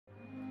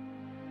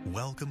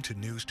Welcome to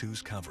News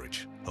 2's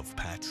coverage of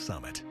Pat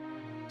Summitt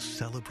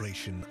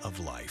Celebration of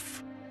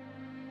Life.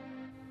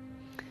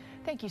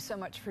 Thank you so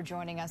much for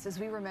joining us as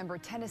we remember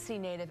Tennessee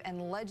native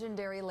and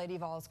legendary Lady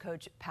Vols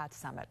coach Pat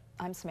Summitt.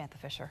 I'm Samantha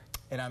Fisher.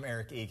 And I'm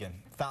Eric Egan.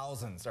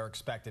 Thousands are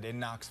expected in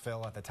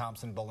Knoxville at the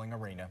Thompson Bowling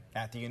Arena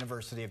at the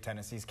University of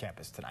Tennessee's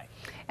campus tonight.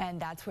 And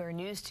that's where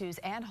News 2's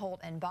Ann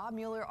Holt and Bob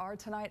Mueller are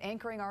tonight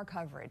anchoring our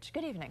coverage.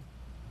 Good evening.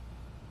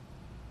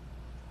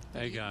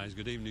 Hey guys,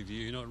 good evening to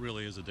you. You know, it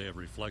really is a day of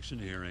reflection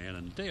here, Ann,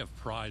 and a day of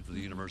pride for the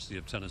University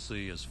of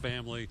Tennessee as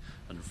family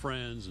and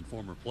friends and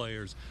former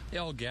players. They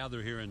all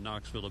gather here in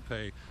Knoxville to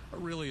pay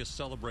really a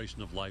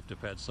celebration of life to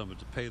Pat Summitt,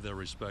 to pay their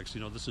respects.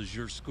 You know, this is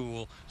your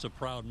school. It's a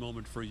proud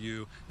moment for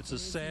you. It's a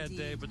sad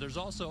day, but there's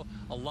also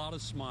a lot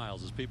of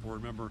smiles as people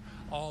remember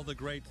all the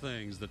great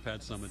things that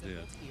Pat Summitt did.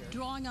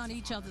 Drawing on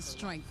each other's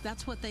strength.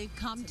 That's what they've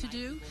come to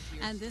do,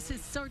 and this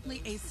is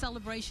certainly a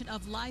celebration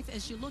of life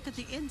as you look at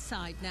the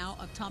inside now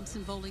of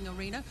Thompson Bowling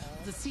Arena,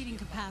 the seating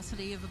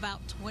capacity of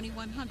about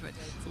 2,100.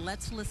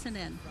 Let's listen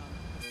in.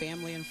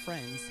 Family and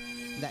friends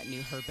that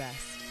knew her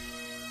best.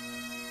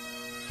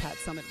 Pat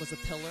Summitt was a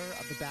pillar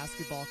of the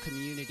basketball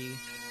community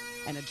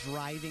and a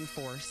driving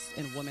force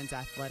in women's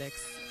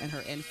athletics, and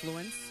her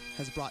influence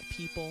has brought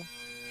people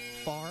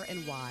far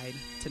and wide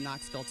to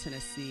Knoxville,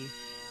 Tennessee,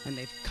 and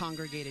they've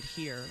congregated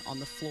here on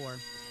the floor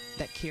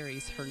that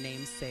carries her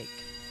namesake.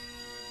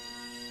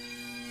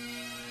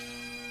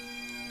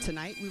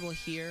 Tonight, we will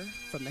hear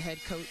from the head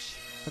coach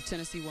of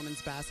Tennessee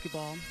women's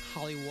basketball,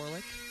 Holly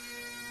Warlick,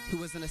 who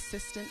was an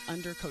assistant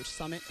under Coach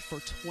Summitt for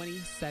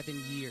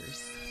 27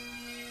 years.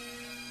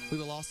 We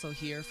will also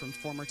hear from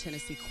former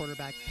Tennessee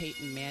quarterback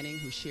Peyton Manning,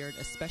 who shared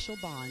a special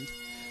bond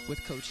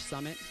with Coach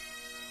Summitt.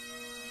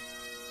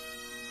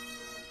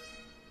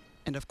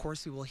 And of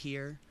course, we will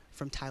hear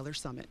from Tyler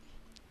Summitt,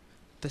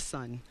 the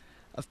son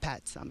of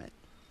Pat Summitt.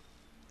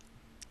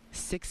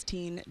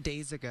 16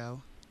 days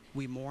ago,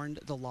 we mourned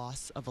the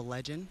loss of a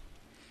legend.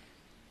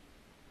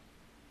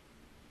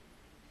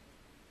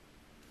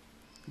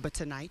 But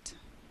tonight,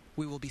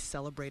 we will be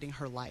celebrating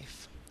her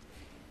life.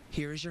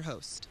 Here is your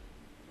host,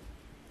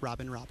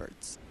 Robin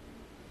Roberts.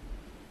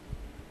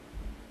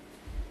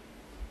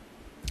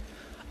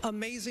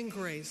 Amazing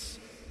grace,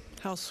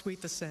 how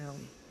sweet the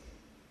sound.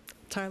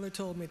 Tyler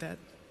told me that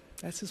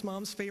that's his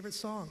mom's favorite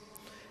song.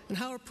 And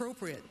how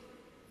appropriate,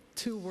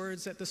 2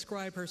 words that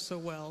describe her so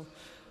well,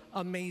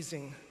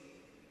 amazing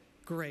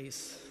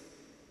grace.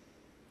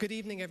 Good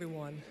evening,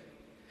 everyone,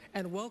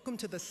 and welcome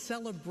to the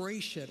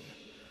celebration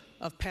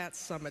of Pat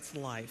Summitt's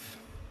life.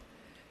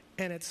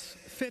 And it's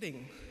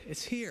fitting,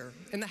 it's here,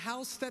 in the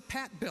house that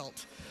Pat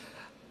built,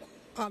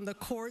 on the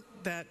court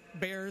that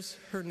bears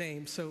her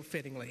name so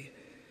fittingly.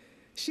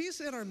 She's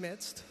in our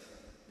midst.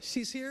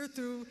 She's here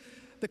through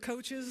the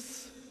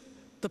coaches,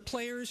 the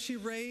players she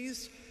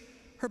raised,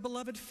 her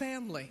beloved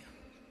family,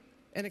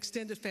 an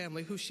extended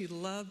family who she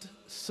loved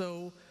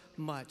so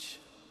much,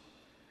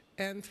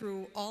 and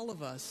through all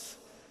of us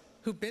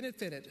who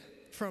benefited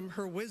from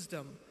her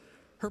wisdom,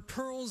 her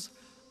pearls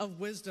of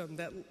wisdom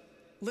that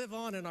live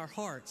on in our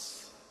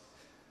hearts.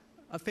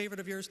 A favorite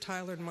of yours,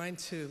 Tyler, and mine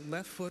too.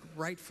 Left foot,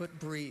 right foot,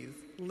 breathe.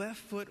 Left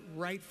foot,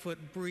 right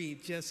foot,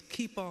 breathe. Just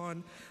keep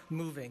on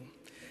moving.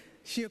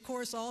 She, of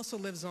course, also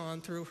lives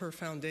on through her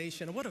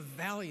foundation. What a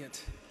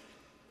valiant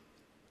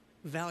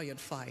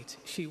fight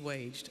she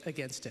waged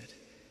against it.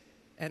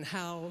 And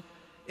how,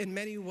 in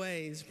many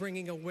ways,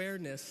 bringing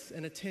awareness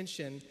and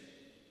attention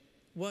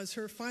was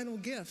her final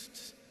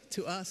gift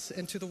to us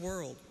and to the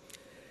world.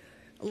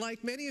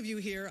 Like many of you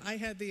here, I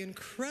had the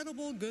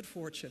incredible good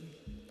fortune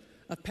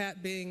of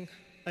Pat being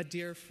a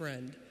dear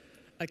friend,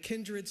 a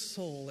kindred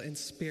soul and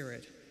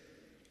spirit.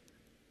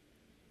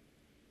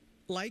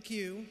 Like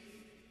you,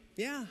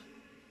 yeah,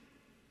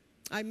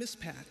 I miss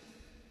Pat.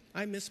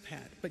 I miss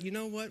Pat. But you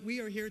know what? We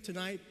are here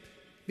tonight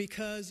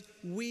because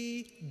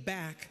we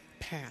back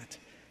Pat.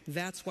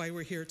 That's why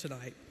we're here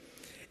tonight.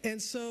 And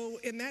so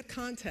in that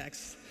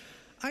context,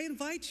 I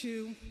invite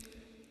you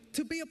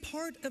to be a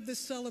part of this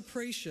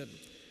celebration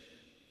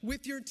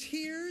with your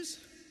tears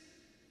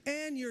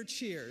and your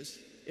cheers.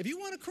 If you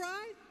want to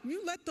cry,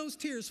 you let those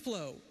tears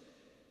flow.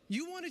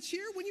 You want to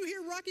cheer when you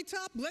hear Rocky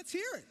Top? Let's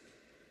hear it.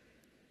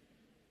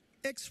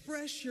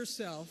 Express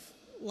yourself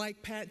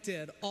like Pat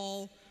did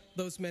all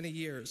those many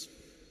years.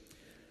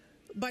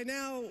 By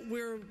now,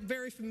 we're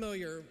very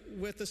familiar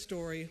with the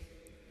story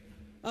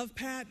of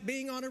Pat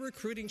being on a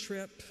recruiting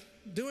trip,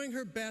 doing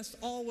her best,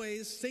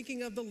 always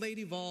thinking of the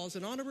Lady Vols,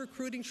 and on a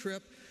recruiting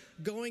trip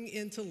going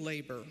into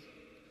labor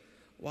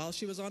while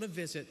she was on a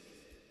visit,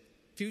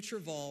 future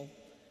Vol,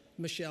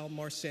 Michelle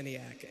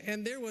Marciniak.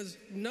 And there was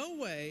no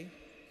way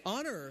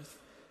on earth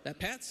that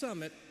Pat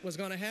Summitt was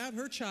going to have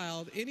her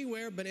child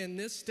anywhere but in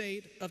this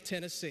state of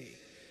Tennessee.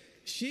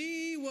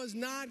 She was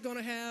not going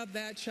to have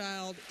that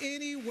child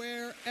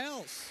anywhere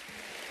else.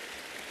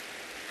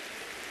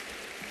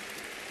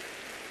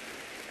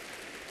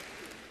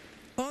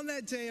 On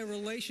that day, a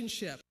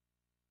relationship,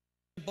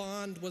 a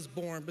bond was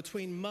born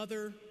between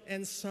mother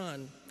and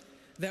son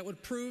that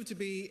would prove to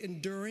be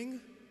enduring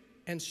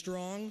and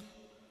strong,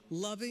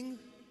 loving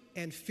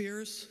and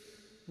fierce,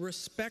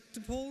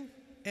 respectable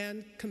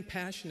and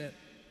compassionate.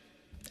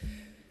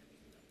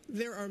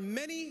 There are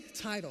many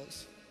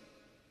titles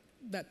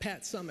that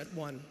Pat Summitt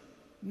won,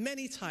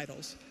 many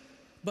titles,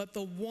 but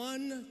the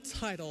one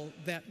title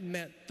that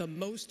meant the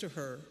most to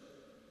her,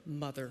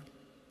 mother.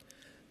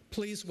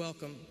 Please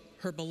welcome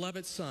her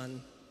beloved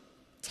son,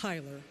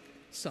 Tyler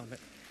Summitt.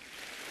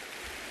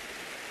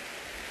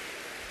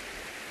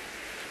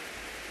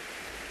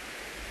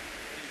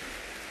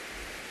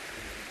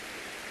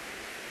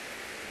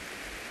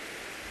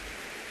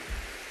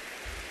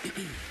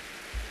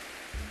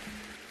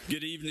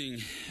 Good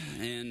evening,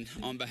 and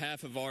on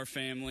behalf of our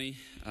family,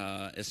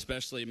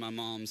 especially my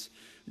mom's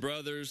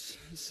brothers,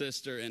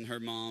 sister, and her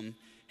mom,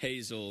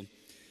 Hazel,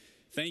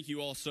 thank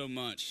you all so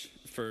much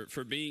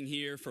for being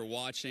here, for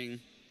watching.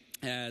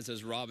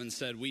 As Robin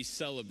said, we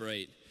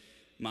celebrate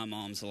my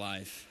mom's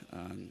life.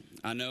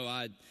 I know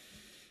I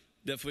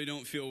definitely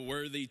don't feel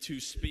worthy to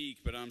speak,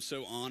 but I'm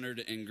so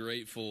honored and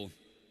grateful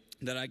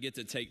that I get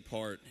to take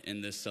part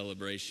in this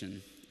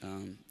celebration.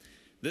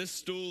 This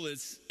stool,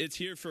 it's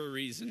here for a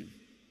reason.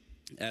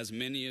 As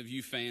many of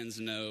you fans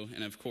know,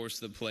 and of course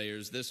the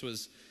players, this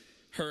was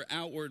her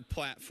outward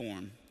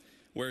platform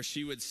where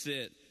she would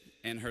sit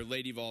and her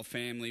Lady Vol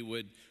family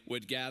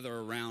would gather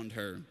around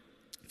her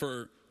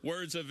for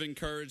words of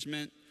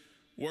encouragement,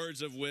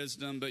 words of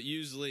wisdom, but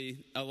usually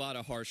a lot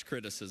of harsh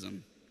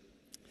criticism.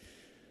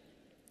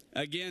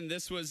 Again,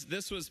 this was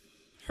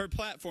her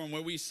platform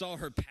where we saw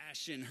her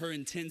passion, her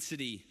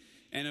intensity,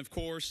 and of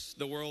course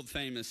the world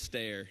famous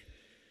stare.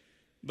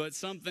 But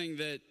something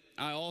that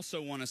I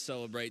also want to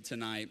celebrate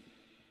tonight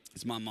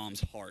is my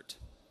mom's heart,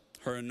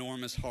 her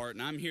enormous heart.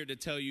 And I'm here to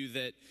tell you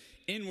that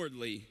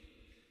inwardly,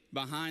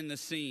 behind the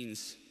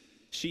scenes,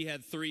 she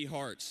had three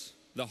hearts.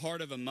 The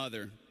heart of a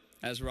mother,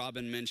 as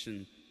Robin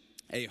mentioned,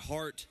 a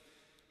heart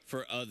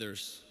for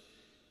others,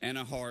 and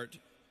a heart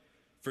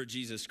for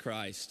Jesus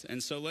Christ.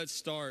 And so let's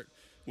start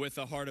with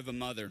the heart of a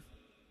mother.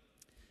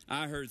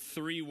 I heard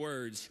three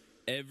words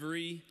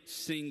every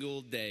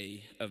single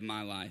day of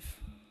my life.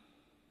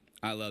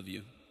 I love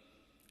you.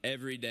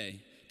 Every day.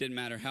 Didn't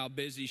matter how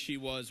busy she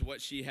was,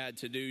 what she had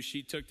to do,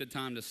 she took the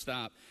time to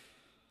stop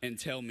and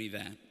tell me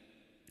that.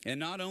 And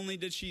not only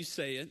did she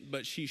say it,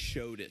 but she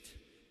showed it.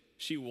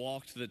 She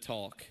walked the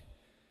talk.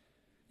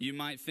 You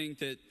might think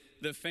that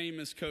the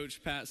famous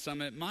coach Pat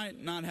Summitt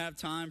might not have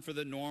time for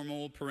the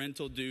normal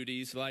parental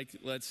duties like,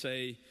 let's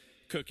say,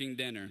 cooking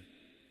dinner.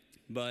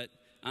 But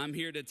I'm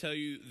here to tell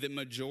you the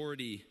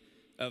majority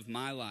of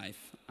my life,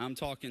 I'm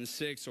talking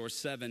 6 or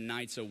 7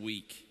 nights a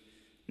week,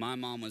 my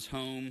mom was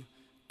home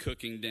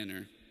cooking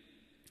dinner.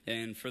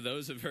 And for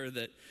those of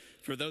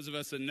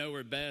us that know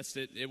her best,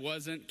 it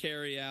wasn't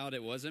carry out,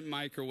 it wasn't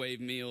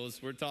microwave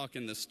meals. We're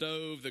talking the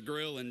stove, the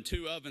grill, and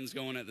 2 ovens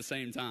going at the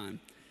same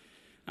time.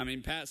 I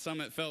mean, Pat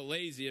Summitt felt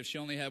lazy if she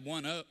only had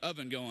one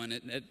oven going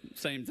at the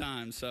same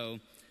time. So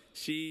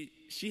she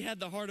had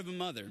the heart of a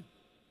mother.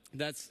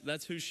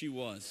 That's who she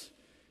was.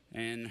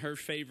 And her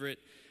favorite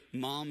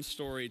mom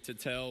story to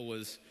tell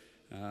was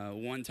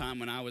one time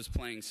when I was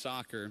playing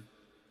soccer.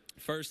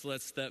 First,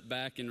 let's step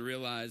back and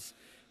realize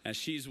as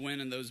she's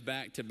winning those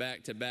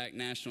back-to-back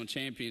national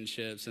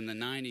championships in the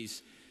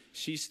 90s,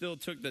 she still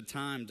took the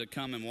time to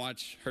come and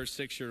watch her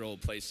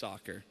 6-year-old play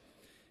soccer.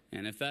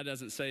 And if that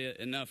doesn't say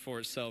enough for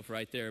itself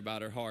right there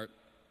about her heart,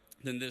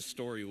 then this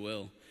story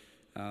will.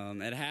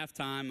 At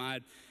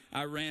halftime,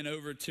 I ran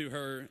over to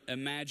her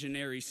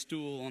imaginary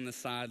stool on the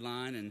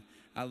sideline, and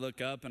I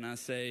look up and I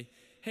say,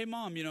 "Hey,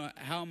 Mom,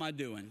 how am I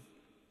doing?"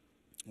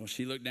 Well,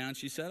 she looked down,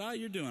 she said, "Oh,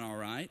 you're doing all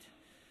right."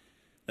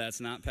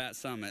 That's not Pat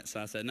Summitt.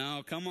 So I said,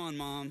 "No, come on,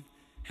 Mom.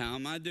 How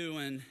am I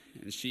doing?"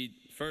 And she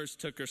first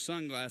took her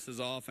sunglasses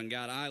off and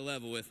got eye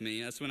level with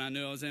me. That's when I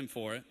knew I was in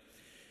for it.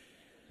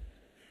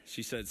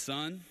 She said,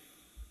 "Son,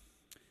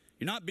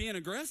 you're not being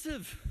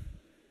aggressive.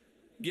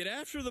 Get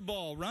after the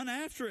ball. Run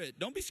after it.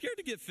 Don't be scared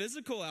to get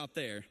physical out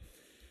there."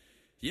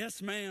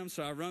 "Yes, ma'am."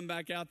 So I run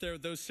back out there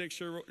with those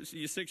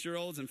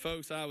 6-year-olds, and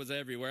folks, I was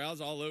everywhere. I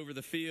was all over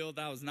the field.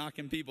 I was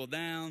knocking people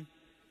down.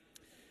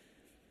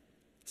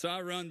 So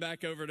I run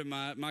back over to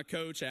my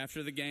coach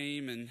after the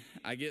game, and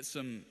I get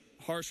some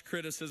harsh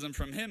criticism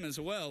from him as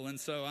well. And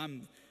so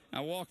I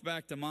walk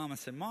back to Mom. I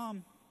said,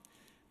 "Mom,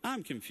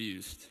 I'm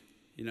confused.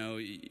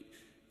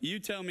 You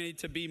tell me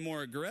to be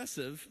more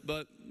aggressive,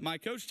 but my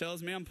coach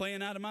tells me I'm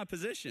playing out of my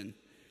position."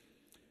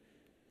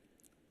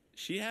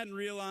 She hadn't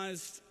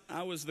realized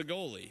I was the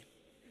goalie.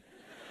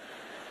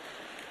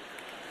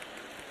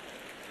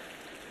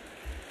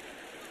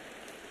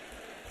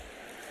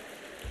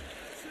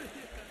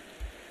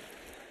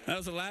 That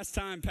was the last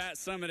time Pat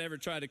Summitt ever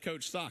tried to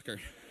coach soccer.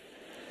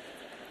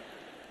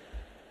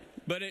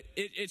 But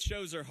it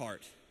shows her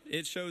heart.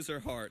 It shows her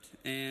heart.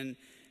 And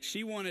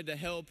she wanted to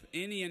help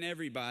any and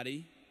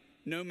everybody,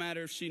 no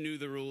matter if she knew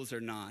the rules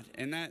or not.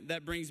 And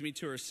that brings me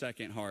to her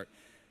second heart,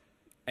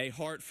 a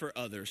heart for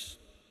others.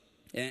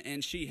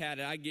 And she had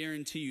it. I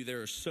guarantee you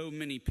there are so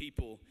many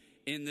people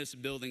in this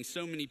building,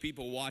 so many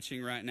people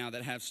watching right now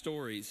that have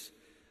stories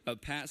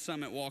of Pat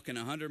Summitt walking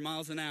 100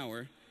 miles an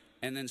hour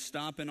and then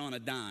stopping on a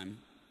dime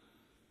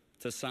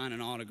to sign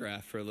an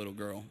autograph for a little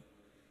girl,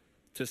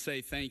 to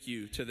say thank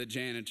you to the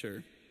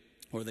janitor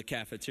or the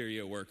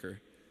cafeteria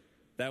worker.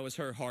 That was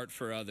her heart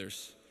for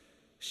others.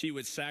 She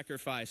would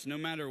sacrifice no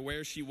matter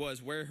where she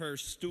was, where her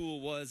stool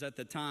was at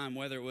the time,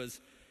 whether it was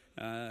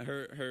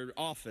her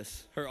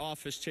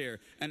office chair,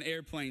 an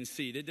airplane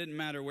seat. It didn't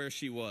matter where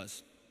she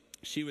was.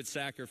 She would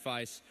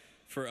sacrifice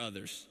for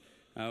others.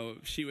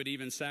 She would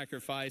even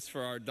sacrifice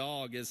for our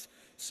dog. As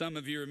some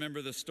of you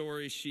remember the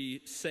story,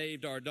 she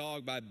saved our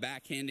dog by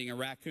backhanding a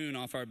raccoon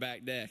off our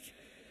back deck.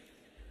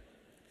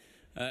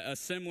 A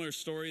similar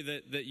story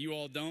that you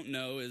all don't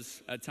know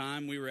is a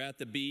time we were at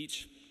the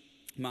beach.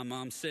 My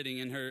mom sitting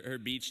in her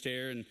beach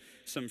chair and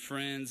some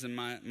friends, and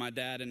my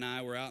dad and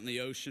I were out in the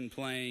ocean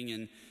playing,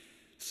 and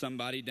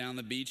somebody down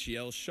the beach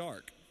yells,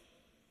 "Shark."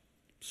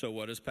 So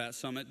what does Pat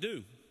Summitt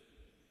do?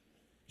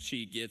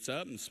 She gets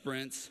up and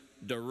sprints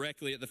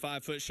directly at the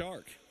 5-foot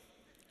shark.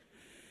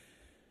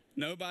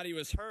 Nobody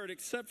was hurt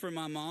except for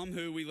my mom,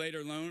 who we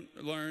later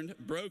learned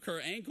broke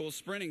her ankle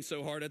sprinting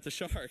so hard at the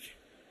shark.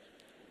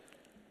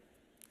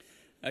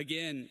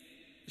 Again,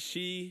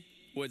 she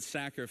would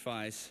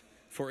sacrifice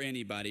for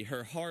anybody.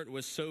 Her heart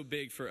was so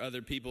big for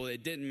other people,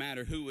 it didn't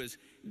matter who was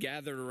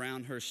gathered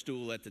around her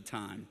stool at the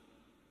time.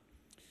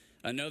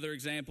 Another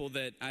example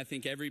that I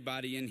think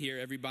everybody in here,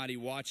 everybody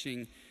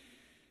watching,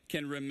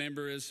 can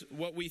remember is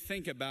what we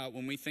think about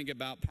when we think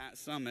about Pat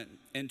Summitt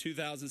in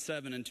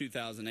 2007 and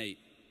 2008.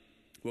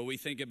 Well, we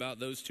think about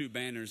those two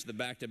banners, the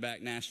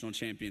back-to-back national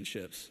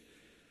championships.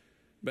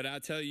 But I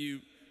tell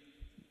you,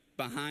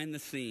 behind the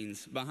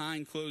scenes,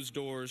 behind closed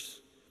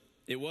doors,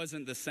 it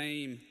wasn't the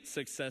same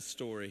success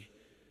story.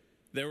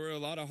 There were a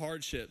lot of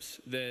hardships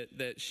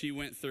that she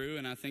went through,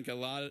 and I think a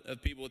lot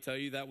of people will tell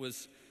you that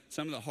was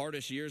some of the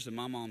hardest years of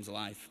my mom's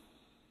life.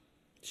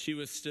 She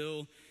was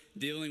still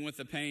dealing with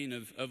the pain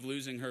of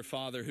losing her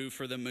father, who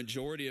for the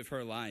majority of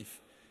her life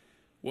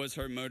was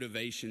her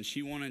motivation.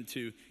 She wanted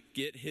to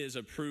get his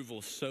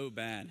approval so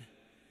bad.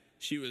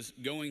 She was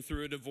going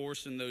through a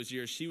divorce in those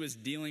years. She was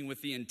dealing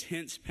with the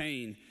intense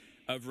pain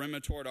of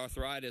rheumatoid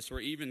arthritis, or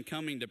even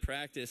coming to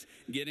practice,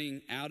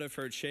 getting out of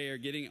her chair,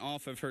 getting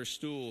off of her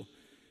stool,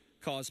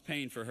 caused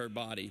pain for her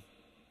body.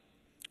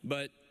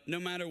 But no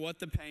matter what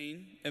the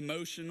pain,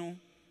 emotional,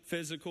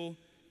 physical,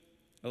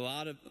 a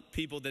lot of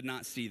people did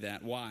not see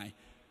that. Why?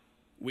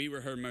 We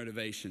were her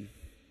motivation.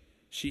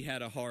 She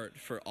had a heart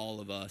for all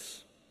of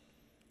us.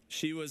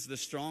 She was the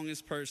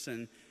strongest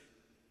person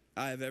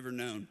I have ever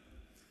known,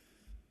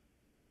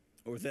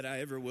 or that I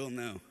ever will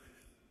know.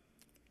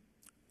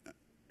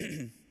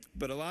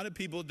 But a lot of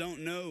people don't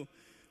know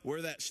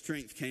where that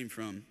strength came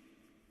from.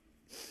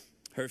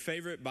 Her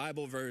favorite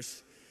Bible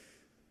verse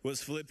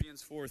was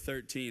Philippians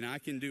 4:13. I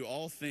can do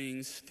all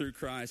things through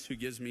Christ who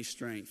gives me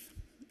strength.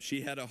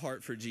 She had a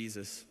heart for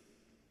Jesus.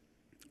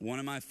 One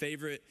of my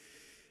favorite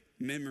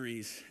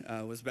memories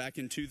was back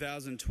in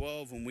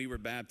 2012 when we were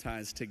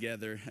baptized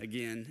together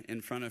again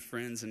in front of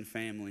friends and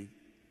family.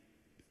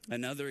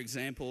 Another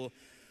example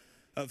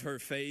of her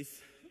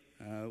faith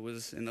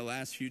was in the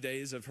last few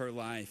days of her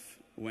life,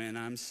 when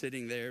I'm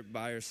sitting there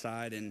by her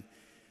side, and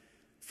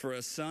for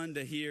a son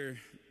to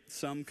hear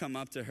some come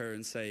up to her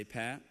and say,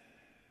 "Pat,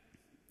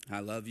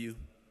 I love you.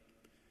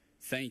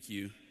 Thank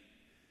you.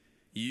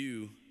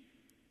 You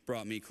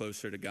brought me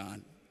closer to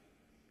God."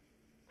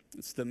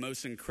 It's the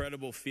most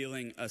incredible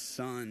feeling a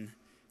son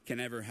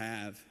can ever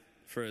have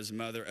for his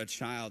mother, a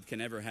child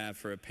can ever have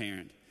for a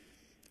parent.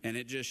 And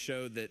it just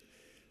showed that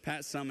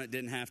Pat Summitt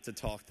didn't have to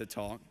talk the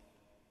talk.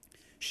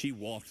 She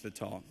walked the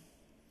talk.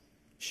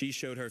 She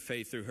showed her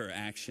faith through her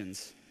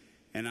actions.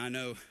 And I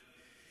know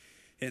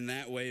in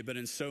that way, but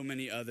in so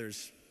many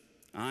others,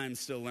 I'm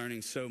still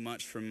learning so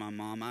much from my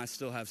mom. I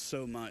still have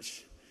so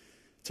much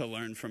to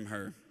learn from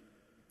her.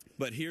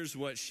 But here's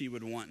what she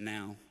would want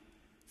now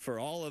for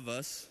all of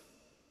us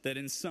that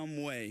in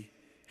some way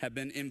have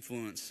been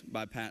influenced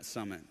by Pat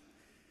Summitt.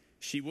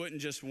 She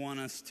wouldn't just want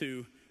us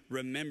to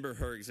remember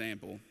her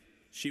example.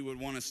 She would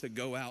want us to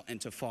go out and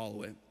to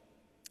follow it.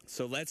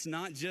 So let's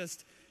not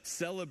just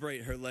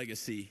celebrate her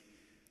legacy.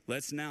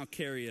 Let's now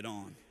carry it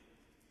on.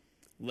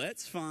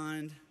 Let's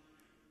find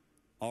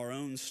our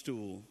own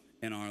stool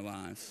in our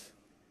lives,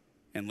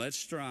 and let's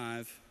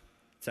strive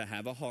to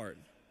have a heart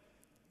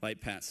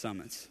like Pat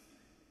Summitt's.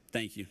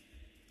 Thank you.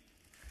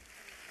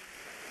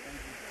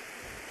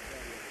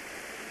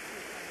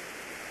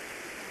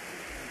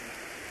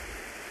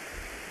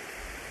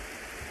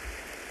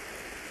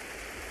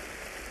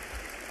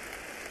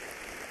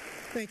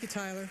 Thank you,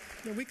 Tyler.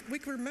 Now, we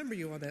can remember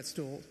you on that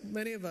stool.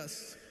 Many of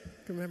us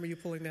can remember you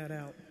pulling that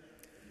out.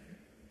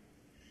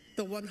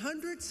 The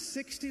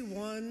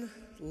 161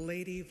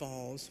 Lady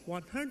Vols,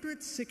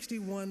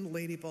 161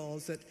 Lady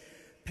Vols that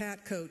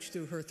Pat coached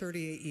through her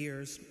 38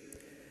 years,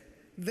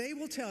 they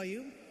will tell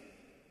you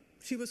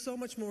she was so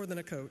much more than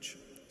a coach.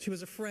 She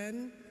was a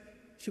friend,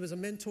 she was a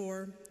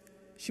mentor,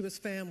 she was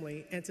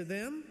family, and to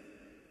them,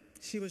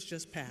 she was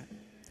just Pat.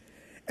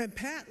 And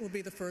Pat will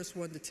be the first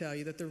one to tell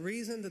you that the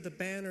reason that the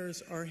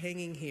banners are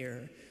hanging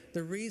here,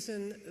 the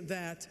reason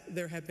that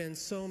there have been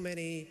so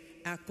many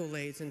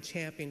accolades and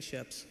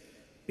championships,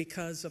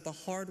 because of the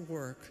hard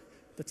work,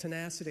 the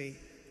tenacity,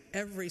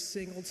 every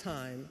single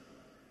time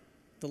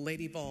the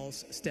Lady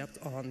Vols stepped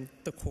on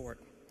the court.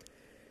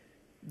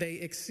 They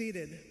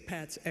exceeded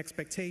Pat's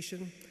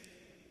expectation,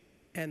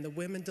 and the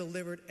women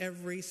delivered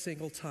every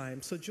single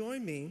time. So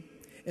join me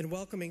in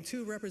welcoming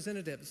two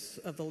representatives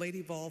of the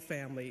Lady Vol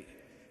family,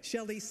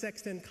 Shelly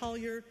Sexton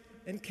Collier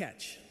and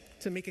Catch,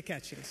 Tamika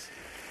Catchings.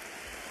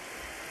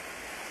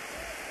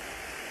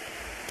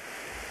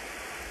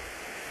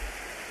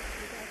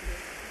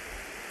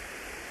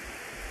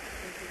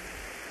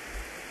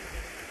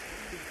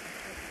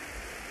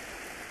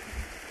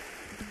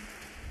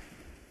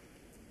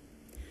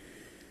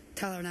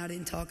 Tyler and I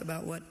didn't talk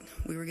about what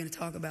we were going to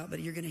talk about, but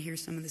you're going to hear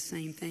some of the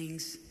same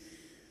things.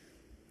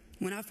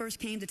 When I first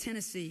came to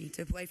Tennessee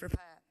to play for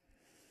Pat,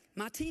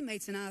 my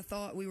teammates and I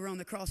thought we were on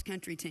the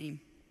cross-country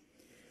team.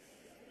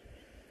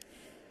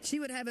 She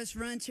would have us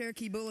run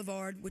Cherokee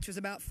Boulevard, which was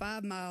about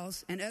 5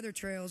 miles, and other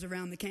trails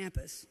around the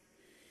campus.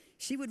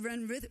 She would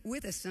run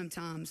with us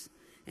sometimes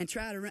and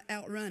try to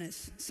outrun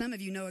us. Some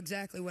of you know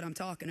exactly what I'm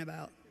talking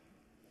about.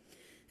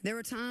 There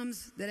were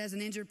times that as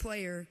an injured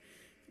player,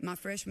 my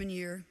freshman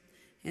year,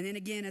 and then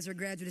again as her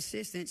graduate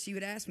assistant, she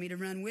would ask me to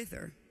run with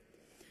her.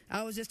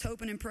 I was just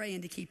hoping and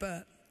praying to keep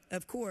up.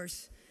 Of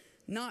course,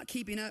 not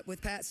keeping up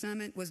with Pat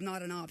Summitt was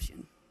not an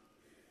option.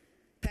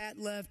 Pat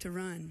loved to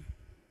run.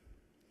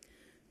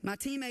 My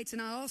teammates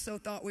and I also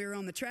thought we were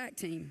on the track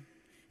team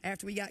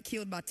after we got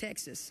killed by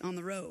Texas on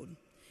the road.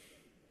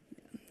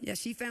 Yeah,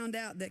 she found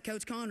out that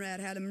Coach Conrad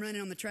had them running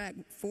on the track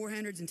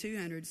 400s and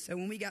 200s, so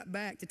when we got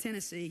back to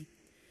Tennessee,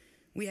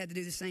 we had to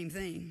do the same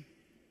thing.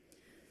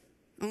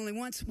 Only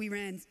once we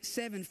ran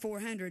 7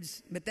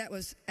 400s, but that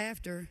was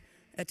after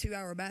a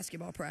 2-hour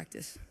basketball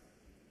practice.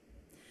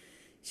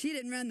 She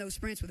didn't run those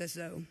sprints with us,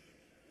 though.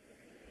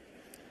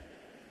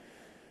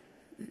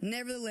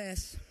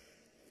 Nevertheless,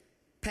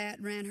 Pat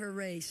ran her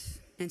race,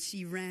 and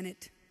she ran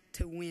it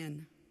to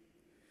win.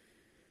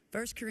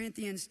 1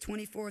 Corinthians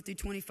 24 through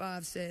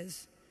 25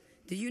 says,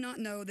 "Do you not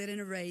know that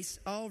in a race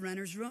all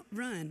runners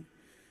run,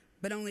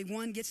 but only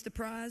one gets the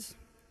prize?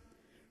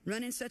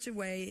 Run in such a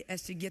way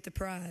as to get the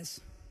prize.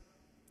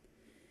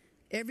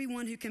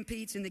 Everyone who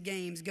competes in the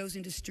games goes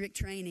into strict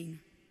training.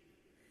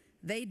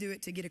 They do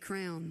it to get a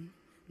crown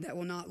that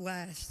will not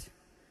last,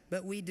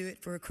 but we do it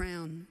for a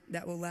crown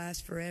that will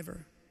last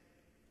forever."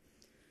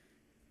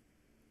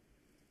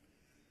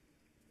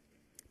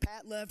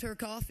 Pat loved her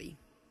coffee.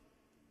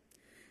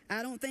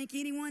 I don't think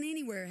anyone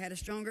anywhere had a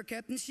stronger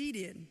cup than she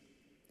did.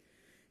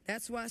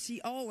 That's why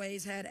she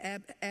always had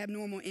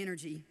abnormal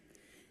energy.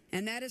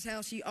 And that is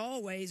how she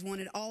always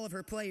wanted all of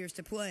her players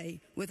to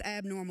play, with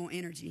abnormal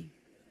energy.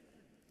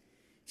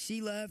 She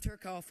loved her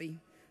coffee,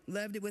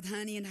 loved it with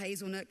honey and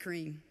hazelnut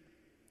cream.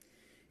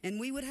 And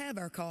we would have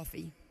our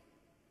coffee.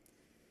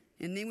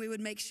 And then we would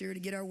make sure to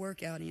get our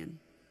workout in.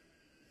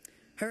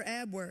 Her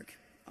ab work,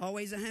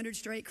 always 100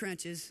 straight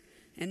crunches,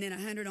 and then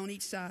 100 on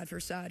each side for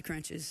side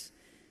crunches.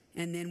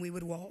 And then we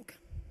would walk.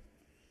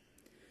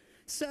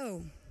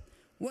 So,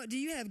 what do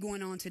you have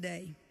going on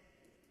today?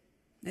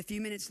 A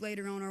few minutes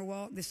later on our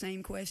walk, the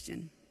same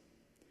question.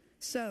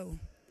 So,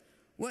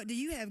 what do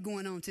you have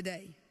going on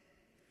today?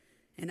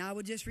 And I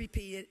would just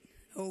repeat it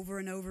over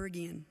and over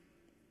again.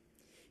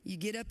 You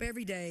get up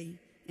every day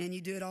and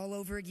you do it all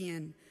over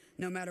again.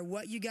 No matter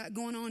what you got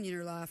going on in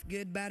your life,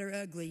 good, bad, or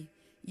ugly,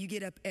 you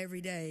get up every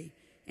day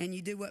and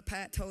you do what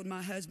Pat told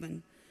my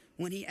husband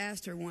when he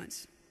asked her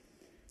once,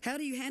 "How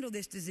do you handle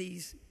this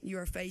disease you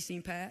are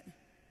facing, Pat?"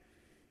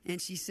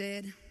 And she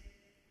said,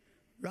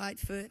 "Right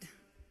foot,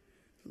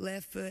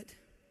 left foot,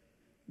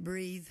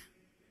 breathe,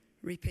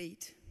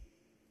 repeat."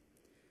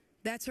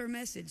 That's her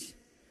message,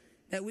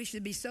 that we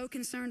should be so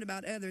concerned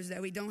about others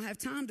that we don't have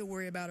time to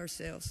worry about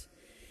ourselves.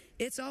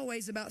 It's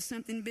always about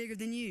something bigger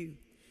than you.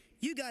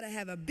 You got to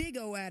have a big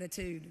old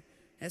attitude,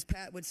 as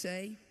Pat would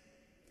say.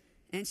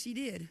 And she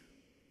did,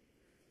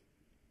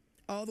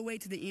 all the way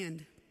to the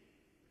end.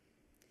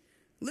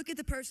 Look at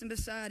the person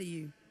beside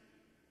you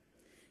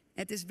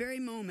at this very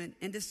moment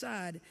and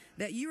decide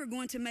that you are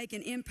going to make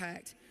an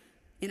impact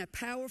in a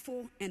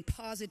powerful and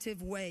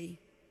positive way.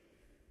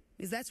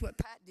 Because that's what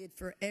Pat did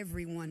for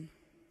everyone.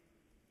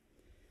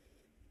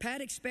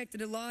 Pat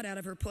expected a lot out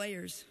of her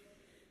players,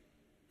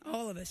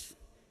 all of us,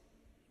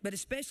 but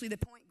especially the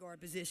point guard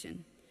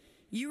position.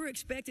 You were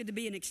expected to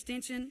be an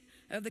extension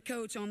of the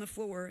coach on the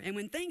floor, and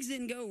when things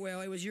didn't go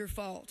well, it was your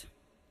fault.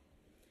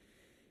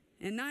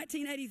 In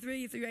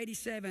 1983 through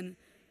 87,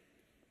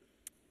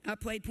 I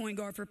played point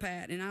guard for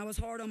Pat, and I was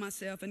hard on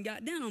myself and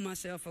got down on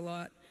myself a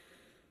lot.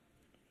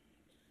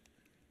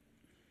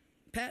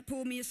 Pat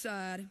pulled me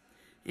aside,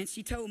 and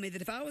she told me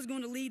that if I was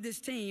going to lead this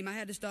team, I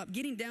had to stop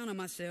getting down on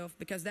myself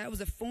because that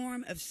was a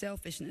form of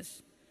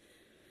selfishness.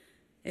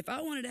 If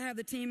I wanted to have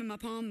the team in my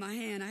palm of my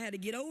hand, I had to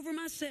get over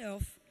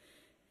myself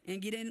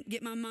and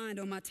get my mind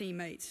on my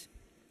teammates.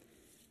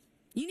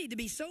 You need to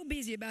be so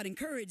busy about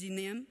encouraging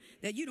them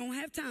that you don't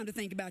have time to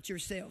think about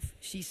yourself,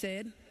 she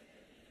said.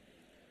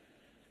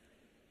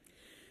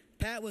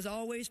 Pat was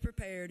always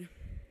prepared.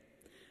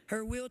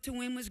 Her will to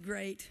win was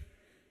great,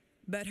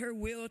 but her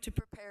will to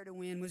prepare to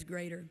win was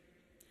greater.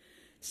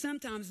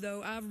 Sometimes,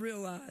 though, I've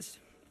realized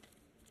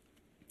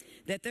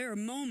that there are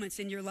moments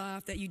in your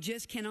life that you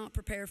just cannot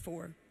prepare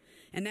for.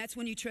 And that's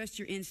when you trust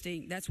your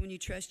instinct. That's when you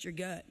trust your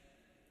gut.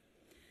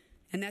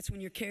 And that's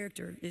when your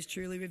character is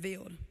truly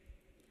revealed.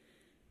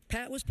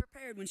 Pat was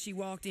prepared when she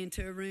walked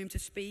into a room to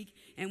speak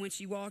and when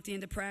she walked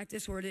into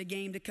practice or to a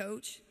game to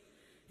coach.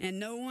 And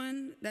no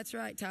one, that's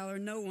right, Tyler,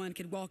 no one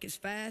could walk as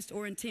fast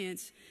or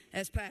intense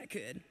as Pat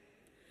could.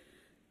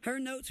 Her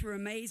notes were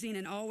amazing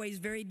and always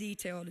very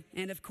detailed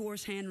and, of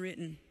course,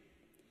 handwritten.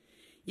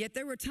 Yet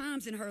there were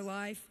times in her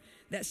life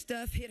that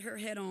stuff hit her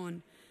head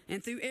on,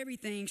 and through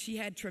everything, she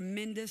had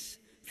tremendous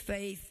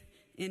faith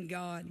in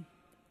God.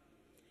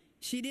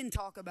 She didn't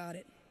talk about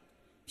it.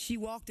 She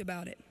walked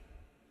about it.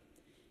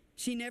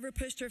 She never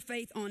pushed her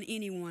faith on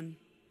anyone,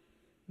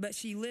 but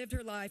she lived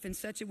her life in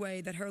such a way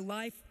that her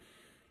life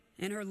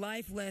and her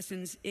life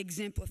lessons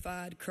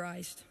exemplified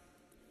Christ.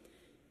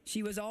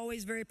 She was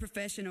always very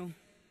professional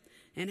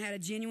and had a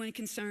genuine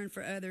concern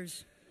for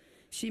others.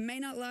 She may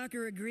not like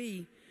or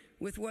agree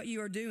with what you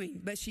are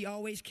doing, but she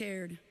always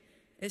cared,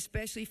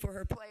 especially for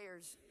her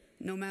players,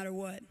 no matter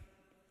what.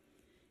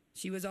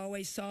 She was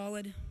always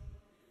solid.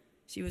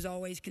 She was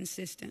always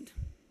consistent.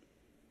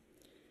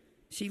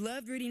 She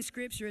loved reading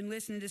scripture and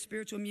listening to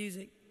spiritual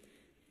music.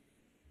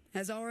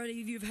 As already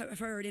you've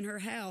heard, in her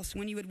house,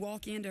 when you would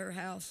walk into her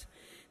house,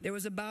 there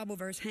was a Bible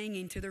verse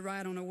hanging to the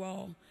right on a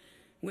wall,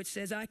 which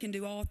says, "I can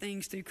do all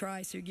things through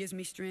Christ who gives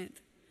me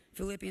strength,"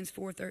 Philippians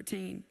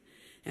 4:13.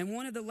 And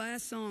one of the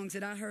last songs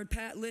that I heard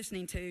Pat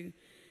listening to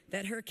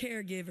that her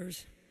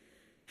caregivers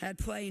had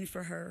playing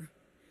for her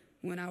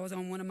when I was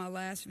on one of my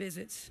last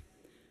visits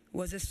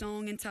was a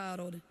song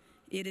entitled,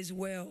 "It Is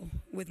Well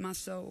With My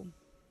Soul."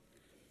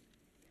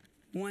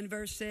 One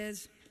verse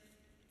says,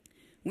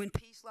 "When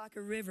peace like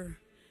a river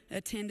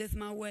attendeth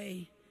my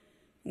way,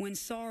 when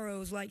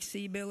sorrows like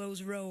sea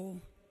billows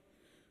roll,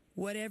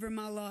 whatever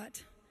my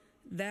lot,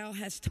 thou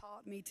hast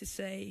taught me to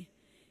say,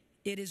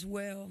 it is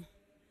well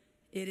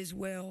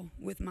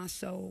with my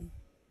soul."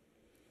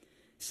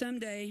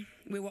 Someday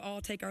we will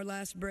all take our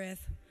last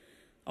breath.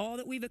 All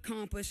that we've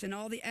accomplished and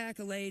all the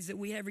accolades that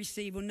we have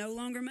received will no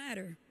longer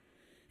matter.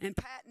 And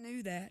Pat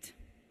knew that.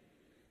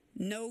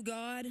 No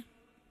God,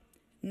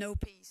 no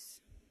peace.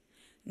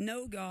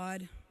 No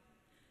God,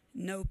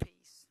 no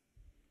peace.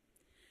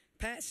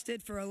 Pat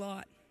stood for a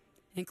lot,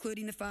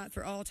 including the fight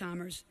for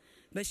Alzheimer's,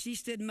 but she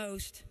stood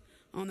most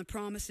on the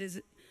promises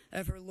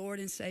of her Lord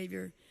and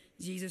Savior,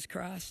 Jesus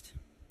Christ.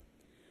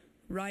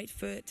 Right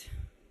foot,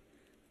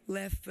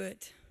 left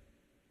foot,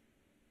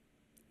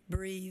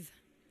 breathe,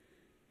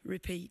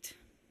 repeat.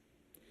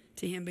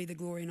 To him be the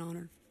glory and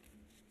honor.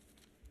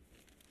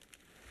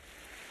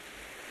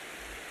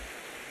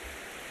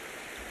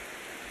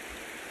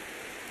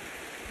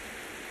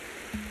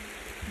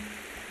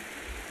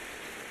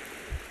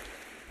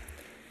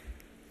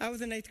 I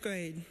was in 8th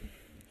grade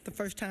the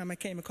first time I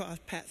came across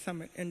Pat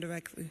Summitt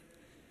indirectly.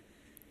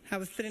 I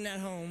was sitting at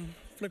home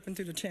flipping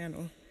through the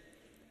channel,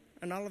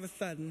 and all of a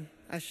sudden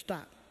I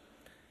stopped,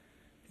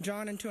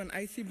 drawn into an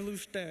icy blue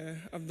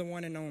stare of the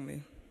one and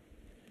only.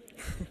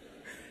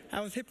 I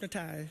was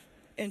hypnotized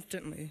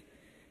instantly,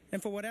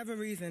 and for whatever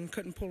reason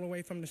couldn't pull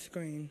away from the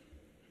screen.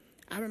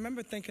 I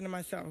remember thinking to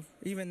myself,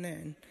 even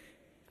then,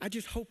 I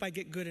just hope I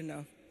get good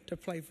enough to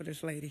play for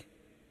this lady.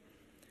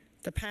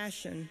 The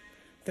passion,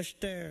 the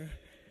stare,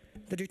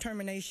 the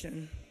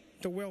determination,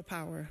 the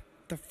willpower,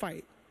 the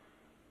fight.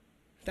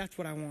 That's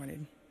what I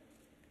wanted.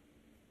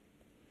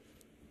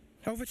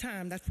 Over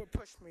time, that's what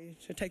pushed me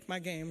to take my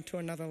game to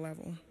another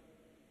level.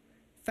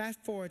 Fast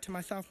forward to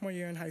my sophomore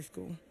year in high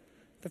school,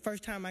 the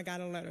first time I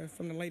got a letter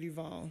from the Lady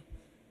Vol,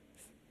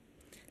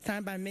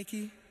 signed by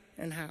Mickey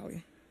and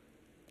Howie.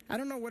 I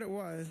don't know what it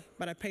was,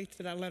 but I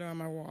pasted that letter on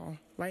my wall,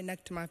 right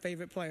next to my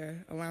favorite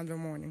player, Alonzo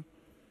Mourning.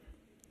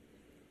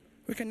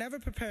 We can never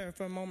prepare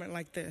for a moment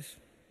like this,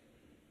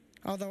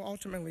 although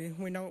ultimately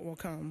we know it will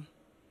come.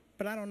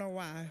 But I don't know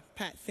why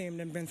Pat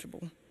seemed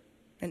invincible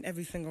in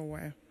every single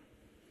way.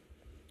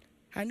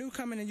 I knew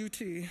coming to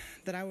UT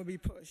that I would be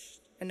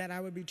pushed and that I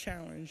would be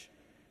challenged,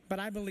 but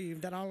I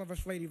believe that all of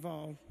us Lady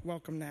Vol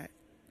welcome that,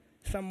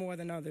 some more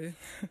than others.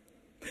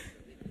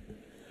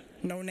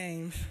 No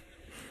names.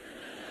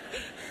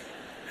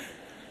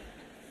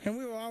 And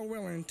we were all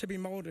willing to be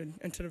molded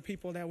into the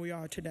people that we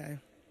are today.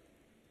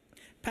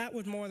 Pat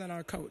was more than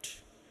our coach.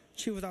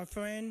 She was our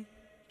friend.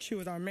 She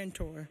was our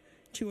mentor.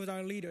 She was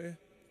our leader.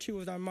 She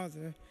was our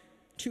mother.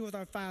 She was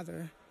our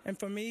father. And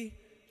for me,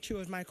 she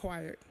was my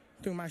quiet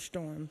through my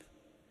storms.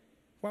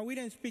 While we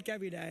didn't speak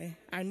every day,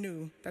 I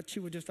knew that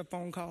she was just a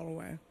phone call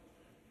away.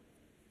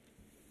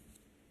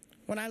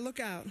 When I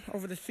look out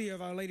over the sea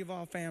of our Lady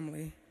Vol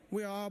family,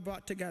 we are all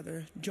brought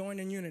together,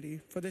 joined in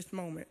unity for this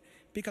moment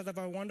because of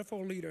our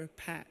wonderful leader,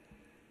 Pat.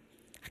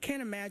 I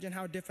can't imagine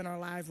how different our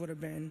lives would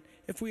have been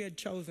if we had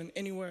chosen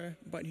anywhere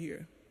but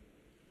here.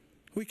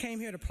 We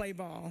came here to play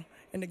ball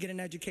and to get an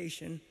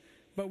education,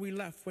 but we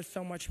left with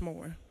so much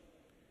more.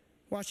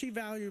 While she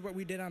valued what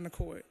we did on the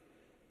court,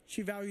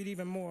 she valued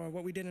even more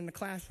what we did in the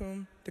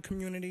classroom, the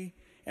community,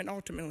 and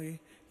ultimately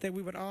that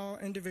we would all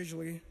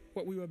individually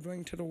what we would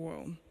bring to the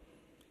world.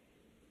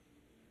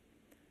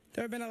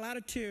 There have been a lot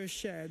of tears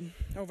shed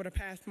over the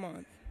past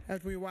month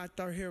as we watched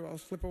our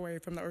heroes slip away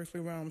from the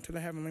earthly realm to the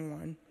heavenly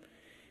one.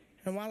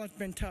 And while it's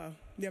been tough,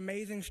 the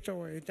amazing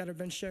stories that have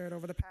been shared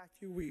over the past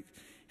few weeks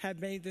have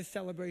made this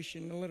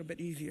celebration a little bit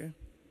easier.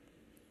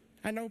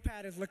 I know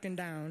Pat is looking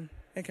down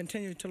and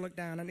continues to look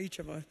down on each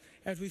of us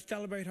as we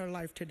celebrate her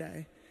life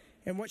today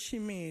and what she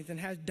means and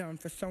has done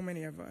for so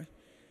many of us.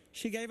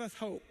 She gave us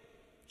hope.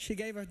 She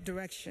gave us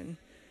direction.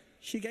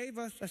 She gave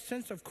us a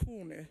sense of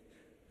coolness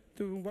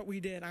through what we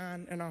did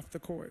on and off the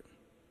court.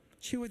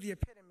 She was the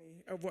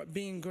epitome of what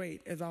being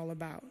great is all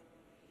about.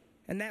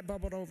 And that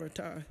bubbled over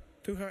to us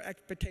through her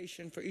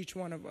expectation for each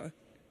one of us.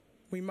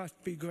 We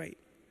must be great.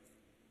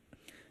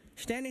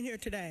 Standing here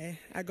today,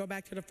 I go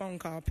back to the phone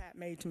call Pat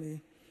made to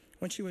me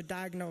when she was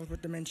diagnosed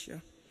with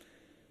dementia.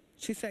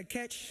 She said,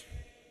 "Ketch,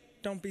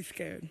 don't be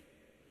scared.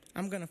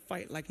 I'm going to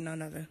fight like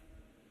none other."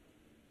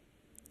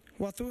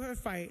 Well, through her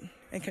fight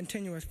and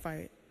continuous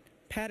fight,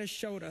 Pat has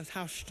showed us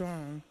how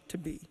strong to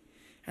be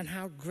and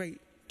how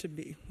great to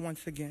be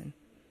once again.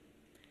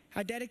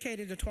 I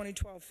dedicated the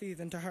 2012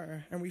 season to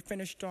her, and we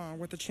finished strong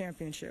with the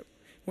championship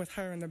with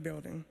her in the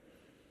building.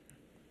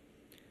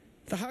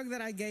 The hug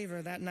that I gave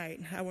her that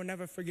night, I will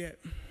never forget.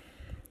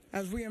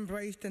 As we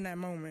embraced in that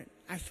moment,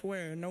 I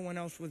swear no one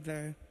else was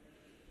there.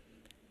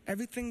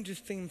 Everything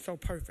just seemed so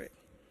perfect.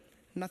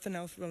 Nothing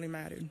else really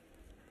mattered.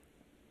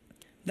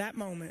 That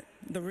moment,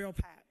 the real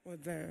Pat was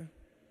there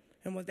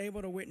and was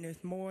able to witness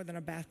more than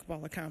a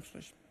basketball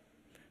accomplishment,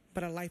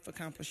 but a life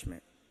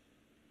accomplishment.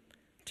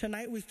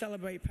 Tonight we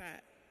celebrate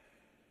Pat,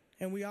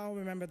 and we all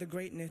remember the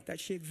greatness that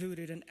she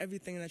exuded in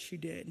everything that she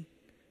did.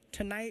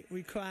 Tonight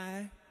we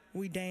cry,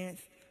 we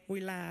dance, we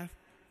laugh,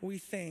 we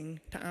sing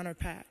to honor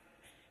Pat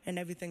and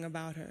everything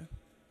about her.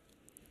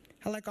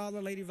 I'd like all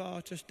the Lady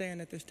Vols to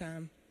stand at this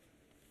time.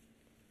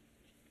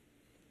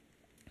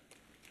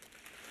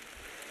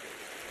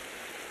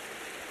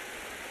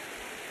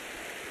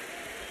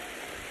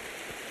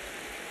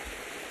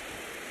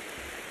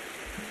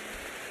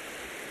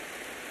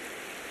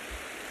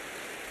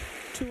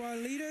 To our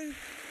leader,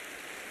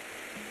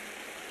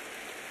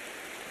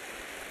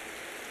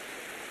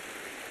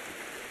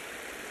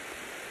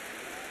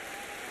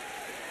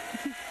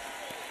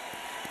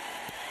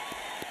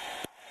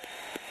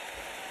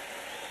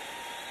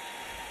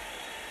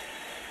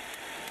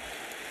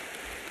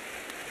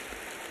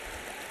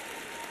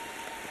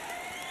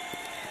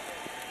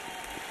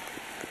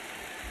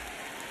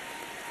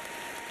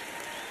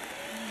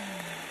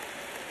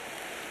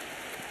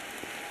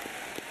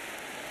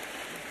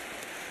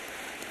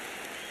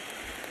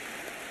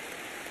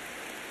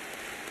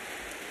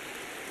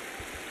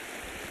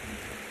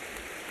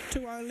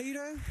 to our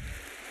leader,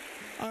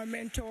 our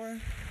mentor,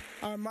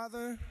 our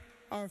mother,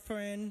 our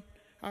friend,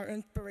 our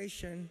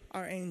inspiration,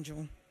 our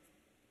angel.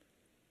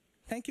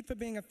 Thank you for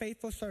being a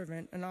faithful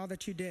servant in all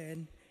that you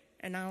did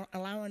and now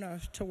allowing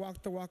us to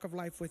walk the walk of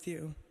life with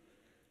you.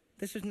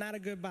 This is not a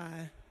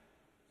goodbye,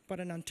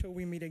 but an until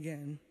we meet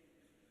again.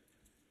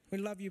 We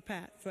love you,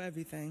 Pat, for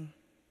everything.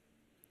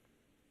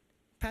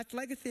 Pat's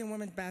legacy in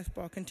women's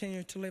basketball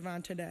continues to live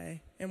on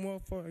today and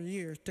will for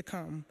years to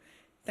come,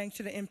 thanks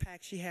to the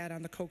impact she had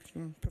on the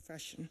coaching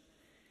profession.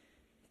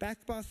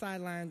 Basketball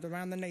sidelines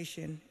around the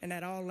nation and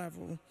at all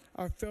levels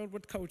are filled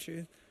with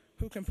coaches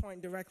who can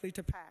point directly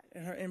to Pat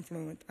and her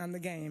influence on the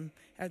game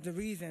as the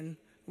reason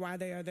why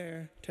they are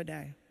there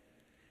today.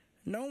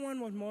 No one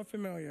was more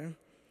familiar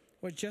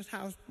with just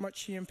how much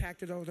she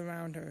impacted those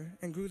around her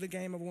and grew the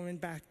game of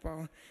women's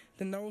basketball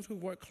than those who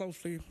worked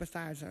closely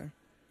beside her.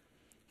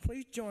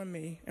 Please join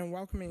me in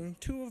welcoming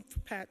two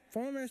of Pat's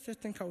former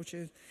assistant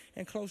coaches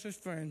and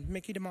closest friends,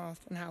 Mickey DeMoss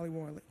and Holly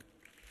Warlick.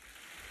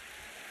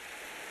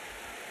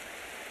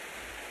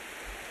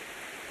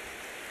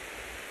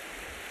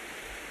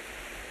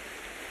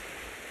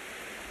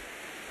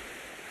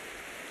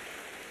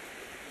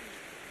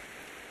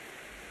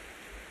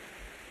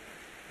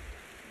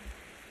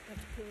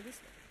 Let's pull this.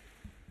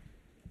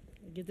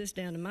 Get this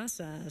down to my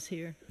size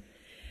here.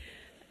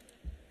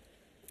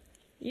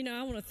 You know,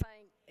 I want to thank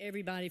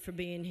everybody for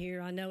being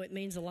here. I know it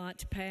means a lot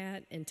to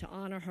Pat and to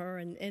honor her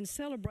and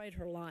celebrate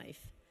her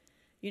life.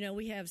 You know,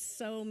 we have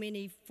so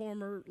many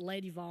former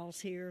Lady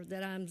Vols here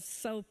that I'm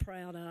so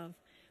proud of,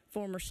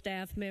 former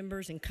staff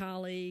members and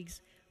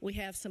colleagues. We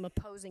have some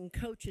opposing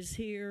coaches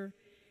here,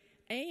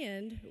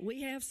 and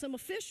we have some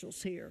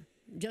officials here.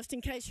 Just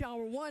in case y'all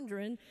were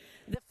wondering,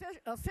 the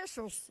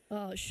officials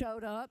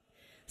showed up.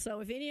 So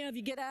if any of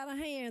you get out of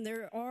hand,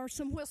 there are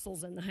some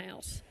whistles in the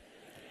house.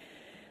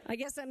 I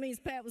guess that means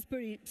Pat was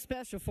pretty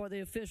special for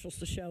the officials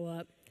to show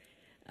up.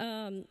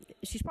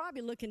 She's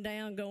probably looking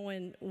down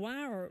going,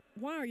 why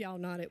are y'all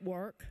not at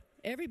work?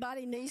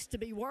 Everybody needs to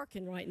be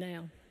working right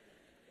now.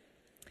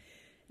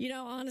 You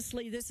know,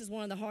 honestly, this is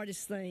one of the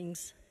hardest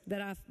things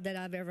that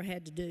I've ever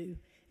had to do,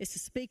 is to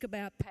speak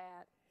about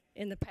Pat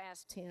in the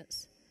past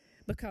tense,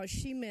 because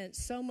she meant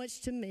so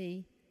much to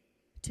me,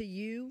 to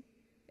you,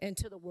 and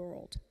to the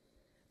world.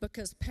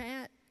 Because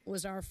Pat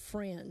was our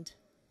friend.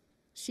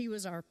 She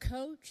was our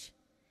coach,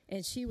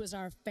 and she was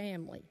our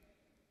family.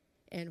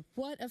 And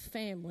what a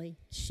family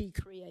she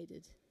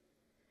created.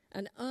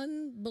 An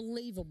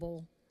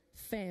unbelievable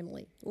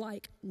family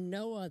like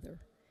no other.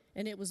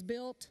 And it was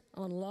built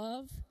on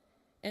love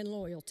and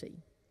loyalty.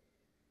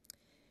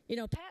 You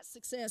know, Pat's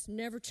success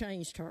never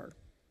changed her.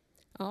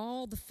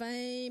 All the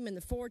fame and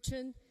the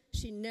fortune,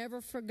 she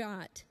never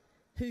forgot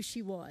who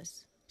she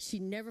was. She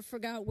never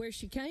forgot where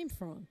she came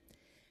from.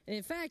 And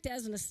in fact,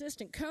 as an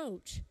assistant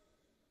coach,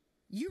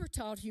 you were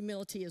taught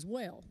humility as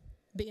well,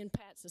 being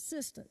Pat's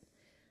assistant.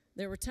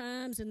 There were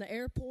times in the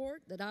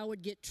airport that I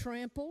would get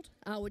trampled.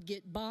 I would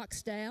get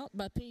boxed out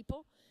by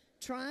people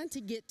trying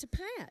to get to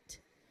Pat.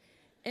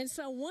 And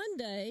so one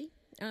day,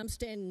 I'm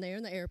standing there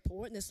in the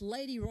airport, and this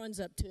lady runs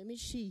up to me.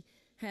 She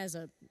has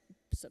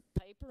some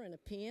paper and a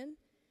pen.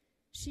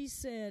 She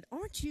said,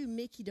 "Aren't you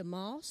Mickey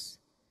DeMoss?"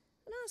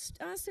 And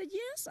I said,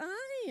 "Yes,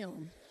 I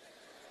am."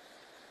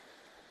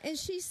 And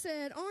she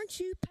said, "Aren't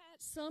you Pat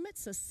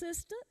Summitt's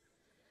assistant?"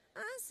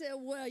 I said,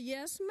 "Well,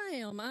 yes,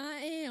 ma'am, I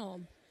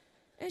am."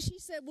 And she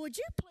said, "Would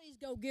you please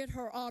go get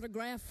her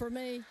autograph for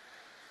me?"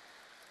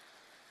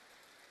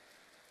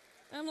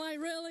 I'm like,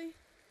 "Really?"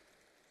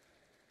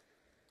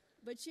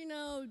 But you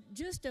know,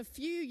 just a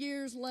few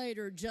years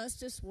later,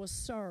 justice was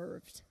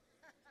served.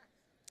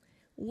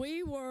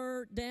 We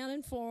were down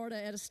in Florida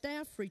at a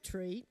staff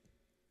retreat,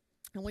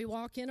 and we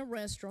walk in a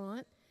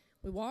restaurant.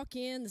 We walk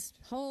in, this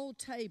whole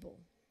table,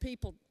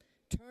 people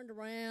turned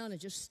around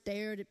and just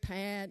stared at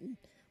Pat and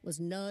was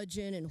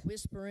nudging and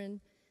whispering.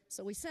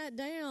 So we sat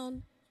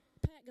down.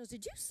 Pat goes,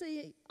 "Did you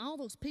see all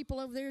those people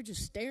over there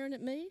just staring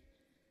at me?"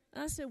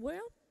 I said,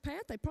 "Well,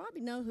 Pat, they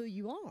probably know who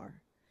you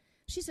are."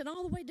 She said,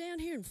 "All the way down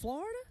here in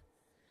Florida?"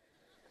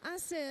 I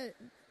said,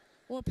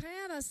 "Well,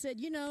 Pat," I said,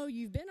 "you know,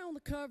 you've been on the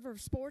cover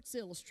of Sports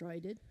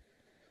Illustrated.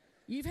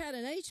 You've had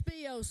an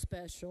HBO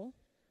special.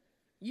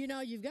 You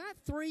know, you've got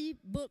 3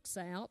 books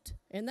out,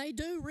 and they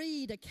do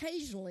read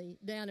occasionally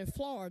down in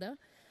Florida.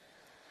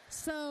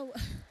 So..."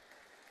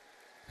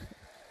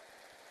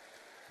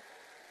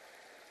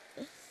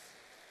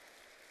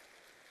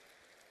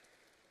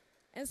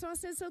 And so I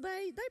said, "So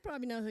they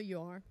probably know who you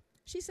are."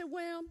 She said,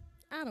 "Well,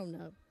 I don't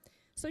know."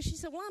 So she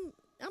said, "Well,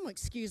 I'm going to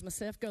excuse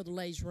myself, go to the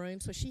ladies' room."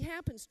 So she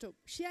had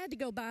to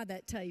go by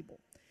that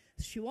table.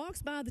 She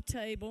walks by the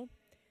table.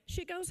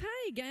 She goes,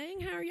 "Hey,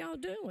 gang, how are y'all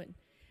doing?"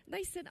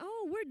 They said,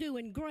 "Oh, we're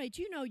doing great.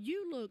 You know,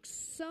 you look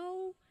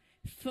so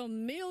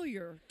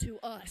familiar to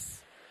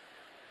us."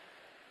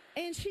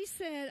 And she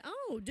said,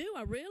 "Oh, do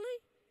I really?"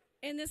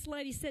 And this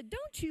lady said,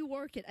 "Don't you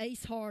work at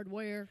Ace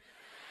Hardware?"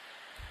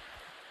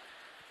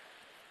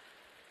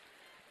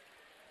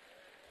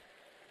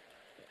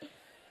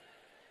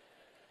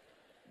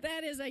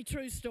 That is a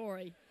true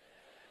story.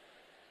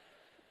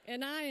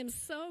 And I am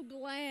so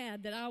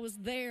glad that I was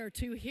there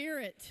to hear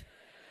it.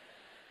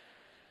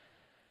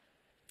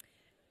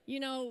 You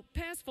know,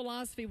 Pat's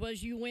philosophy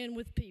was you win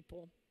with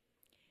people.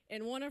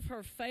 And one of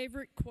her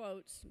favorite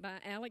quotes by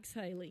Alex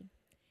Haley,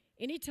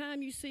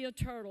 "Anytime you see a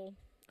turtle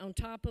on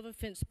top of a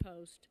fence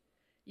post,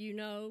 you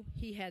know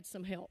he had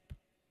some help."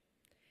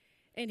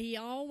 And she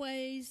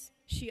always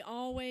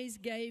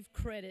gave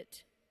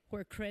credit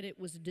where credit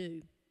was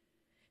due.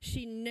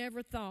 She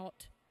never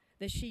thought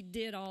that she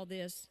did all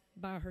this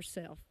by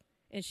herself,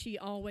 and she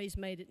always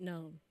made it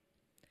known.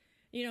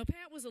 You know,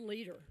 Pat was a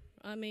leader.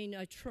 I mean,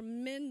 a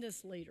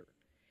tremendous leader.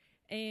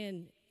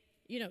 And,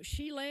 you know,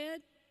 she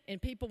led,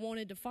 and people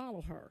wanted to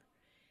follow her.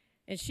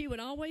 And she would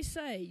always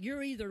say,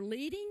 "You're either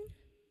leading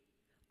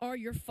or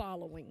you're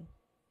following.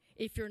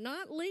 If you're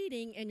not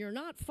leading and you're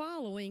not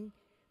following,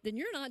 then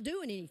you're not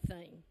doing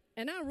anything.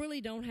 And I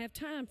really don't have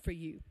time for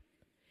you."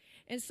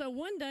 And so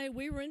one day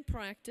we were in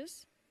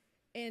practice,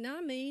 and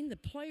I mean, the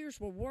players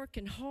were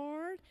working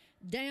hard,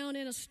 down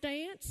in a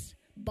stance,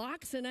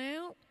 boxing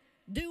out,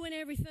 doing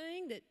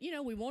everything that, you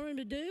know, we wanted them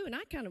to do. And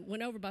I kind of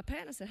went over by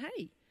Pat and I said,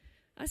 "Hey,"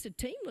 I said,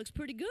 "team looks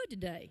pretty good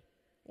today."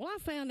 Well, I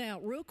found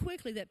out real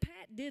quickly that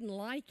Pat didn't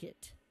like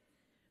it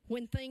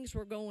when things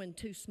were going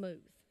too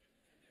smooth,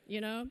 you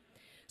know.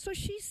 So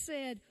she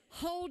said,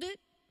 "Hold it,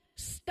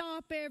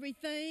 stop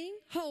everything,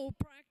 hold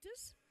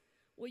practice."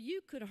 Well,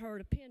 you could have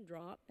heard a pin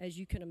drop, as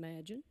you can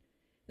imagine.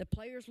 The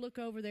players look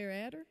over there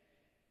at her.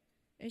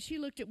 And she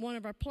looked at one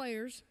of our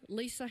players,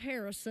 Lisa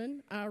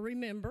Harrison, I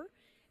remember,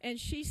 and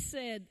she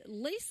said,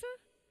 "Lisa,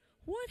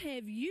 what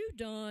have you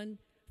done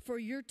for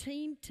your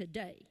team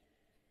today?"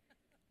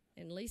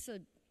 And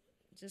Lisa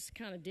just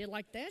kind of did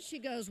like that. She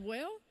goes,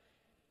 "Well,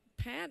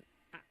 Pat,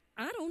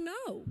 I don't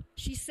know."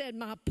 She said,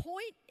 "My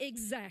point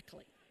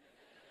exactly."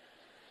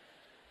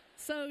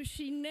 So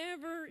she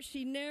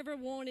never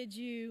wanted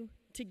you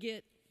to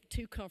get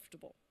too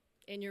comfortable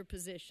in your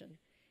position.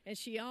 And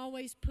she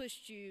always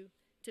pushed you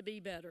to be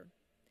better.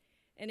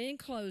 And in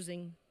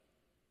closing,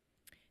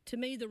 to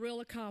me, the real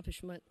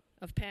accomplishment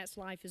of Pat's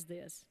life is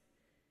this.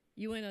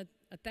 You win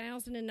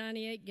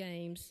 1,098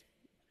 games,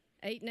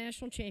 8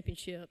 national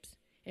championships,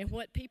 and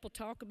what people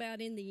talk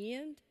about in the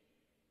end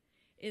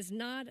is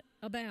not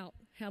about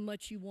how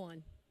much you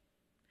won,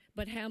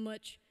 but how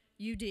much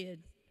you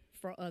did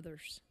for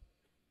others.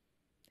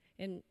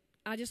 And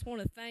I just want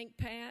to thank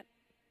Pat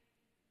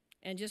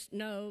and just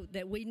know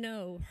that we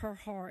know her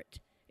heart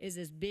is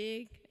as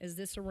big as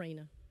this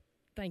arena.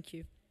 Thank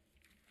you.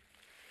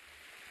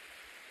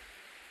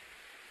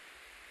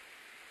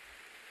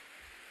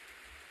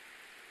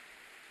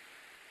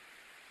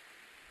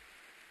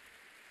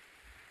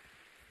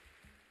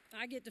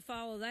 I get to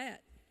follow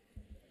that.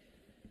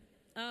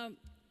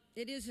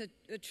 It is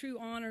a true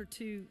honor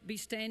to be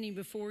standing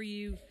before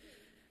you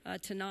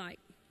tonight.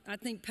 I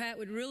think Pat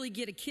would really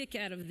get a kick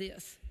out of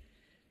this,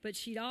 but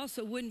she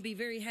also wouldn't be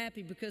very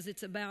happy because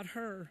it's about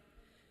her.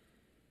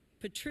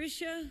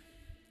 Patricia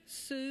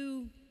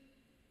Sue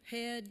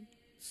Head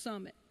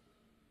Summitt,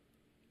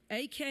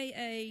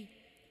 a.k.a.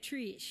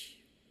 Trish.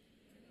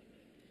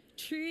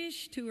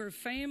 Trish to her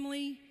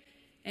family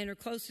and her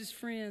closest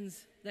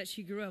friends that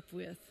she grew up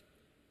with,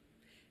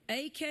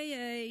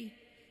 a.k.a.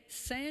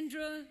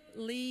 Sandra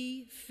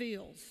Lee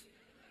Fields.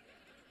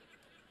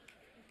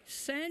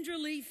 Sandra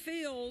Lee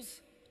Fields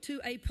to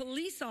a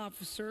police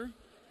officer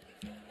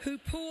who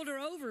pulled her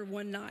over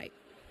one night.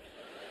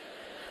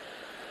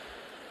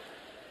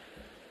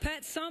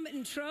 Pat Summitt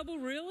in trouble,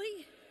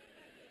 really?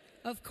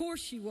 Of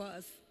course she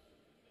was.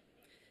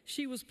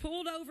 She was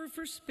pulled over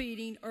for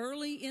speeding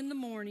early in the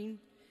morning,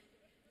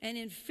 and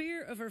in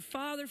fear of her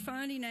father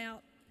finding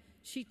out,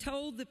 she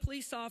told the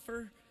police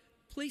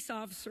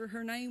officer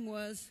her name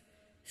was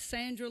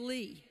Sandra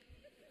Lee.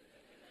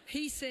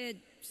 He said,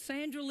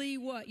 Sandra Lee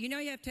what? You know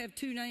you have to have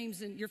two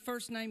names in your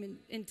first name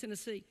in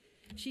Tennessee.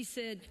 She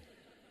said,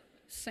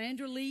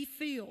 Sandra Lee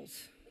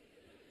Fields.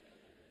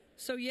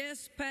 So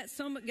yes, Pat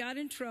Summitt got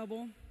in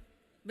trouble,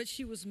 but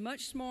she was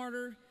much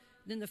smarter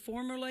than the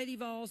former Lady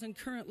Vols and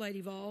current Lady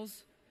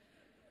Vols.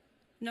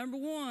 Number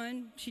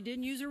one, she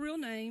didn't use her real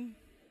name.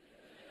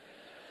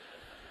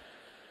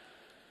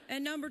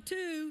 And number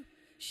two,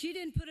 she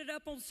didn't put it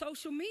up on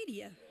social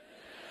media.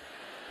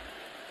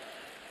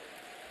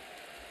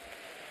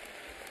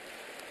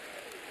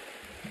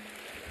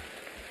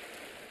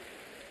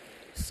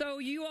 So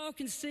you all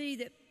can see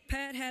that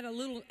Pat had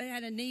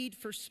a need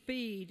for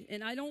speed,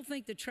 and I don't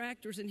think the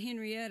tractors in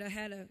Henrietta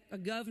had a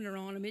governor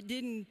on them.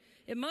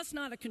 It must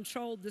not have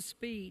controlled the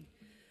speed,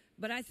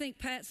 but I think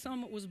Pat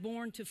Summitt was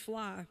born to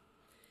fly.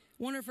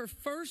 One of her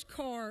first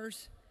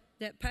cars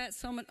that Pat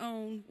Summitt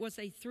owned was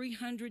a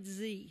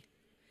 300Z,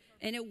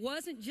 and it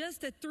wasn't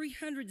just a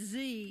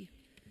 300Z,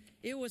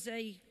 it was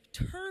a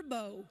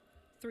turbo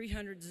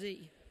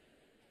 300Z.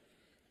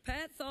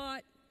 Pat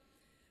thought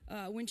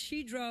when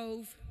she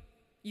drove,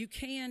 you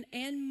can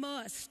and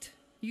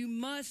you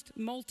must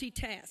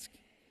multitask.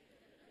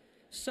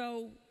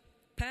 So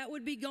Pat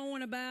would be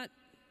going about,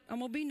 I'm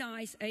going to be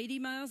nice, 80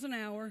 miles an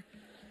hour.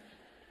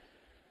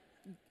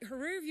 Her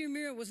rearview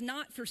mirror was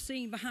not for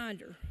seeing behind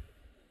her.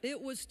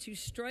 It was to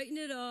straighten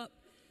it up,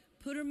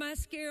 put her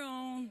mascara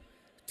on,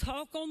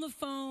 talk on the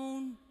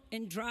phone,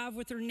 and drive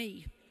with her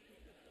knee.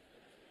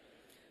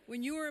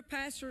 When you were a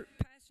passenger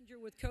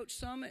with Coach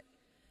Summitt,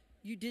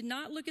 you did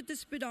not look at the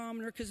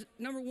speedometer because,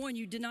 number one,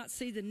 you did not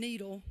see the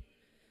needle.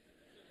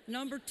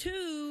 Number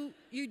two,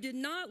 you did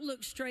not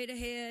look straight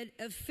ahead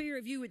of fear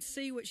if you would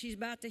see what she's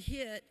about to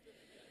hit.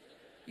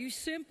 You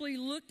simply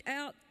looked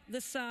out the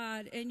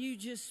side and you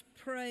just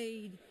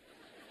prayed,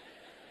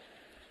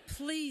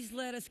 please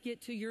let us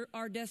get to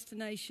our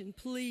destination,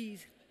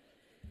 please.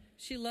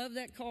 She loved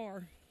that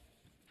car.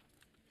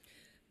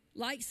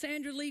 Like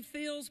Sandra Lee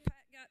Fields, Pat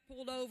got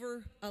pulled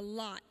over a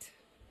lot.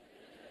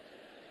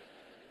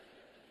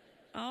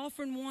 I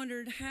often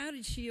wondered, how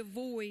did she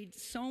avoid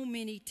so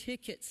many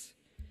tickets?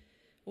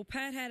 Well,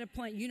 Pat had a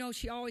plan. You know,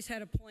 she always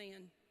had a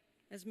plan.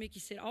 As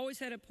Mickey said, always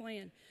had a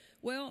plan.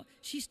 Well,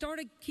 she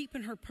started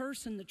keeping her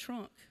purse in the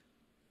trunk.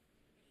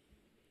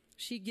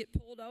 She'd get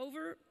pulled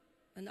over,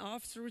 and the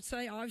officer would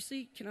say,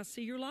 obviously, can I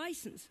see your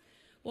license?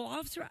 Well,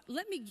 officer,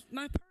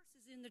 my purse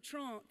is in the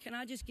trunk. Can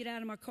I just get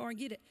out of my car and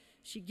get it?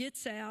 She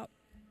gets out,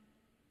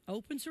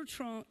 opens her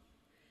trunk,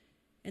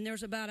 and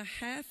there's about a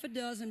half a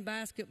dozen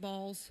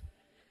basketballs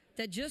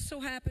that just so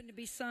happened to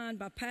be signed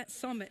by Pat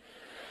Summitt.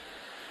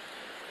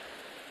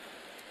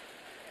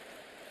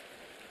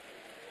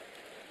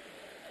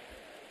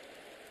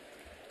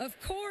 Of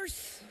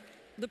course,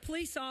 the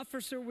police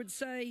officer would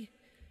say,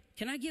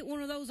 can I get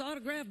one of those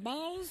autographed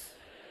balls?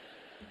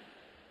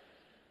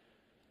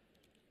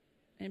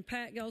 And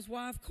Pat goes,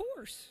 why, of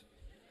course.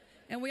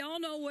 And we all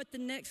know what the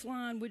next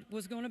line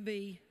was going to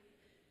be.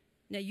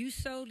 Now, you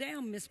slow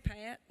down, Miss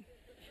Pat.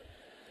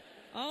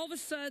 All of a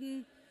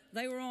sudden,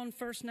 they were on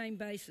first name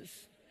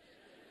basis.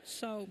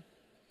 So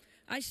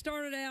I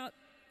started out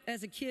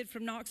as a kid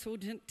from Knoxville,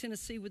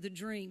 Tennessee with a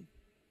dream.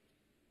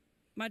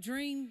 My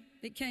dream,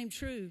 it came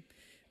true.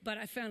 But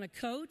I found a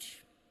coach,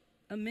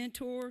 a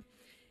mentor,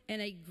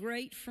 and a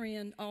great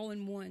friend all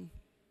in one.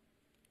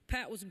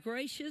 Pat was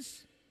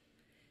gracious.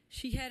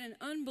 She had an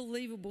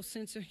unbelievable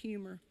sense of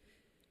humor,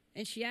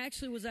 and she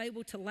actually was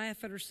able to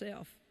laugh at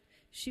herself.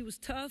 She was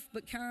tough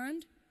but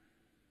kind,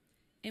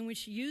 and when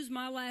she used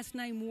my last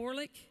name,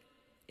 Warlick,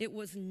 it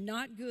was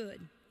not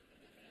good.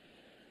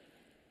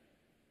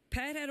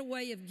 Pat had a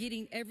way of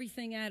getting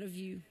everything out of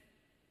you.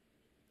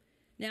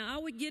 Now, I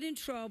would get in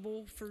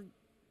trouble for,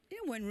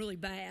 it wasn't really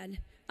bad.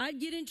 I'd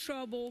get in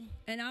trouble,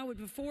 and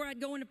before I'd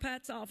go into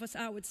Pat's office,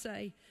 I would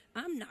say,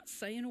 I'm not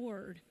saying a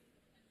word.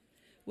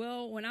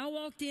 Well, when I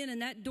walked in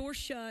and that door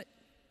shut,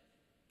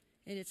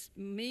 and it's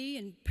me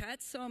and Pat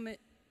Summitt,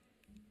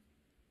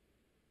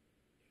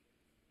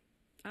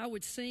 I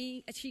would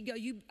sing, and she'd go,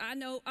 I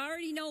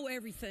already know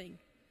everything,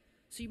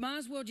 so you might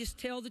as well just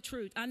tell the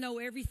truth. I know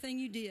everything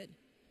you did.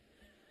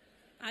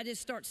 I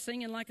just start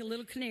singing like a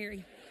little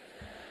canary.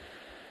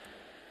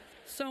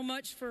 So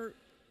much for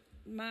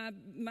my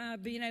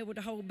being able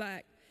to hold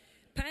back.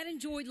 Pat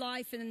enjoyed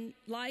life, and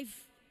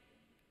life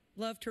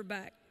loved her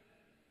back.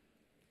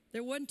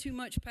 There wasn't too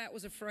much Pat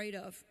was afraid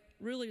of.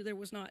 Really, there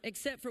was not,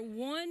 except for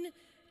one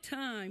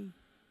time,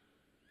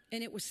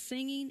 and it was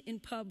singing in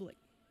public.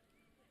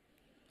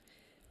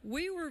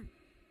 You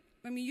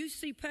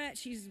see Pat,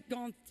 she's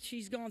gone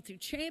through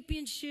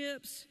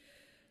championships,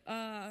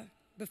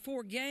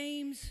 before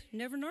games,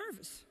 never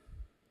nervous.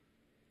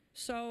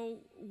 So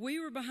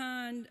we were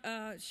behind,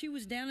 she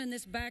was down in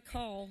this back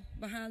hall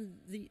behind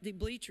the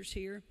bleachers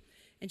here,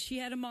 and she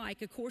had a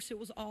mic. Of course, it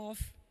was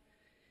off,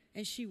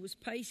 and she was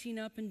pacing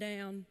up and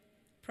down,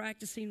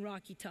 practicing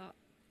Rocky Top.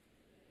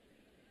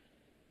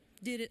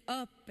 Did it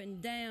up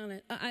and down,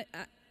 and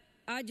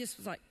I just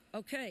was like,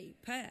 okay,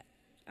 Pat,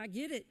 I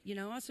get it.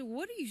 I said,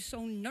 what are you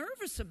so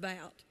nervous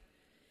about?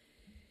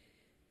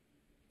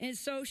 And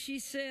so she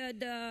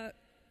said,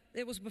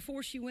 it was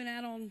before she went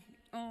out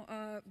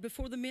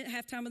before the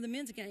halftime of the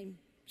men's game.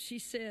 She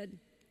said,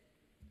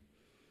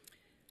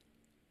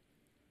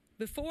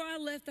 before I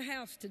left the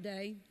house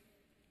today,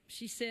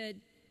 she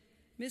said,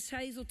 Miss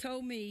Hazel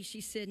told me, she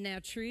said, now,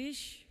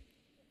 Trish,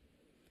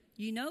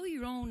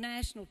 you're on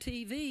national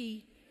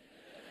TV.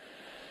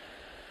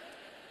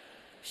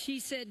 She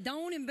said,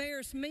 don't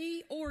embarrass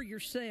me or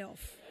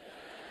yourself.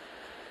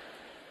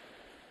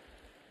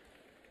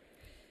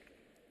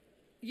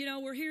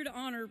 We're here to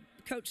honor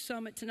Coach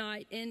Summitt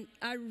tonight, and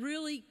I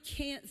really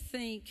can't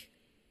think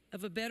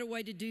of a better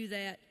way to do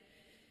that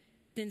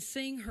than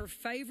sing her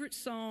favorite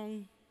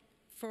song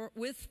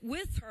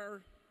with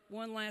her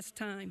one last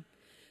time.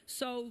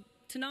 So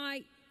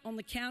tonight, on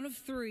the count of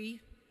 3,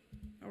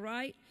 all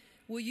right,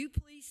 will you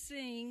please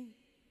sing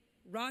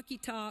Rocky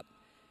Top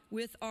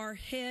with our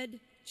head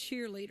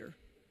cheerleader,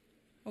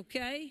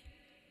 okay?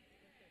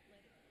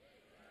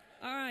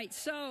 All right,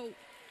 so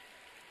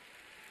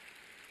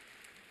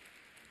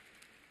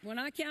when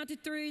I count to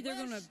 3, they're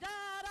going to put it.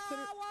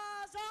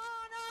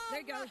 There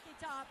you go. Rocky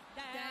Top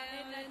down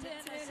in the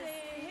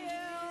Tennessee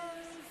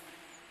hills.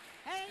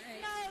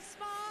 Ain't no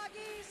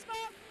smoggy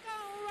smoke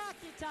on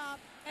Rocky Top.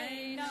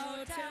 Ain't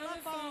no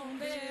telephone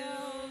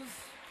bills.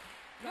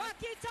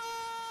 Rocky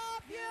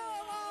Top,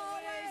 you'll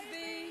always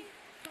be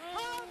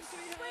home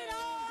sweet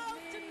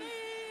home to me.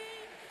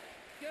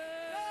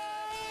 Good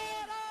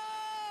old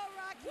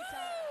Rocky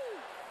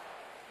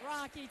Top.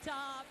 Rocky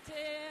Top,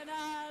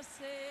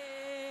 Tennessee.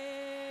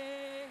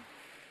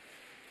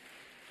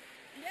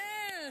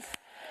 Yes.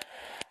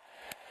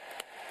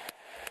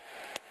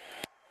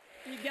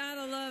 You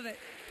gotta love it.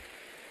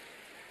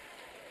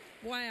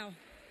 Wow.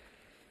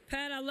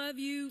 Pat, I love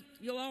you.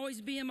 You'll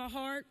always be in my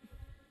heart.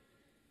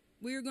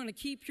 We are going to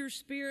keep your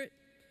spirit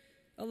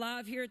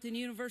alive here at the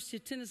University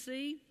of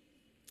Tennessee.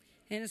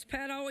 And as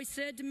Pat always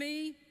said to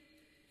me,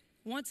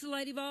 once a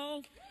Lady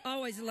Vol,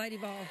 always a Lady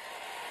Vol. Love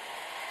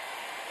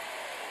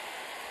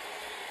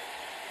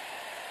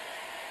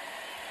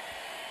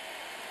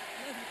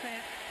you,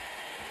 Pat.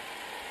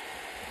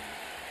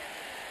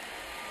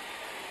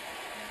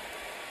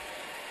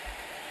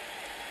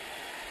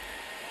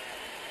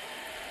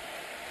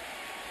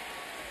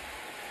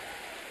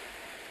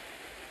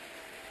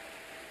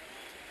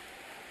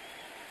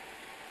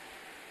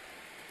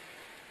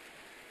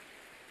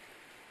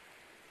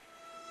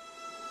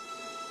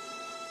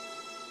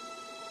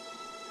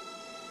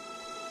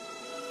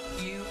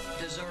 You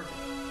deserve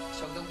it,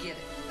 so go get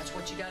it. That's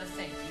what you got to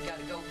think. You got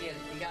to go get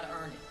it. You got to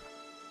earn it.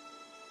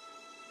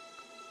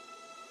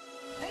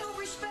 They don't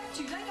respect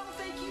you. They don't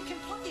think you can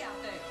play out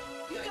there.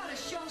 You got to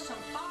show some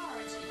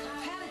fire and some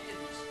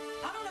competitiveness.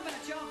 I don't know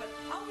about y'all, but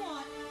I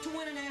want to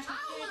win a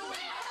national championship.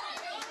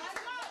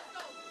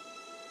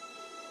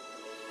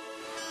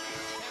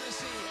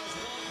 Tennessee has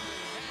won the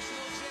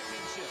national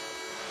championship.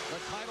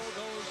 The title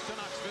goes to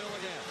Knoxville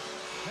again.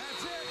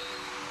 That's it.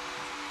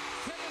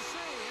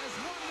 Tennessee has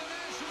won the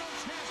national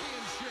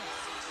championship.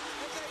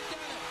 And they've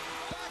done it.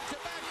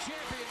 Back-to-back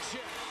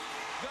championship.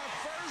 The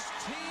first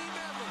team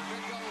ever to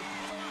go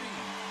 39-0.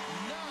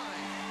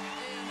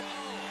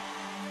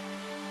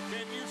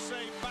 Can you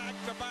say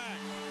back-to-back?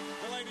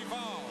 The Lady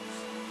Vols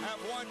have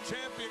won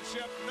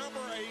championship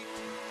number 8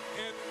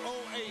 in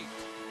 2008.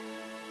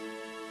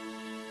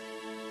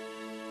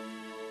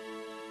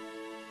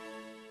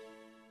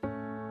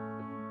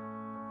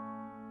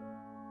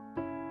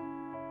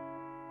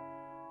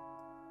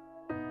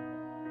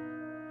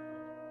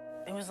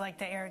 It was like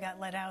the air got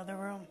let out of the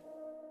room.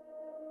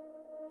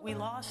 We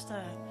lost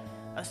a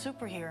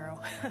superhero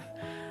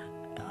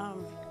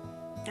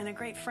and a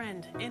great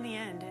friend. In the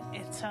end,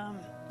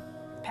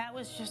 Pat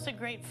was just a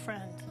great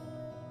friend.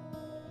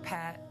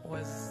 Pat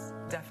was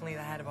definitely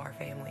the head of our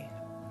family.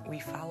 We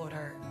followed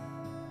her.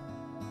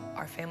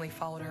 Our family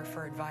followed her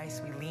for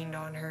advice. We leaned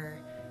on her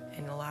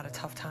in a lot of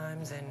tough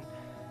times, and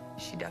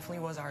she definitely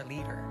was our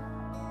leader.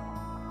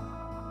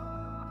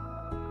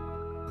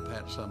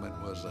 Pat Summitt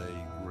was a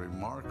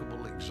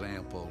remarkable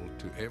example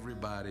to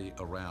everybody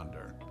around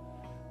her.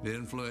 The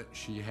influence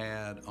she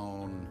had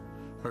on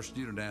her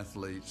student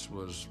athletes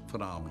was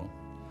phenomenal,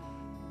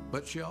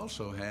 but she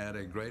also had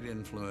a great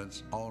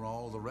influence on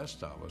all the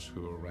rest of us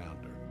who were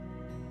around her.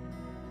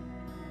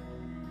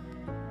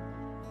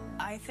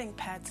 I think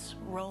Pat's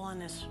role on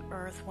this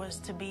earth was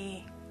to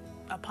be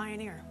a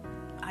pioneer.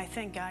 I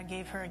think God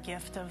gave her a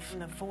gift of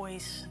the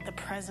voice, the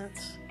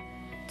presence,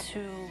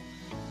 to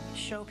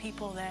show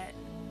people that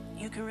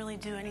you can really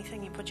do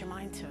anything you put your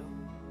mind to.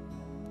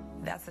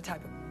 That's the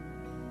type of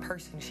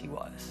person she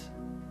was,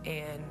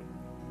 and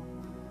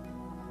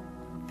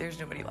there's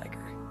nobody like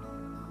her.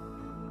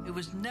 It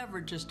was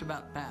never just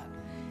about Pat.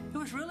 It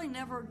was really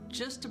never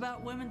just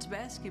about women's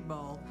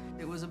basketball.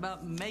 It was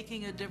about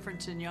making a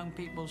difference in young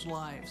people's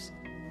lives.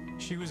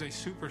 She was a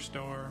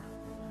superstar.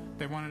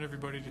 They wanted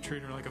everybody to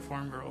treat her like a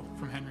farm girl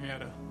from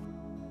Henrietta.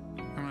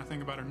 And when I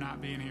think about her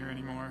not being here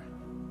anymore,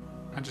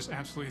 I just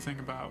absolutely think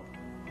about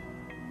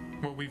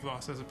what we've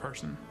lost as a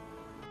person.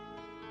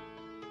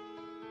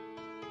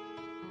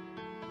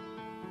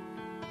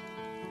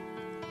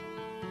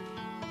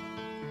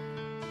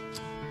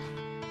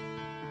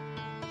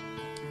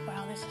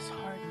 Wow, this is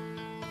hard.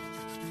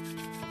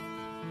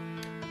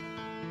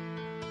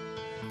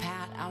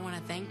 Pat, I want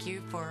to thank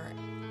you for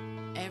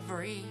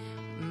every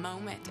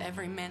moment,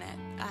 every minute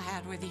I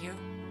had with you,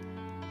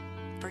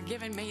 for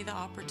giving me the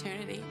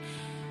opportunity,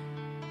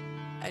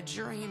 a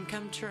dream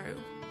come true,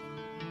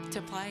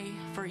 to play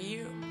for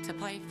you, to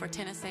play for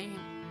Tennessee,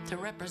 to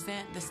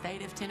represent the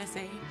state of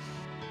Tennessee.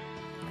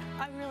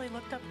 I really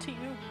looked up to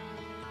you.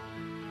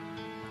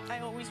 I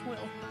always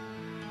will.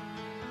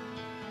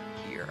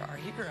 You're our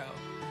hero.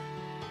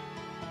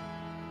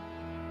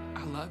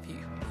 I love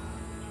you.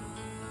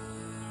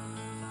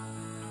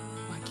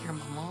 Like you're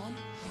my mom.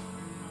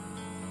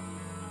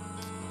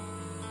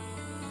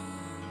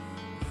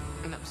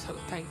 And I'm so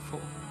thankful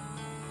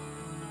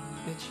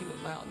that you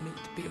allowed me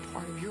to be a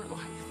part of your life.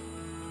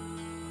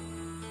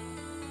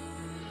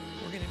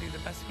 We're going to do the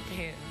best we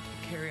can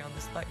to carry on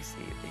this legacy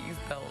that you've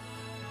built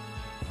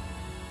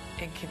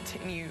and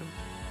continue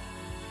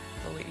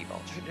the Lady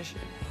Ball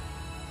tradition.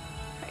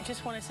 I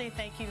just want to say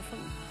thank you from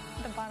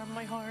the bottom of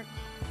my heart.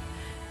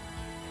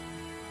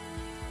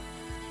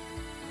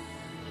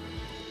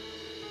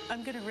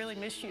 I'm going to really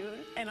miss you,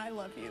 and I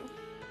love you.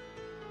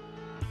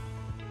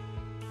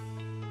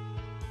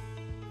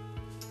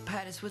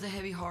 Pat, it's with a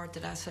heavy heart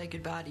that I say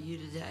goodbye to you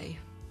today.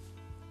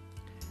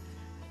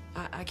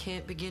 I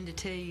can't begin to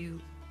tell you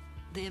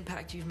the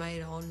impact you've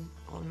made on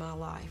my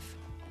life.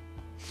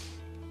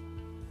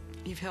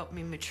 You've helped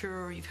me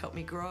mature, you've helped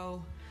me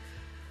grow.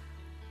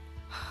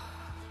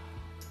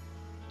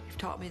 You've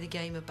taught me the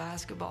game of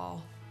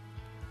basketball.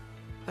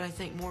 But I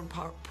think more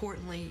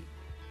importantly,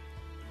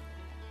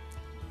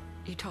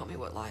 you taught me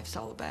what life's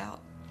all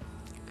about.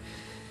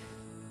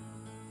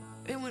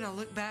 And when I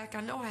look back,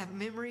 I know I have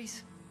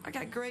memories. I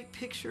got great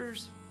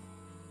pictures.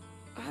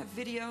 I have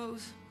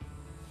videos.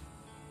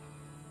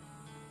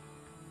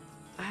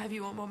 I have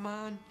you on my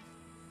mind.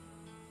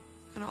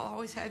 And I'll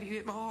always have you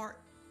in my heart.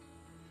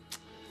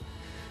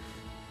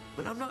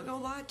 But I'm not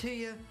gonna lie to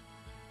you.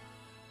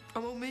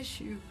 I'm gonna miss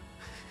you.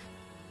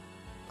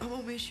 I'm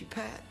gonna miss you,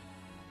 Pat.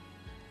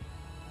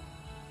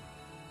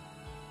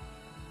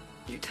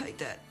 You take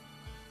that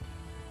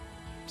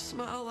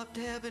smile up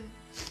to heaven,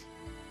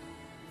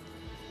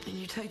 and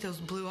you take those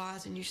blue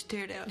eyes and you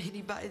stare down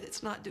anybody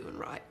that's not doing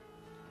right.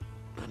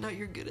 I know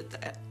you're good at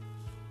that.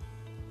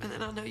 And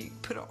then I know you can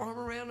put an arm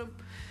around them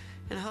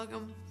and hug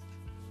them.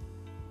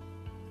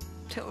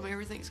 Tell them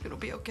everything's gonna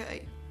be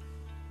okay.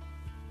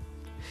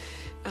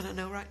 And I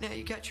know right now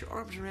you got your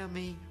arms around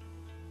me.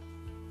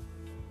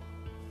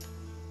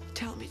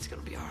 Tell me it's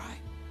gonna be all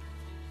right.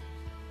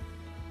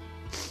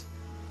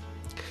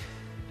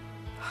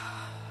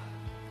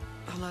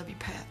 I love you,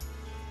 Pat,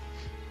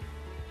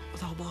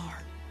 with all my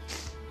heart.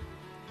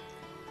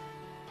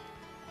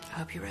 I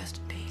hope you rest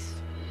in peace.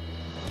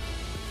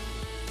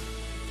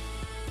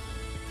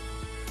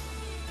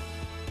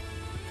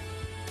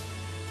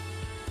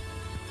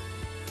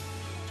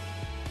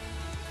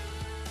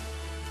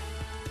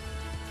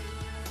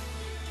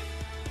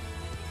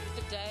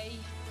 Today,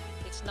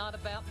 it's not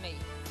about me.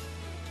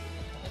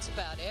 It's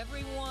about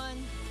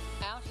everyone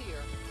out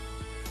here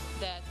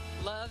that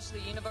loves the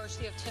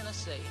University of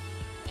Tennessee,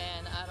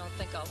 and I don't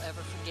think I'll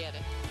ever forget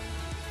it.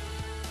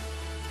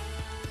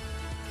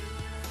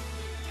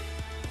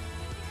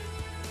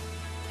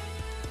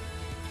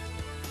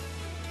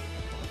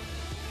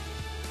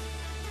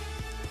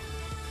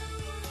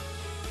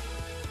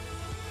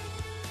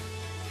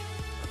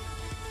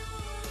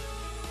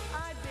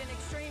 I've been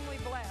extremely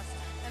blessed,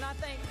 and I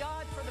thank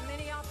God for the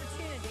many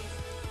opportunities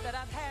that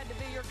I've had to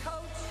be your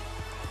coach,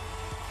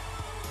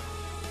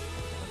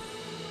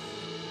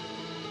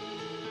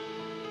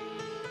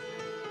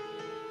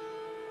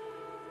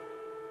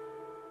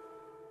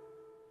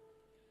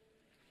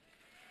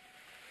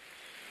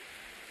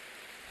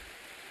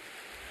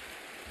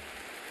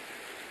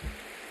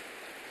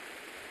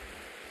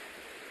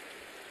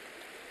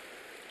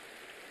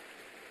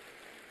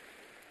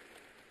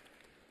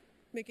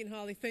 Mickey and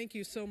Holly, thank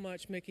you so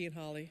much, Mickey and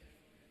Holly,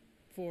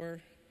 for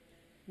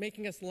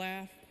making us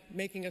laugh,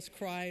 making us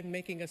cry,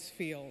 making us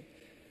feel.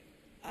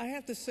 I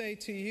have to say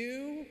to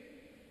you,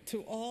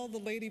 to all the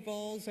Lady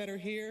Vols that are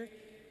here,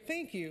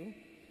 thank you.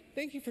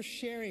 Thank you for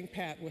sharing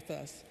Pat with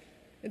us.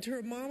 And to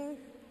her mama,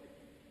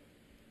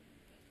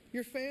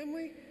 your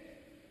family,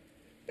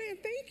 man,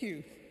 thank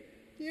you.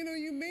 You know,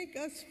 you make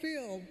us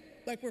feel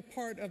like we're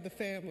part of the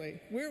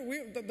family.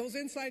 Those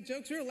inside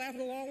jokes, we were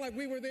laughing along like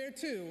we were there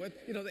too, with,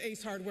 you know, the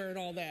Ace Hardware and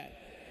all that.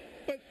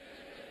 But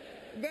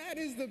that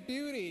is the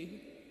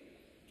beauty.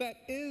 That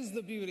is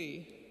the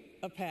beauty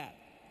of Pat.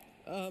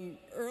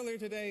 Earlier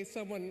today,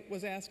 someone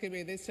was asking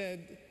me, they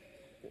said,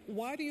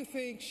 why do you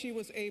think she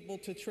was able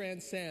to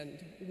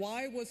transcend?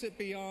 Why was it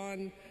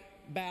beyond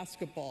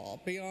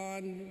basketball,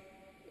 beyond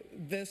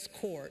this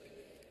court?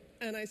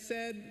 And I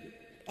said,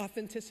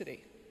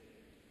 authenticity.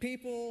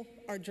 People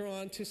are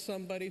drawn to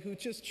somebody who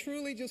just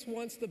truly just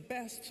wants the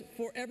best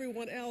for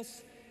everyone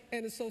else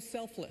and is so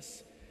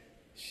selfless.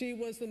 She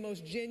was the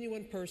most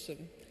genuine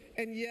person.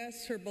 And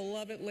yes, her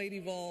beloved Lady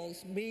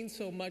Vols mean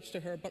so much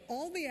to her, but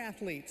all the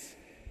athletes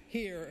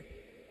here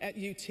at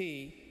UT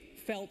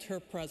felt her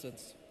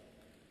presence.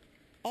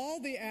 All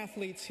the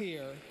athletes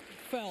here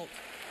felt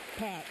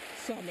Pat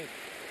Summitt.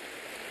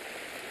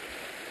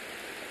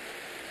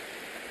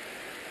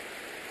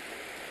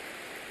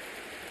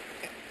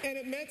 And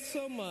it meant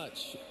so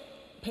much.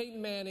 Peyton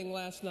Manning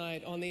last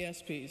night on the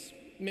ESPYs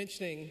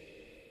mentioning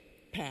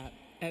Pat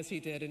as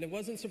he did, and it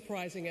wasn't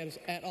surprising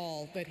at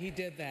all that he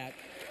did that.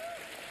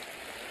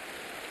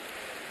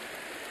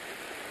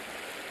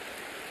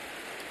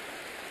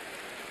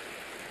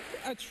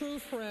 A true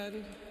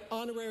friend,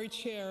 honorary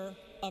chair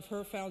of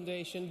her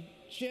foundation,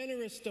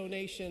 generous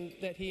donation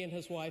that he and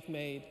his wife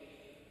made.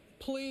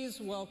 Please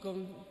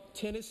welcome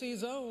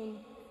Tennessee's own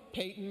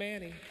Peyton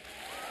Manning.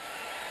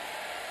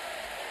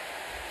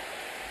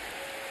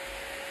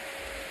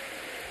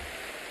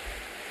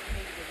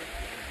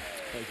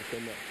 Thank you so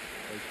much.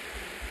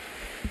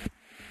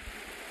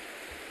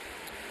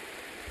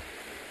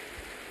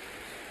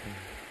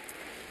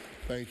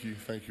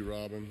 Thank you,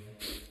 Robin.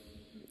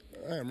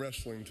 I am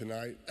wrestling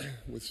tonight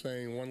with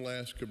saying one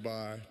last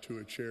goodbye to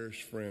a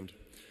cherished friend.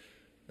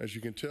 As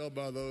you can tell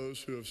by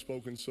those who have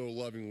spoken so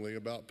lovingly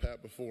about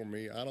Pat before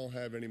me, I don't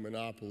have any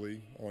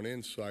monopoly on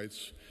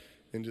insights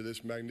into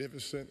this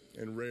magnificent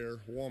and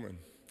rare woman.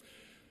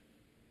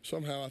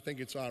 Somehow I think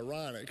it's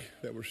ironic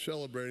that we're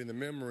celebrating the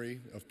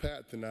memory of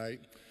Pat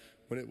tonight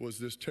when it was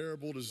this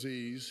terrible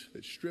disease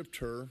that stripped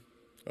her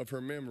of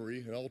her memory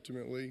and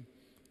ultimately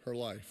her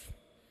life.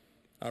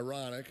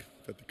 Ironic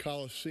that the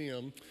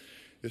Coliseum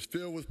is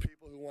filled with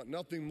people who want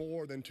nothing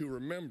more than to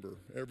remember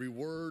every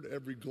word,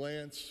 every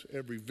glance,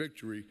 every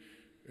victory,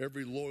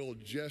 every loyal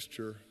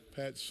gesture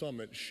Pat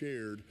Summitt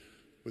shared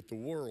with the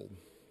world.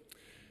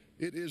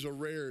 It is a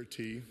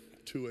rarity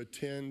to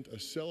attend a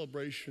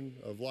celebration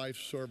of life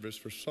service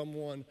for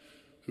someone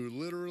who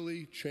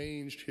literally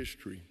changed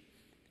history.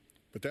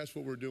 But that's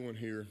what we're doing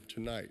here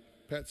tonight.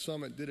 Pat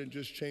Summitt didn't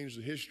just change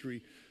the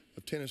history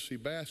of Tennessee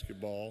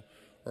basketball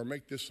or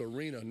make this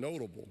arena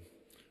notable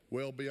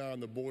well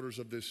beyond the borders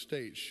of this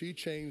state. She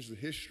changed the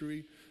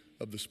history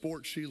of the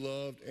sport she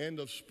loved and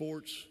of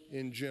sports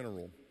in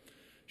general.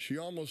 She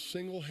almost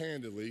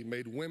single-handedly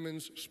made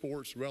women's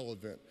sports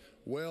relevant,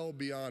 well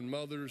beyond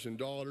mothers and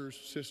daughters,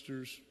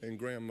 sisters and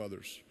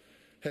grandmothers.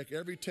 Heck,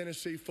 every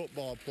Tennessee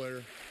football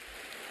player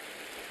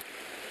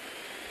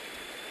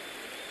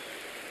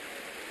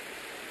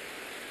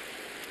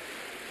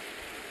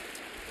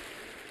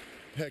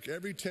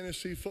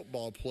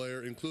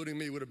including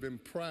me, would have been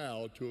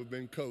proud to have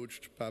been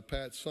coached by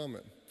Pat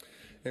Summitt.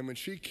 And when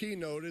she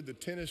keynoted the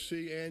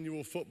Tennessee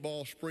Annual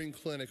Football Spring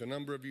Clinic a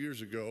number of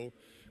years ago,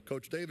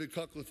 Coach David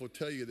Cutcliffe will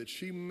tell you that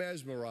she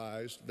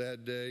mesmerized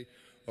that day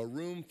a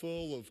room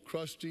full of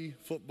crusty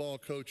football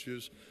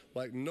coaches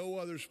like no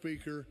other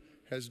speaker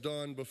has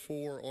done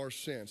before or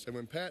since. And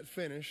when Pat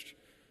finished,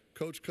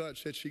 Coach Cut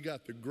said she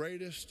got the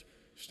greatest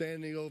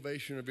standing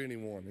ovation of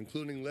anyone,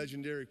 including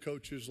legendary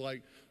coaches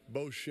like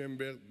Bo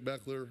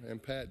Schembechler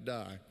and Pat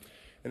Dye.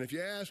 And if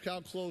you ask how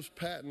close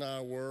Pat and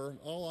I were,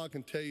 all I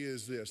can tell you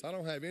is this: I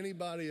don't have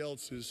anybody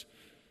else's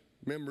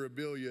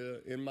memorabilia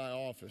in my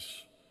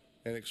office.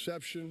 An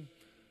exception,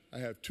 I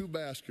have 2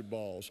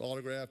 basketballs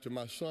autographed to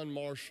my son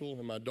Marshall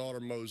and my daughter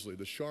Mosley.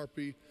 The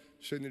Sharpie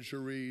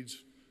signature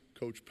reads,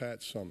 Coach Pat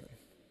Summitt.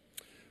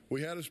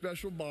 We had a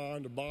special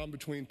bond, a bond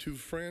between 2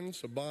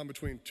 friends, a bond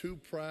between 2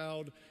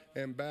 proud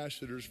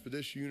ambassadors for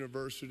this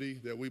university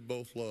that we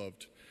both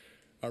loved.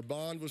 Our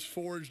bond was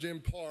forged in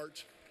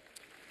part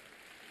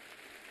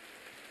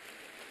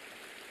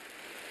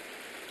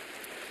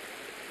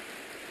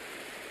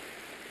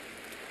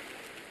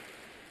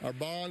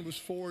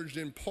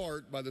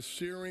by the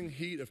searing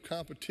heat of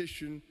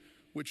competition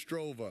which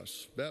drove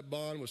us. That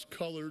bond was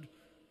colored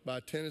by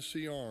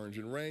Tennessee orange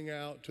and rang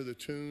out to the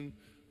tune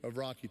of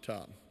Rocky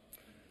Top.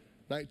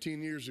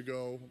 19 years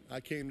ago, I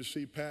came to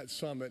see Pat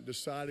Summitt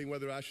deciding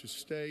whether I should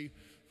stay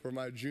for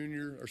my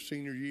junior or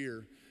senior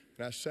year,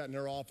 and I sat in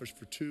her office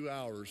for 2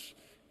 hours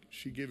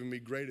she given me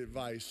great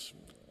advice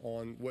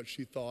on what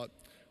she thought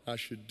I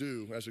should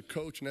do. As a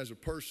coach and as a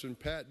person,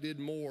 Pat did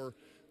more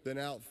than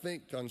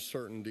outthink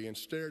uncertainty and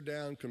stare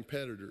down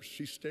competitors.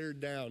 She stared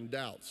down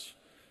doubts.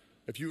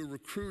 If you were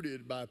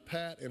recruited by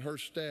Pat and her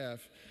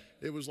staff,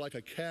 it was like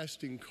a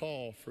casting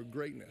call for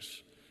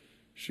greatness.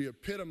 She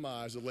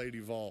epitomized the Lady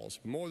Vols.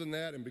 More than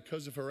that, and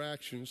because of her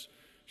actions,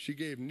 she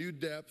gave new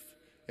depth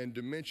and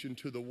dimension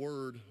to the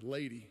word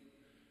lady.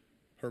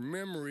 Her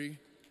memory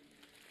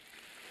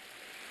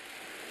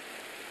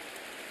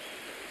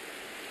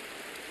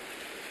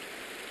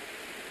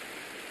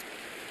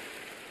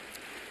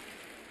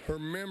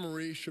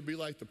should be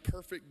like the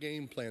perfect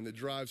game plan that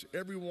drives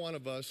every one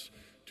of us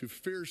to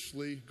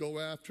fiercely go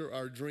after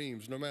our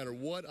dreams, no matter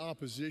what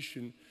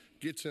opposition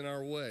gets in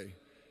our way,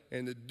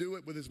 and to do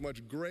it with as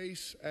much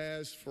grace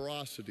as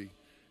ferocity,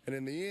 and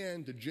in the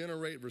end, to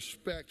generate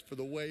respect for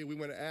the way we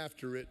went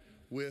after it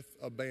with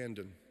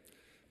abandon.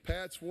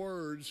 Pat's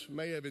words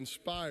may have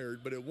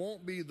inspired, but it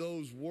won't be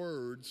those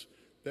words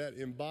that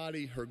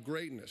embody her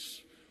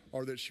greatness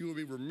or that she will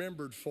be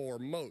remembered for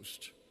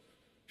most.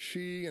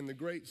 She and the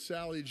great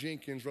Sally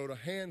Jenkins wrote a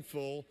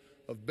handful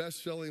of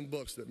best-selling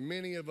books that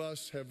many of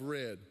us have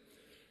read.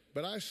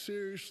 But I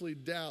seriously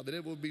doubt that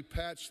it will be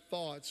Pat's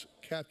thoughts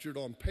captured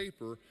on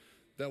paper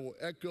that will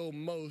echo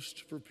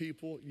most for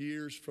people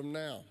years from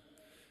now.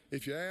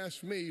 If you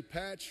ask me,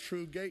 Pat's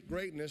true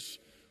greatness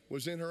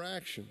was in her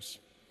actions.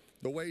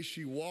 The way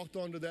she walked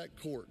onto that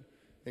court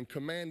and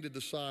commanded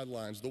the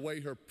sidelines, the way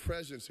her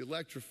presence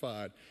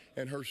electrified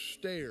and her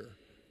stare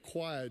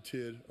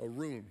quieted a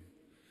room.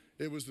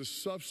 It was the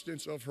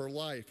substance of her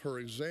life, her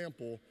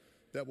example,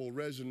 that will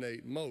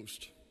resonate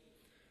most.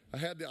 I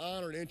had the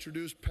honor to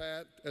introduce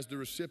Pat as the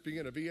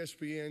recipient of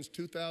ESPN's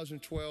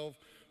 2012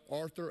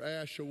 Arthur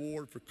Ashe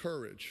Award for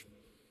Courage.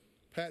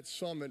 Pat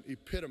Summitt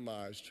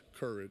epitomized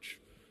courage.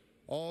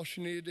 All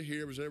she needed to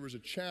hear was there was a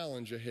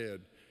challenge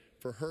ahead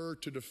for her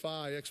to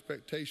defy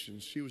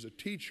expectations. She was a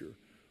teacher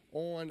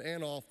on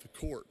and off the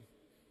court.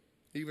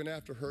 Even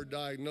after her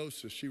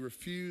diagnosis, she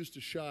refused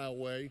to shy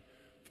away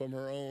from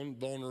her own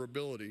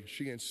vulnerability.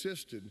 She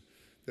insisted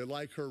that,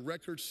 like her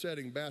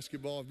record-setting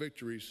basketball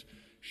victories,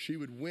 she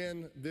would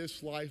win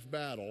this life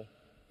battle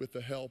with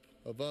the help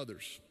of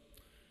others.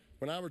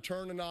 When I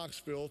returned to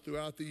Knoxville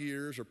throughout the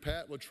years, or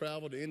Pat would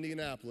travel to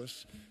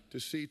Indianapolis to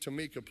see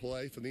Tamika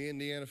play for the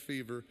Indiana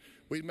Fever,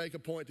 we'd make a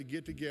point to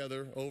get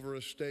together over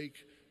a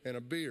steak and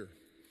a beer.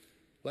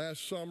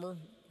 Last summer,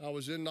 I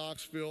was in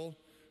Knoxville,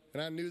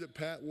 and I knew that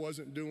Pat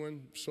wasn't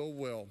doing so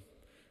well.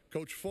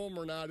 Coach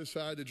Fulmer and I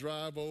decided to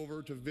drive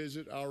over to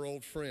visit our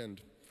old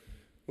friend.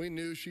 We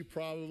knew she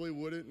probably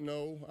wouldn't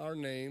know our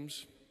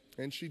names,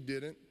 and she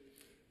didn't,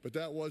 but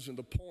that wasn't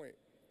the point.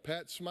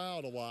 Pat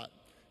smiled a lot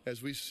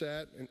as we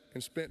sat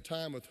and spent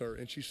time with her,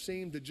 and she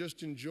seemed to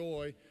just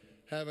enjoy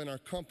having our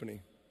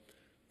company.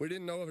 We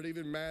didn't know if it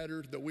even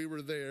mattered that we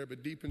were there,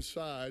 but deep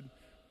inside,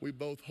 we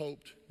both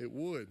hoped it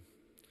would.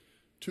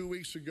 2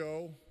 weeks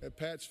ago, at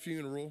Pat's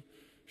funeral,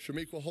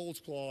 Shamika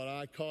Holtzclaw and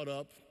I caught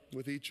up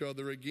with each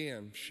other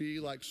again. She,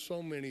 like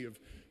so many of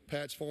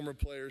Pat's former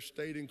players,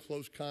 stayed in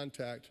close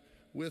contact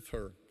with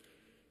her.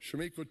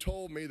 Shamika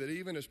told me that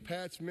even as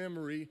Pat's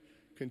memory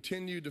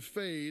continued to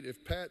fade,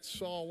 if Pat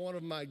saw one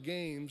of my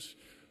games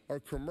or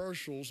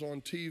commercials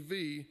on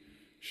TV,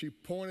 she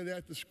pointed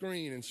at the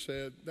screen and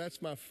said,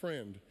 "That's my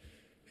friend.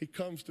 He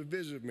comes to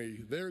visit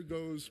me. There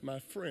goes my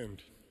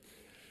friend."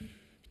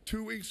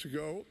 2 weeks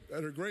ago,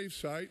 at her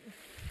gravesite,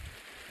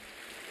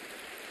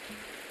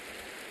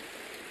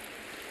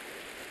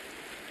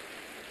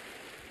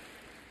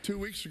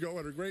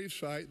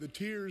 the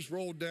tears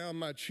rolled down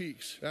my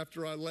cheeks.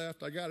 After I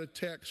left, I got a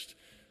text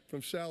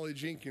from Sally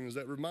Jenkins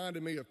that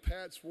reminded me of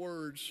Pat's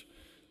words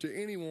to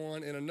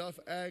anyone in enough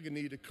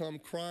agony to come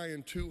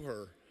crying to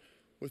her.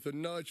 With a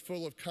nudge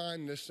full of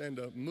kindness and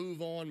a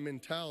move-on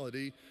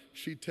mentality,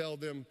 she'd tell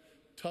them,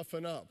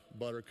 "Toughen up,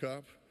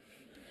 Buttercup."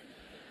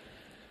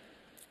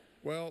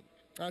 Well,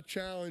 I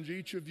challenge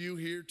each of you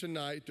here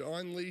tonight to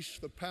unleash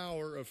the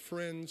power of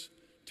friends,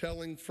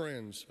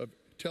 of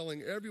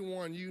telling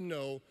everyone you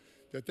know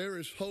that there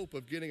is hope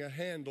of getting a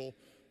handle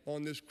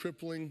on this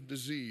crippling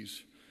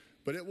disease.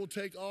 But it will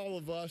take all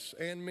of us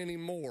and many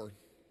more.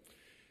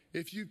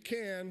 If you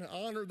can,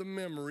 honor the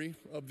memory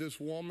of this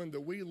woman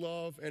that we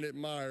love and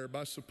admire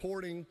by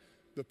supporting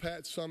the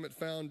Pat Summitt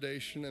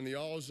Foundation and the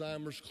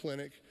Alzheimer's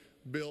Clinic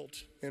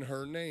built in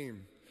her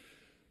name.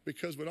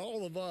 Because when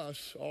all of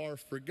us are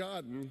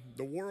forgotten,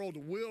 the world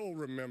will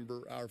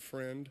remember our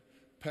friend,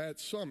 Pat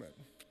Summitt.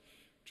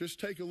 Just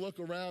take a look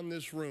around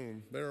this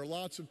room. There are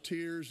lots of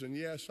tears, and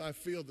yes, I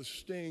feel the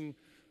sting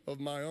of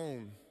my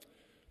own.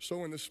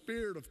 So in the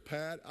spirit of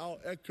Pat,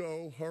 I'll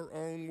echo her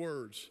own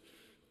words.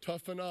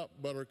 Toughen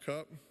up,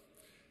 Buttercup.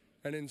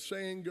 And in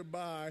saying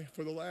goodbye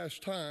for the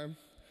last time,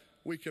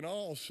 we can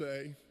all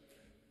say,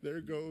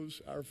 there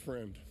goes our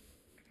friend.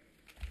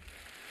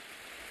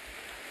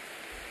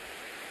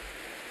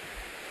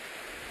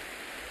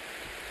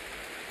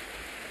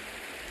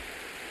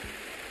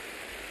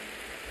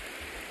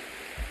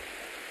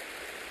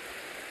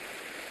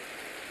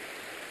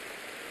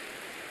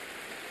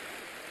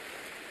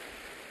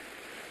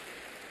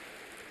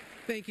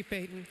 Thank you,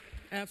 Peyton.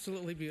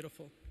 Absolutely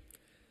beautiful.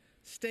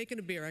 Steak and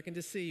a beer. I can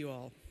just see you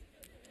all.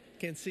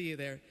 Can see you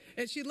there.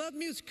 And she loved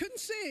music. Couldn't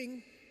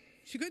sing.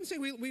 She couldn't sing.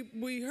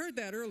 We heard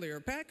that earlier.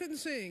 Pat couldn't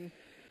sing.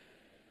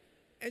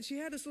 And she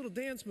had this little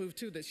dance move,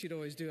 too, that she'd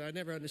always do. I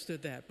never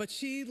understood that. But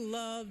she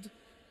loved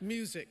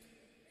music.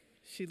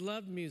 She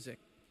loved music.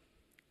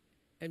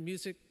 And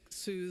music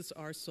soothes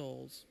our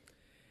souls.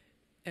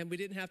 And we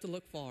didn't have to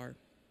look far.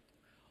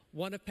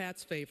 One of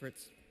Pat's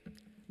favorites,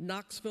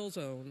 Knoxville's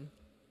own,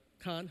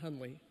 Con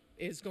Hunley,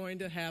 is going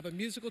to have a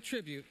musical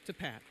tribute to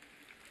Pat.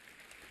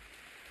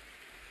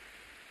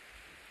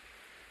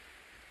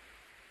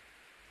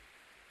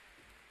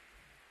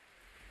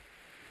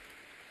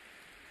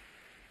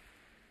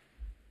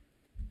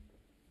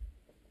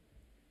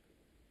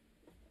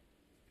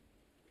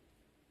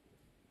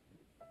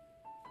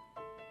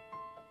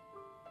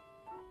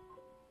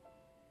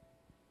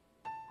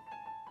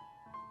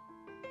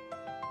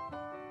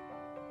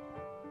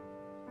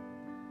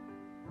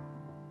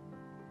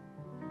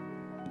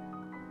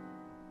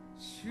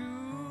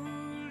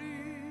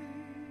 Surely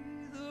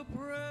the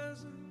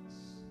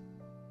presence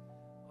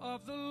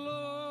of the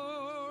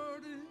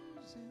Lord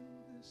is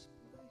in this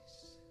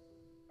place.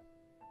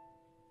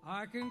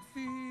 I can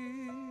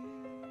feel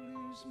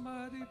His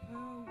mighty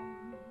power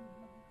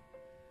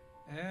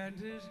and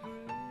His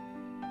grace.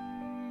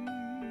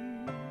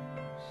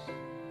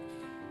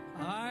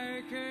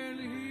 I can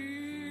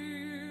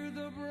hear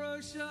the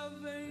brush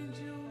of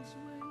angels'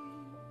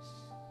 wings.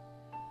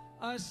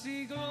 I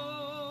see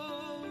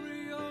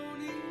glory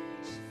on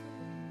each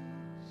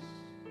face.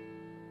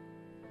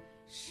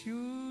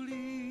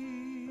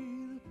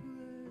 Surely the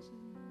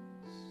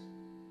presence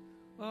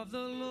of the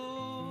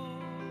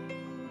Lord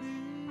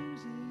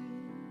is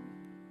in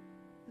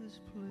this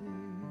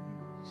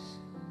place.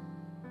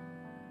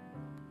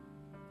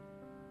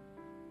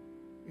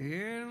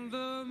 In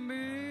the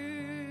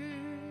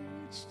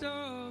midst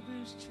of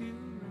His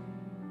children,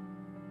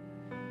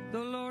 the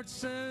Lord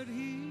said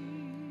He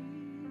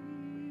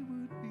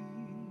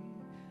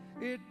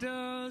it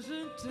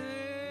doesn't take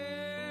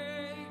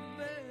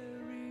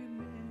very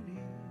many.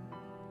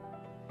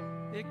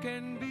 It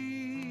can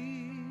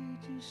be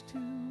just 2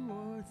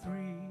 or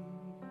 3.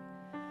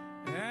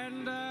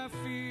 And I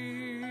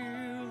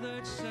feel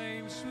that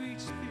same sweet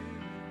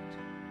spirit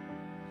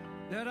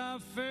that I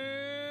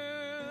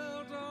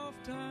felt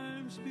oft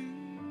times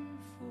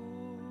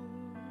before.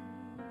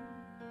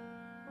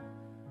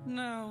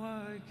 Now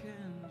I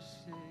can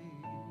say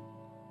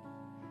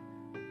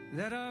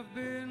that I've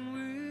been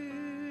with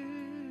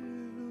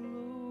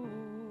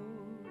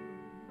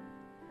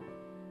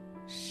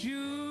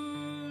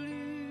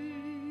surely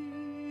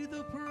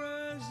the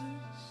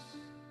presence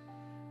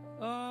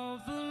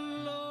of the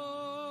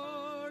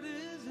Lord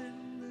is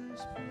in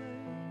this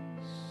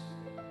place.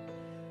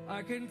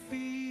 I can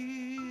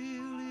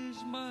feel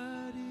His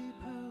mighty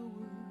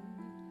power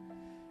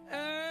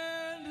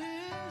and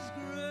His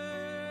grace.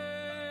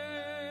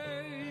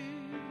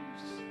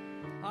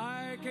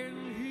 I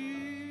can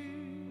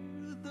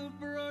hear the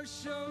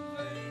brush of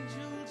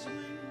angels'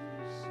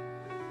 wings.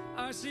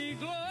 I see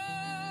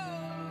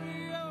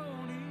glory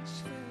on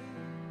each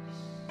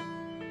face.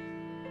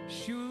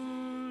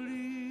 Surely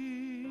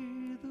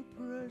the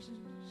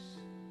presence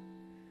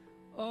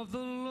of the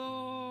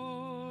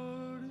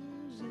Lord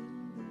is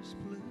in this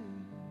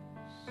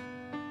place.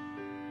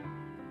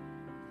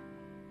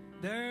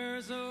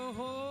 There's a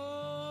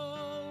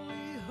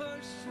holy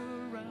hush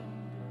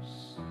around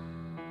us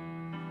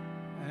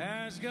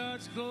as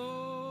God's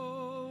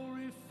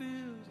glory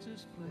fills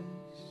this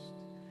place.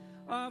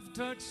 I've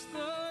touched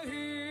the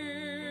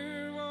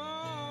hem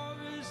of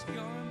His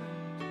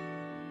garment.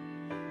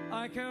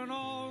 I can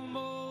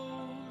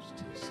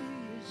almost see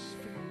His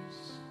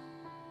face,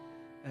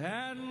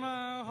 and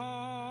my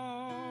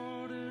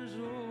heart is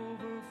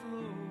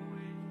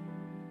overflowing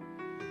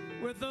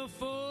with the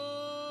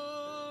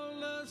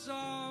fullness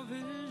of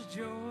His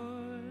joy.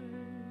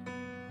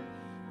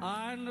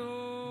 I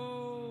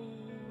know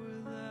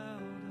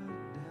without a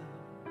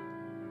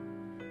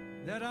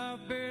doubt that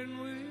I've been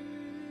with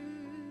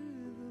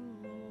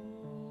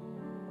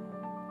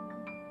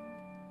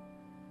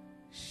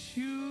surely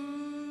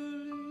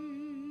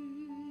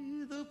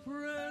the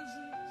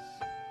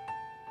presence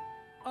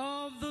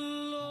of the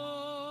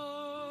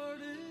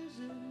Lord is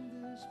in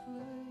this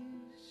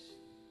place.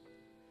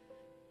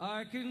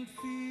 I can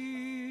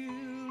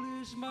feel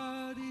His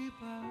mighty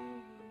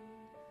power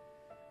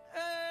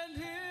and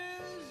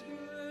His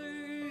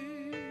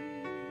grace.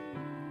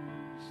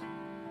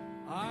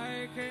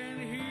 I can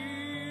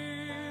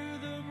hear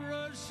the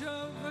brush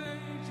of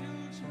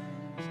angels'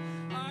 wings.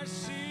 I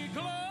see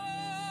glory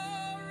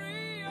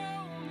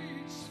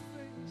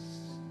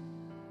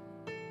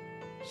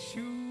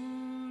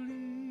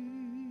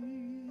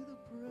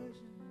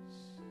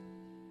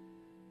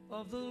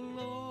of the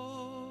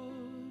Lord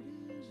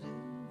is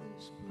in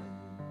this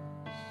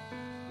place.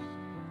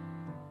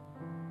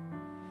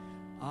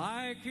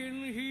 I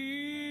can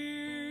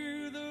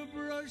hear the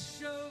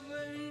brush of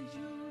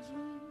angels'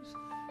 wings.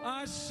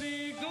 I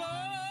see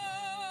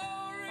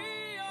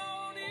glory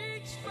on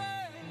each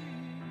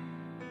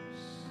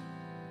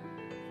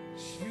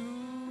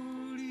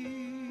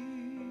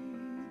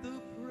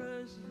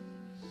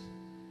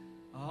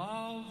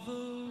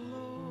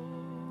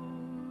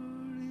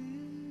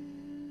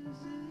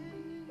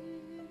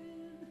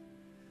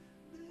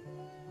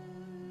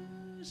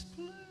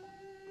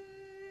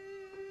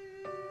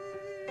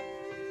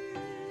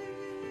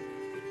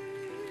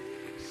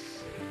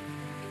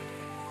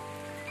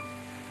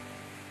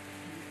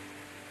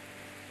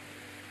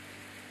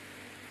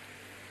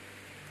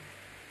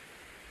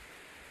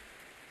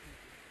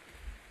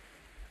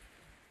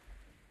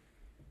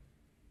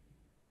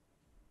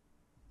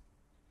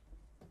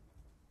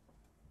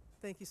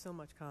Thank you so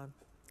much, Con.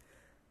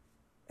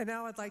 And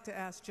now I'd like to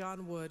ask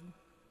John Wood,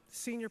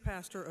 senior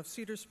pastor of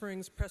Cedar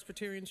Springs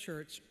Presbyterian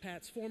Church,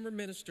 Pat's former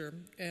minister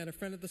and a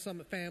friend of the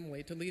Summitt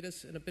family, to lead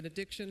us in a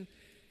benediction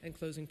and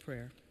closing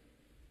prayer.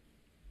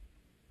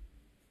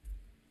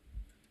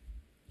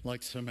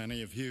 Like so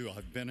many of you,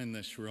 I've been in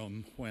this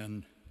room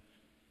when,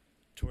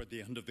 toward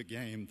the end of the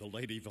game, the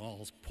Lady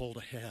Vols pulled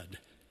ahead,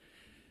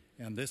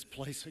 and this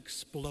place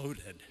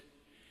exploded.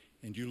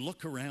 And you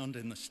look around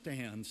in the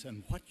stands,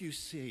 and what you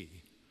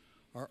see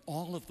are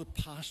all of the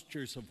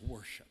postures of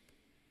worship.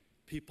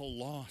 People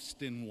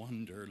lost in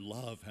wonder,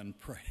 love, and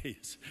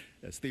praise,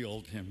 as the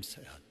old hymn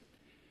said.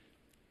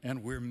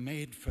 And we're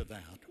made for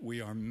that.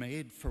 We are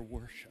made for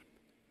worship.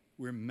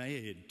 We're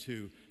made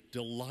to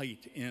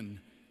delight in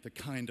the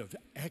kind of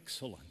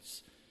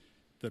excellence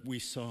that we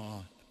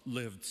saw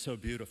lived so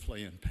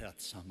beautifully in Pat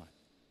Summitt.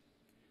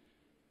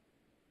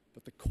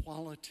 But the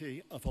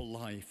quality of a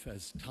life,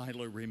 as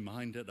Tyler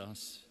reminded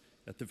us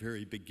at the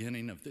very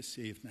beginning of this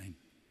evening,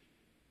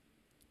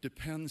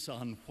 depends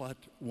on what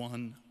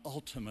one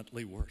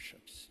ultimately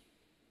worships,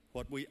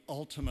 what we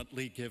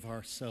ultimately give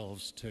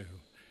ourselves to.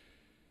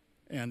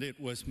 And it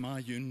was my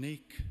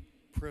unique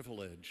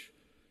privilege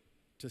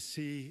to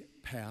see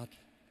Pat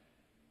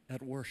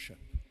at worship,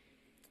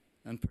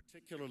 and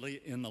particularly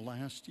in the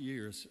last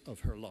years of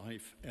her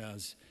life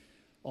as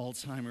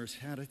Alzheimer's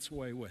had its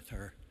way with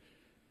her.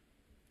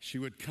 She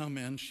would come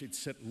in, she'd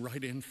sit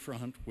right in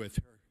front with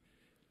her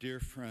dear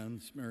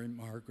friends, Mary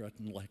Margaret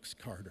and Lex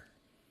Carter.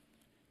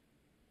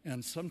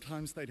 And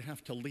sometimes they'd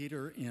have to lead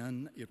her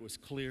in. It was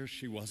clear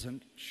she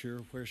wasn't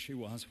sure where she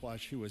was, why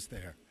she was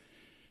there.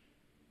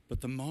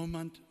 But the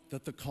moment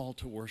that the call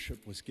to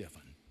worship was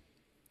given,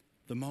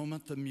 the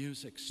moment the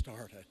music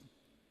started,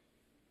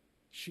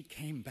 she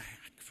came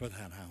back for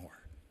that hour.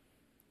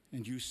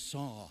 And you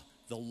saw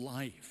the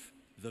life,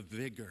 the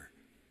vigor,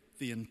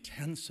 the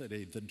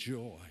intensity, the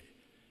joy,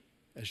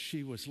 as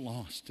she was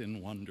lost in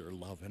wonder,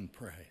 love, and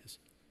praise.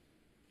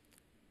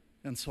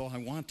 And so I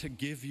want to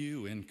give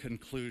you, in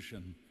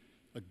conclusion,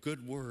 a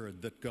good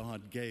word that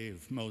God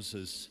gave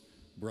Moses'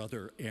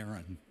 brother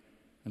Aaron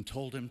and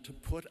told him to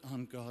put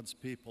on God's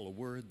people, a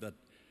word that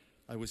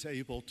I was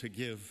able to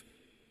give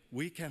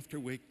week after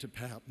week to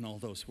Pat and all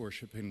those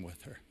worshiping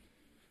with her.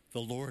 The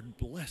Lord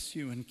bless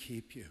you and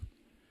keep you.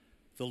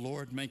 The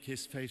Lord make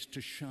his face to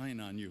shine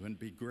on you and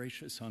be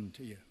gracious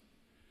unto you.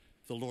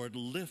 The Lord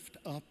lift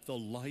up the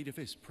light of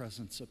his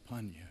presence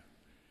upon you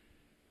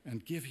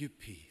and give you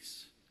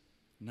peace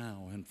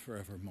now and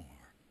forevermore.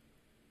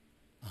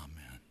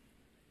 Amen.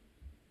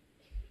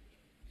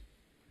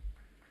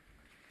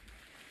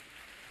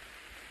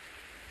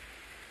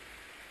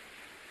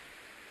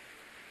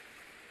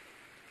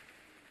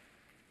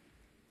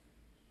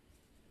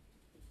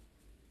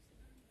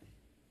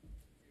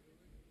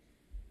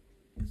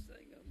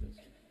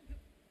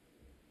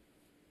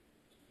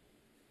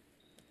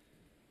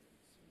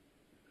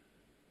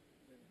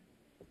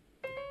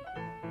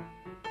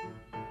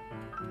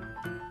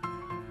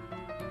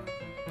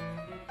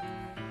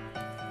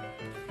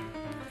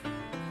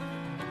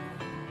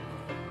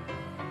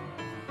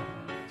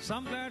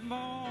 Some glad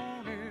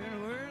morning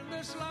when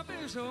the slump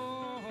is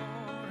on,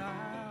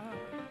 I'll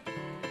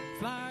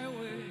fly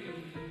away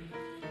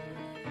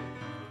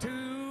to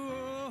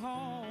a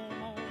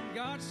home on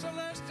God's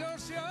celestial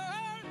shore.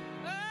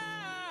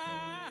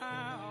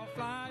 I'll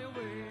fly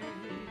away.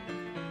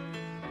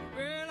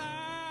 Well,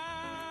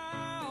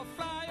 I'll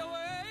fly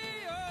away,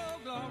 oh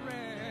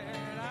glory.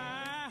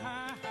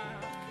 I'll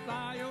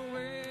fly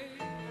away.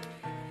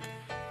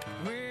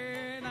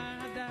 When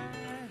I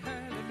die,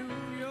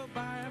 hallelujah,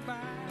 by and by.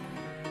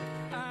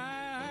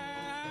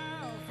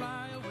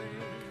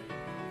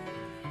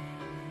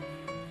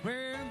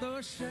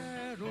 The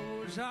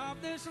shadows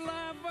of this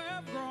life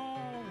have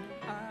grown,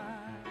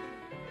 I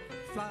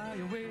fly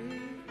away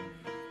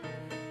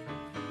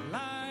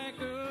like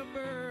a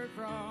bird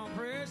from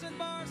prison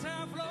bars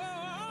have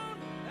flown.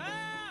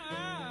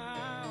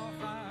 I'll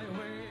fly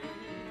away.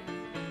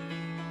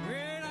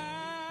 When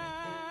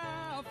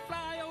I'll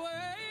fly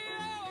away,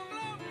 oh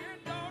glory,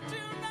 don't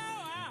you know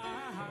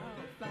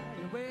I'll fly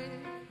away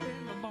in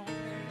the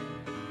morning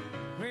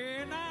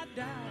when I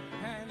die,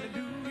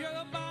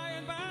 hallelujah, by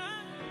and by.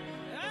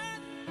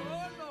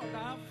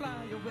 I'll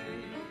fly away.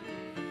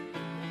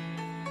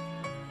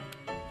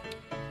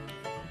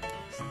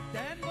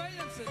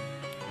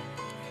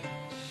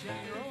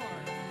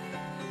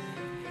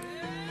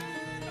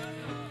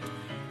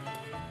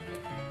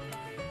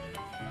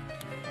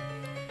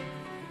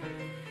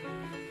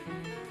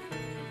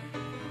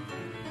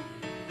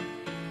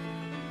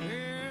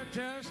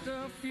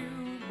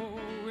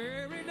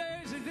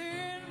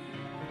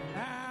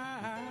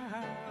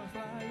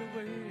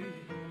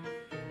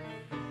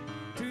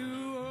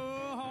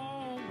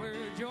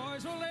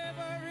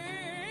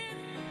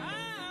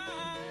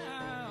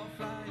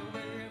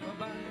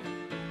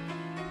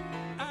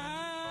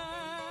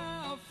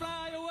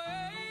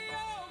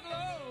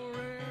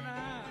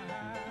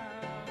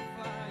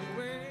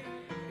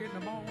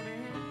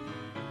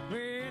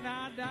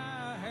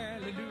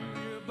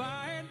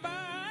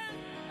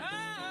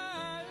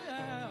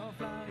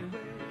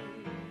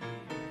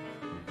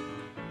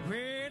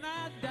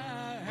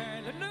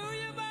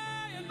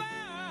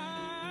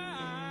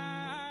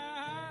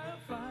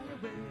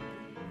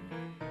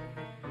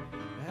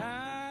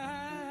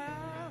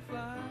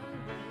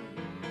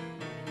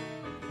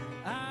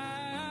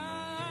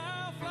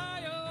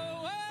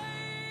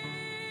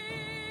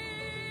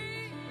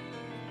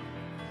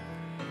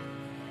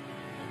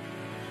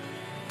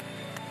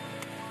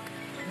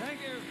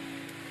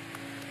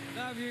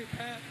 have you,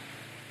 Pat.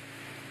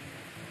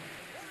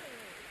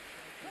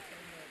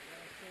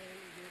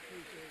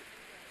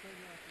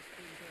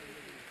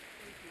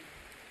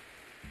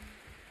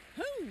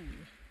 Whoo!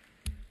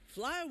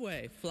 Fly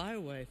away, fly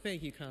away.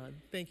 Thank you, Con.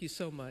 Thank you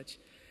so much.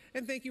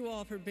 And thank you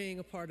all for being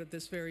a part of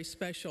this very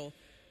special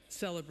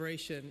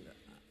celebration.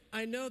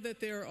 I know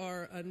that there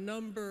are a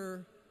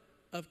number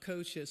of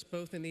coaches,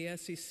 both in the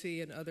SEC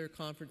and other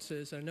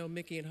conferences. I know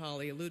Mickey and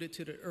Holly alluded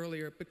to it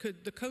earlier, but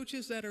could the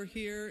coaches that are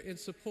here in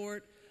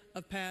support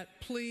of Pat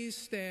please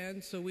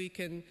stand so we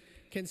can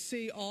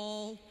see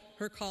all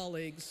her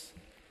colleagues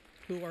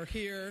who are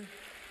here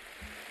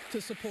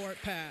to support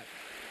Pat.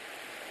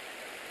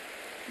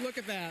 Look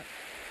at that.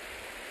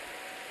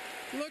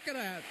 Look at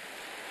that.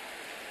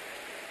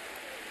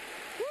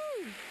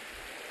 Woo!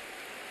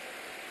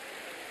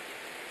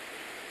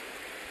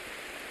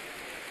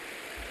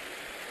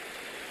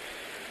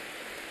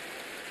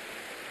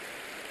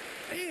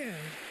 Man.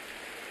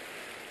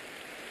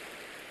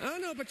 I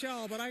don't know about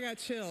y'all, but I got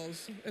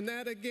chills. And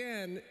that,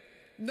 again,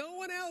 no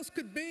one else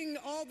could bring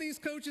all these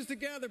coaches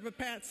together but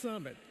Pat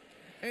Summitt.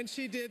 And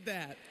she did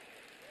that.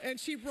 And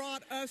she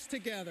brought us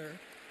together.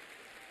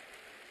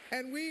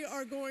 And we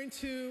are going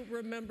to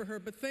remember her.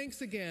 But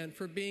thanks again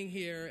for being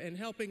here and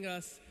helping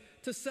us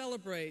to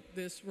celebrate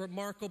this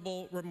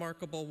remarkable,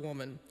 remarkable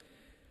woman.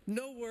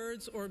 No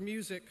words or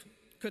music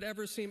could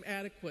ever seem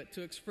adequate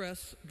to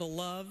express the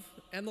love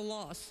and the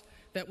loss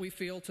that we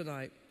feel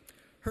tonight.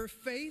 Her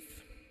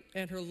faith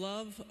and her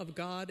love of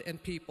God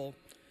and people,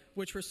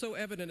 which were so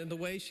evident in the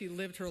way she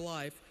lived her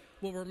life,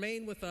 will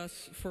remain with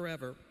us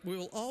forever. We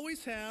will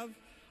always have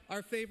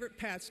our favorite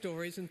Pat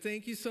stories, and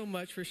thank you so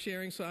much for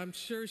sharing. So I'm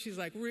sure she's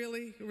like,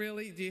 really?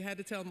 Really? You had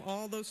to tell them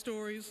all those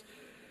stories?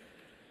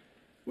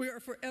 We are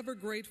forever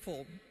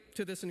grateful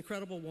to this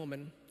incredible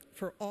woman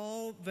for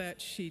all that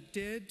she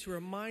did to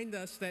remind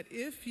us that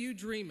if you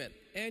dream it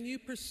and you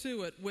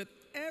pursue it with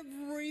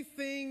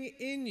everything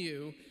in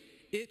you,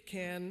 it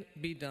can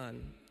be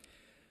done.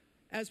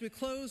 As we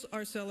close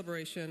our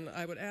celebration,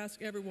 I would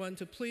ask everyone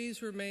to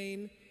please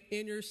remain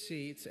in your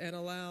seats and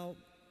allow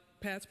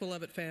Pat's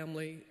beloved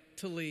family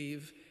to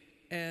leave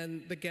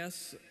and the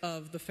guests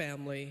of the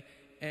family.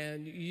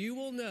 And you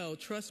will know,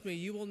 trust me,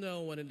 you will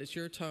know when it is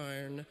your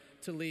turn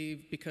to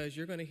leave because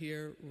you're going to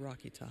hear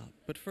Rocky Top.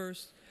 But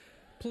first,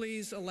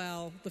 please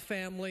allow the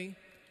family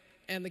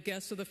and the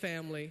guests of the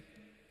family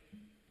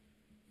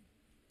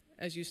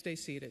as you stay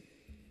seated.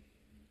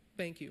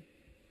 Thank you.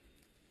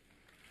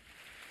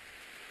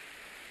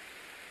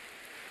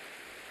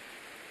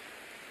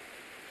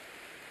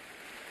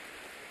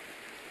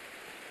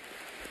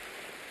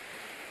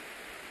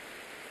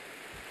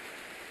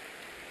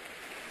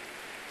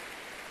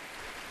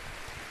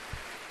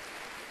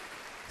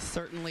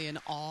 Certainly an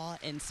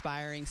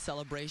awe-inspiring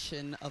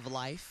celebration of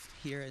life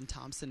here in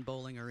Thompson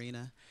Bowling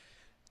Arena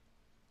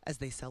as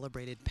they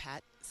celebrated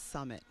Pat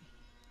Summitt.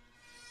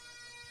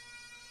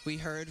 We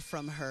heard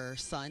from her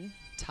son,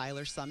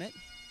 Tyler Summitt,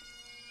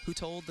 who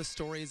told the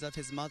stories of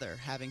his mother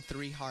having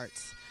three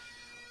hearts,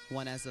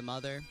 one as a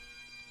mother,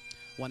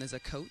 one as a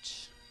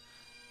coach,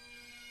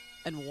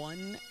 and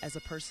one as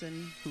a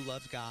person who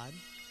loved God.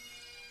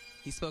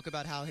 He spoke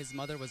about how his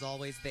mother was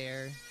always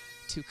there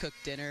to cook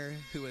dinner,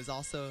 who was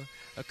also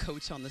a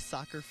coach on the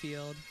soccer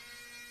field.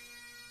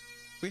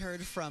 We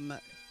heard from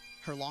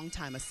her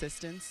longtime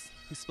assistants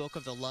who spoke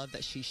of the love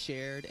that she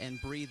shared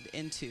and breathed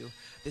into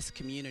this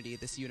community,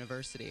 this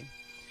university.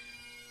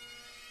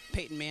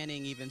 Peyton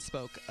Manning even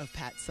spoke of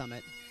Pat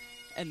Summitt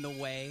and the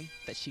way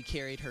that she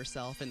carried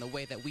herself and the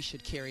way that we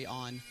should carry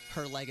on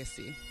her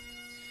legacy.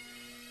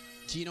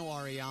 Gino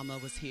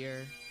Auriemma was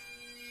here,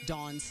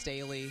 Dawn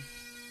Staley,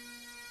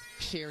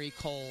 Sherry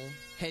Cole,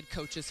 head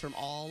coaches from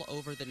all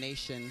over the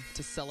nation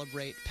to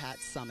celebrate Pat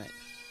Summitt,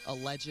 a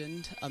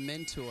legend, a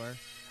mentor,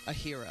 a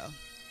hero.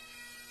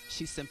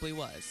 She simply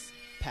was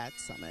Pat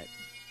Summitt.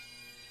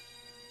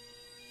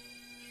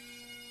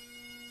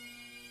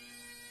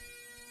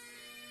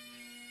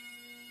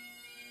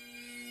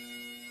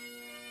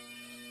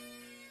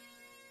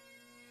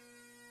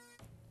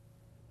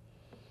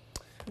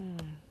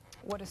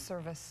 What a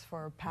service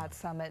for Pat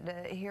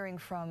Summitt. Hearing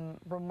from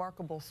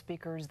remarkable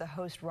speakers, the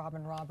host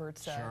Robin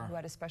Roberts, who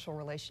had a special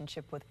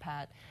relationship with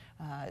Pat,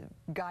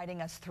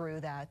 guiding us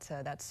through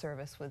that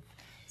service with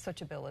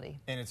such ability.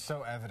 And it's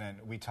so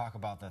evident. We talk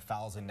about the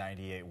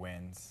 1,098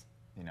 wins,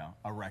 you know,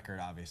 a record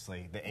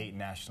obviously, the 8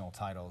 national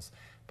titles,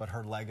 but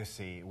her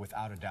legacy,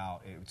 without a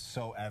doubt, it's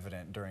so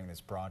evident during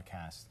this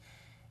broadcast,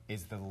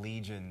 is the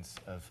legions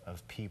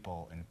of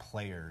people and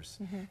players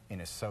and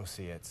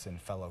associates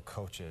and fellow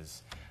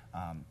coaches,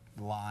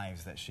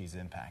 lives that she's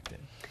impacted.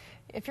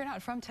 If you're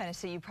not from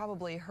Tennessee, you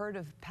probably heard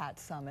of Pat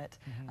Summitt.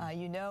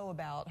 You know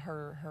about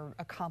her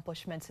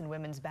accomplishments in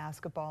women's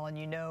basketball, and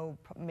you know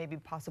maybe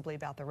possibly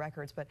about the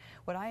records. But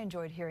what I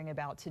enjoyed hearing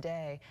about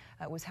today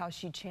was how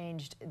she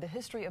changed the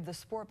history of the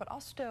sport, but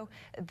also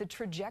the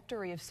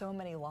trajectory of so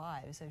many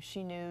lives.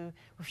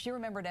 She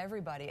remembered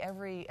everybody,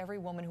 every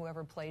woman who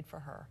ever played for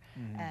her.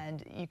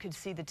 And you could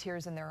see the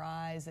tears in their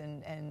eyes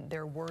and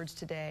their words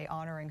today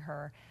honoring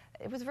her.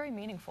 it was very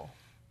meaningful.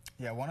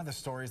 Yeah, one of the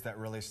stories that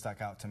really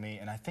stuck out to me,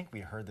 and I think we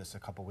heard this a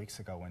couple weeks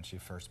ago when she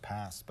first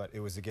passed, but it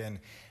was again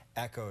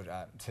echoed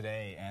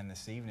today and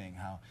this evening,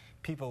 how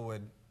people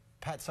would,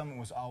 Pat Summitt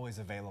was always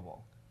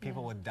available.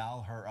 People would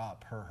dial her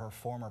up, her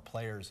former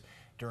players,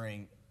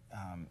 during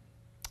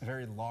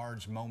very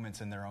large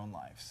moments in their own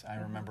lives. I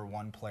remember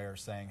one player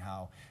saying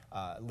how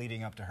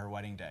leading up to her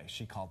wedding day,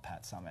 she called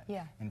Pat Summitt.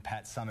 Yeah. And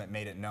Pat Summitt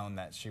made it known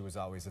that she was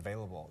always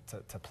available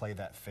to play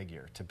that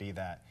figure, to be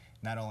that,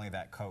 not only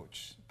that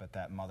coach, but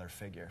that mother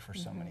figure for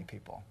so many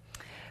people.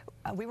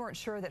 We weren't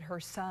sure that her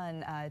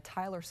son,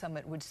 Tyler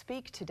Summitt, would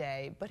speak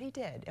today, but he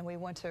did. And we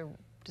want to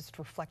just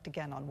reflect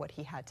again on what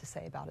he had to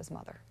say about his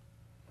mother.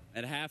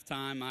 At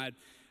halftime,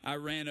 I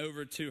ran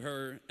over to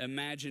her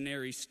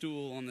imaginary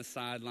stool on the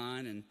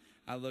sideline, and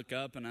I look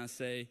up and I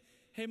say,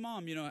 "Hey,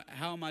 Mom, you know,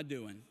 how am I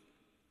doing?"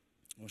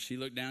 Well, she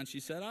looked down and she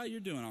said, "Oh,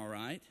 you're doing all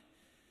right."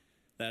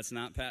 That's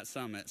not Pat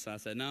Summitt. So I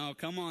said, "No,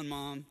 come on,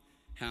 Mom.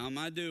 How am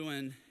I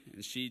doing?"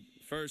 And she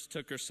first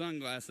took her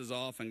sunglasses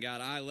off and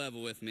got eye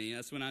level with me.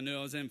 That's when I knew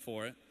I was in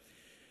for it.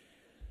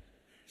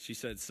 She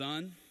said,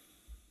 "Son,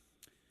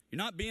 you're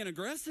not being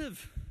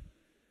aggressive.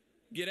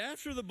 Get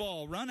after the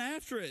ball. Run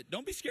after it.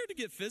 Don't be scared to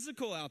get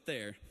physical out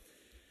there."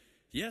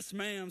 Yes,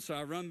 ma'am. So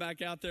I run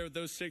back out there with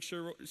those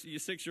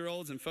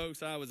six-year-olds, and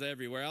folks, I was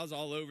everywhere. I was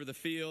all over the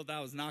field.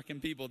 I was knocking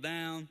people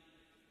down.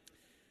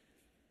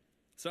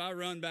 So I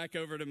run back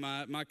over to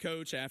my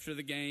coach after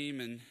the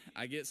game, and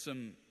I get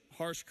some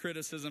harsh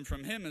criticism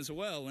from him as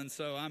well. And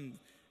so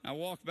I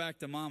walk back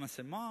to Mom. I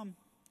said, "Mom,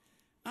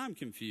 I'm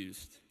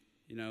confused.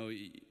 You know,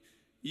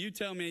 you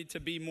tell me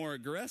to be more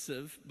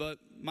aggressive, but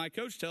my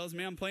coach tells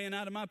me I'm playing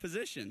out of my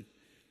position."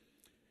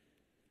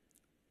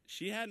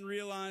 She hadn't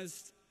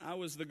realized I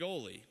was the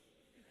goalie.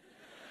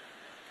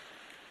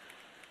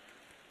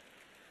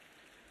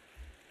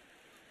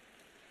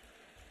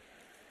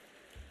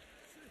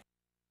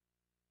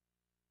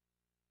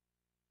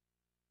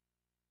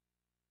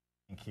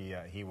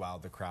 He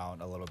wowed the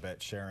crowd a little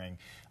bit, sharing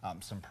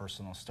some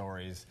personal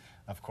stories.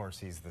 Of course,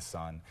 he's the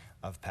son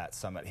of Pat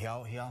Summitt.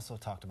 He also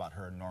talked about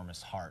her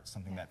enormous heart,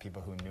 something that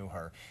people who knew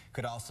her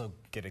could also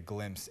get a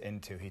glimpse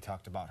into. He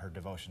talked about her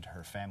devotion to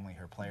her family,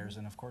 her players,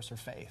 and of course her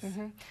faith.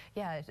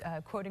 Yeah,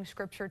 quoting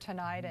scripture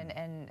tonight,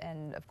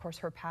 and of course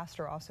her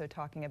pastor also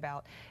talking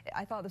about.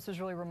 I thought this was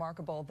really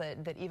remarkable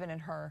that even in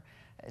her,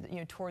 you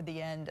know, toward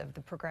the end of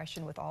the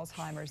progression with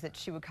Alzheimer's, that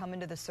she would come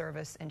into the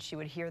service and she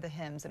would hear the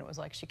hymns, and it was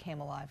like she came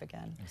alive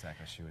again.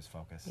 Exactly, she was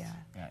focused. Yeah,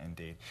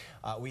 indeed.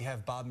 We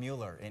have Bob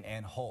Mueller and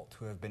Ann Holt,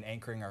 who have been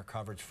anchoring our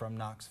coverage from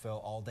Knoxville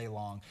all day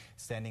long,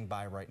 standing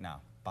by right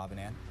now. Bob and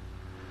Ann.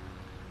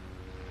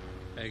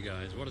 Hey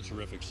guys, what a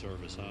terrific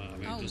service, huh? I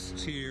mean, just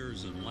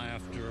tears and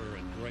laughter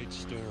and great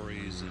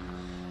stories and,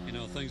 you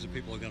know, things that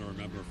people are going to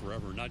remember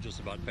forever, not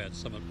just about Pat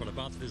Summitt, but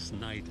about this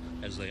night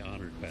as they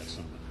honored Pat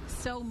Summitt.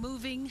 So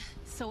moving,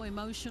 so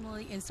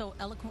emotionally, and so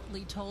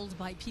eloquently told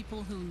by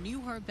people who knew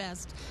her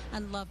best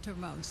and loved her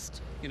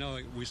most. You know,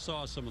 we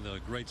saw some of the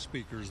great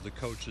speakers, the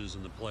coaches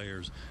and the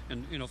players,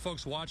 and, you know,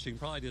 folks watching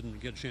probably didn't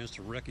get a chance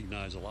to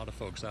recognize a lot of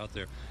folks out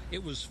there.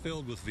 It was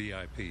filled with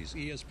VIPs,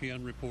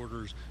 ESPN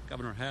reporters,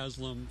 Governor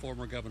Haslam,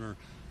 former Governor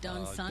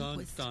Don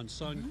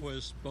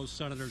Sundquist, both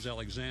Senators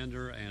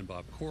Alexander and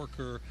Bob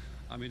Corker.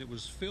 I mean, it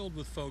was filled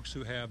with folks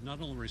who have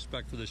not only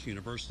respect for this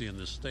university and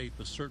this state,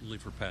 but certainly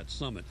for Pat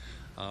Summitt.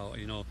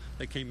 You know,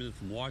 they came in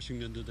from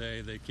Washington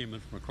today. They came in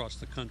from across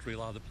the country. A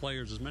lot of the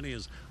players, as many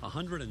as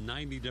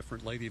 190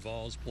 different Lady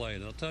Vols played.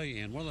 And I'll tell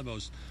you, Ann, one of the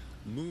most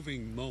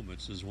moving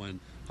moments is when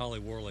Holly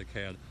Warlick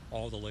had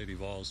all the Lady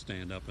Vols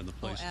stand up in the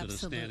place, did a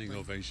standing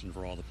ovation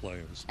for all the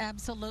players.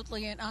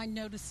 Absolutely, and I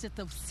noticed that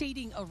the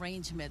seating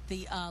arrangement,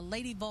 the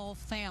Lady Vol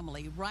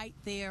family right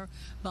there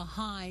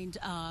behind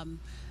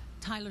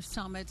Tyler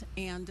Summitt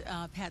and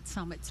Pat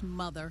Summitt's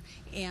mother,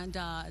 and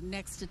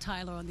next to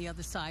Tyler on the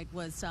other side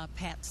was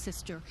Pat's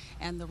sister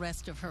and the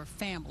rest of her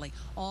family.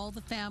 All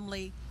the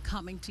family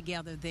coming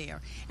together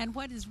there. And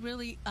what is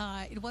really,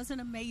 it wasn't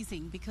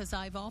amazing, because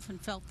I've often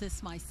felt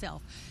this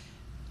myself.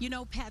 You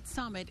know, Pat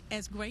Summitt,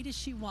 as great as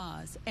she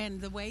was,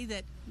 and the way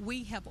that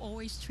we have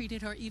always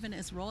treated her, even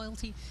as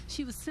royalty,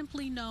 she was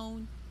simply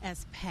known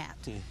as Pat.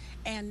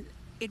 And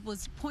it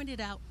was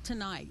pointed out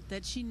tonight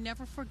that she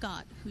never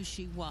forgot who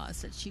she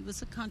was, that she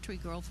was a country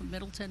girl from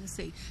Middle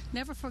Tennessee,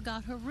 never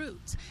forgot her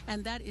roots.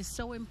 And that is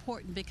so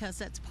important, because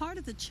that's part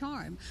of the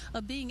charm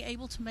of being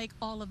able to make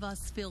all of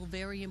us feel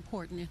very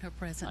important in her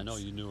presence. I know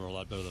you knew her a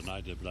lot better than I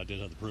did, but I did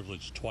have the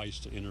privilege twice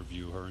to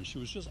interview her, and she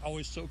was just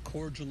always so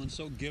cordial and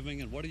so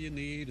giving, and what do you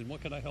need, and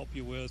what can I help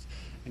you with?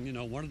 And, you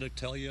know, wanted to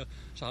tell you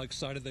how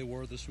excited they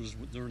were. This was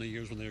during the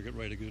years when they were getting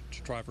ready to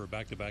try for a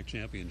back-to-back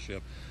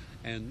championship.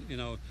 And, you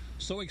know,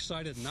 so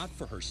excited not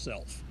for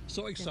herself,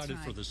 so excited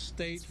for the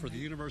state, for the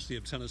University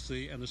of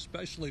Tennessee, and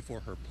especially for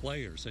her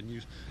players.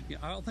 And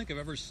I don't think I've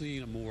ever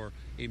seen a more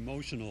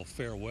emotional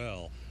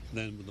farewell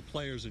then the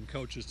players and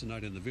coaches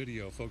tonight in the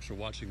video, folks are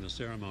watching the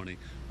ceremony,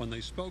 when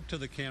they spoke to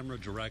the camera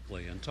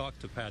directly and talked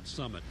to Pat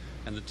Summitt,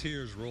 and the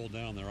tears rolled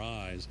down their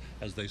eyes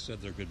as they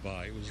said their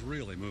goodbye. It was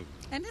really moving.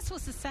 And this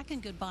was the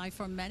second goodbye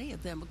for many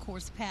of them. Of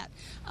course, Pat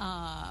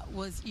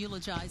was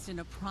eulogized in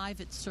a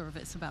private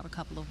service about a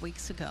couple of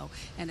weeks ago,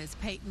 and as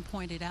Peyton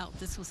pointed out,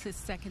 this was his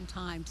second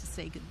time to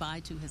say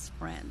goodbye to his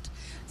friend.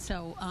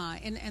 So,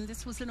 and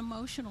this was an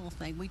emotional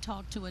thing. We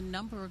talked to a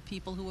number of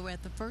people who were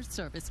at the first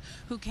service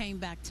who came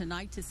back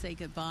tonight to say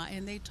goodbye,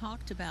 and they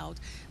talked about,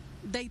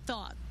 they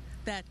thought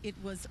that it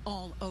was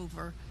all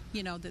over,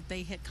 you know, that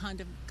they had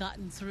kind of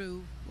gotten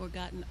through or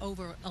gotten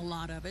over a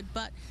lot of it,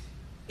 but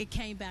it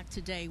came back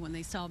today when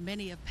they saw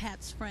many of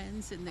Pat's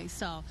friends and they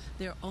saw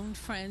their own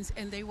friends,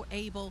 and they were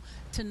able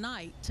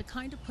tonight to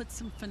kind of put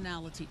some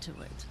finality to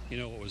it. You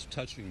know, what was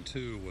touching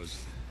too was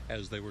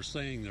as they were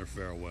saying their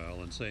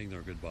farewell and saying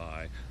their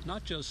goodbye,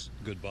 not just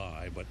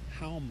goodbye, but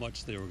how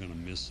much they were going to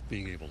miss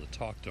being able to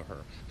talk to her,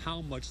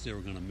 how much they were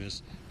going to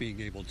miss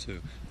being able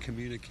to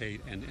communicate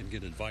and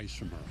get advice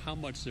from her, how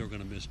much they were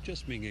going to miss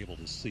just being able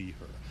to see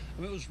her.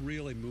 I mean, it was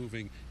really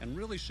moving and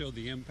really showed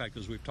the impact,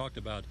 as we've talked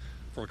about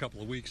for a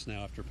couple of weeks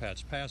now after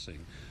Pat's passing,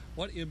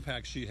 what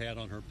impact she had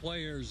on her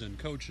players and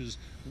coaches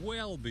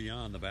well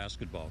beyond the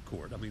basketball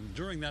court. I mean,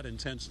 during that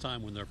intense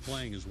time when they're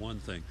playing is one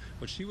thing,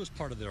 but she was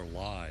part of their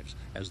lives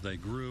as they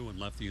grew and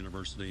left the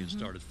university and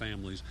started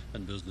families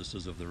and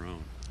businesses of their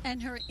own.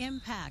 And her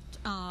impact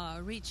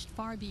reached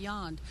far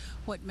beyond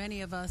what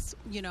many of us,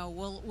 you know,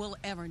 will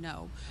ever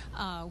know.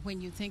 When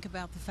you think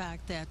about the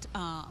fact that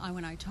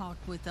when I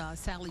talked with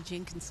Sally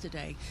Jenkins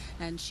today,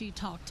 and she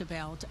talked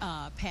about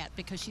Pat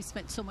because she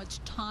spent so much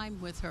time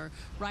with her,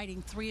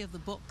 writing 3 of the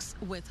books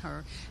with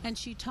her, and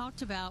she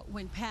talked about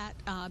when Pat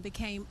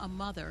became a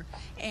mother,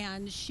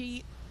 and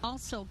she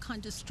also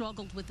kind of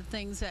struggled with the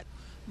things that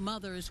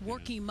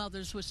working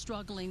mothers were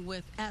struggling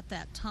with at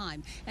that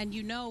time. And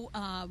you know,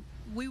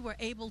 we were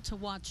able to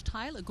watch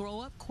Tyler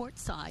grow up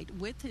courtside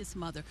with his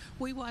mother.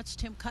 We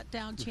watched him cut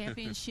down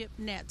championship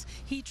nets.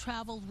 He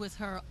traveled with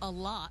her a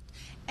lot.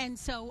 And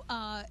so,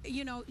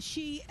 you know,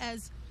 she,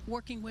 as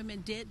working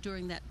women did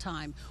during that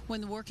time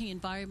when the working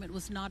environment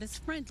was not as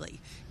friendly,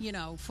 you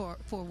know, for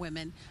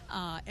women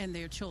and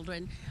their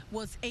children,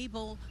 was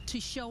able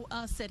to show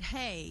us that,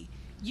 hey,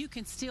 you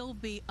can still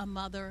be a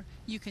mother,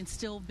 you can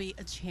still be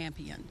a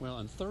champion. Well,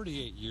 in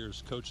 38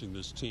 years coaching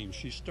this team,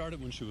 she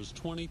started when she was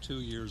 22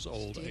 years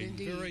old,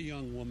 very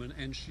young woman,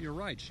 and you're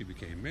right, she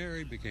became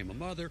married, became a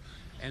mother,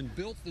 and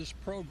built this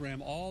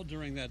program all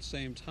during that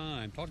same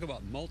time. Talk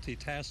about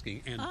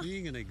multitasking and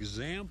being an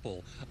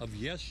example of,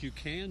 yes, you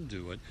can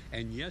do it,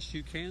 and yes,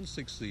 you can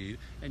succeed,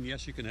 and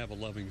yes, you can have a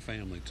loving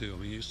family, too.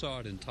 I mean, you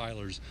saw it in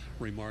Tyler's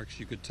remarks.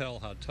 You could tell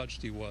how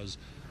touched he was,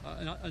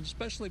 and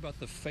especially about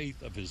the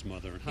faith of his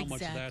mother and how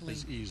much that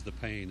has eased the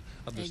pain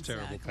of this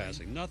terrible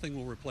passing. Nothing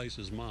will replace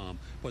his mom,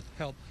 but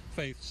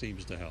faith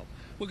seems to help.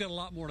 We've got a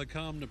lot more to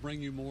come to bring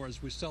you more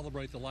as we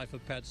celebrate the life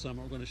of Pat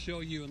Summitt. We're going to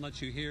show you and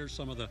let you hear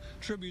some of the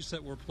tributes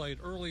that were played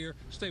earlier.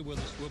 Stay with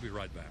us. We'll be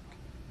right back.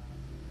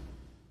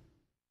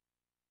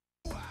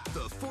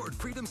 The Ford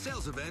Freedom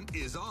Sales Event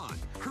is on.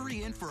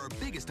 Hurry in for our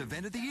biggest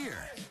event of the year.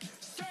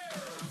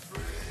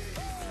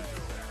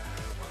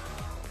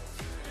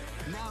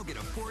 Now get a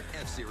Ford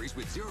F-Series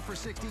with 0 for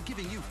 60,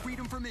 giving you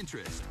freedom from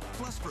interest.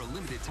 Plus, for a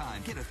limited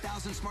time, get a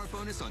 1,000 smart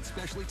bonus on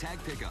specially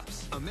tagged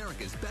pickups.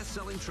 America's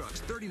best-selling trucks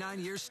 39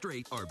 years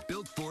straight are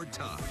built Ford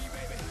tough.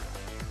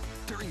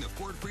 During the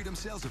Ford Freedom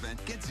Sales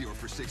Event, get 0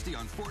 for 60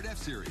 on Ford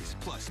F-Series.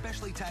 Plus,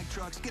 specially tagged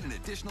trucks get an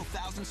additional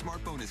 1,000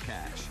 smart bonus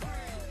cash.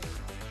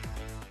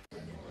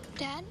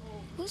 Dad,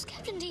 who's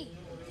Captain D?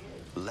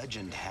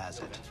 Legend has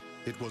it.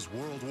 It was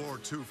World War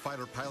II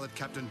fighter pilot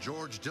Captain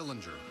George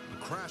Dillinger who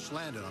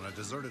crash-landed on a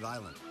deserted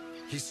island.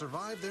 He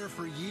survived there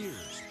for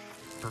years,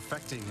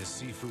 perfecting his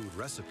seafood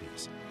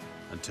recipes,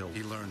 until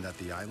he learned that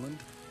the island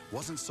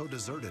wasn't so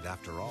deserted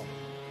after all.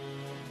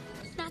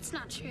 That's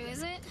not true,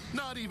 is it?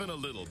 Not even a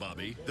little,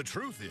 Bobby. The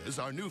truth is,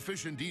 our new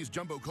Fish and D's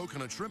Jumbo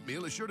Coconut Shrimp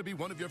Meal is sure to be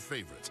one of your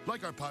favorites,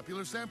 like our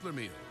popular sampler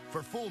meal.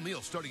 For full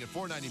meals starting at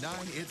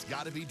 $4.99, it's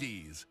gotta be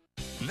D's.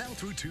 Now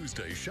through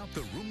Tuesday, shop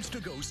the Rooms to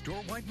Go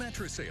store-wide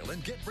mattress sale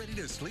and get ready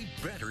to sleep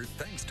better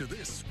thanks to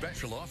this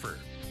special offer.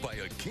 Buy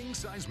a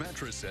king-size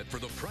mattress set for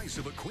the price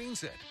of a queen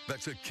set.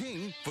 That's a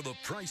king for the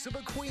price of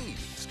a queen,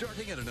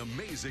 starting at an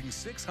amazing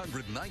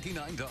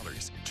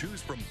 $699.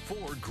 Choose from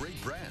 4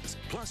 great brands,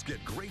 plus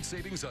get great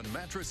savings on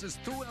mattresses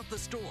throughout the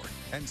store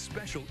and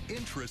special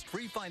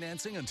interest-free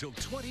financing until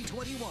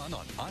 2021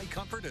 on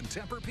iComfort and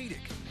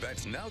Tempur-Pedic.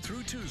 That's now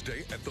through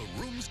Tuesday at the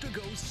Rooms to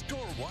Go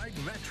store-wide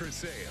mattress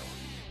sale.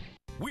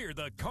 We're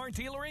the car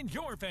dealer in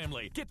your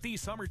family. Get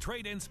these summer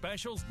trade-in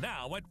specials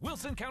now at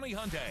Wilson County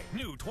Hyundai.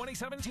 New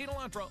 2017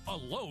 Elantra, a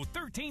low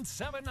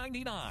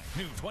 $13,799.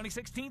 New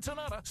 2016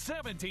 Sonata,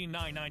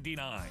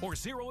 $17,999. Or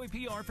 0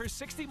 APR for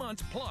 60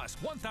 months plus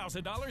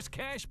 $1,000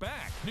 cash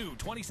back. New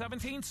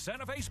 2017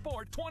 Santa Fe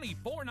Sport,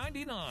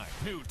 $24,999.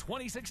 New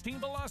 2016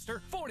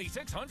 Veloster,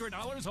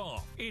 $4,600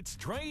 off. It's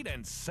trade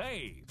and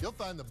save. You'll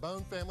find the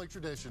Bone family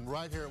tradition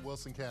right here at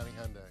Wilson County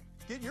Hyundai.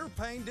 Get your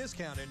Payne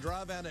discount and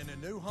drive out in a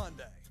new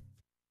Hyundai.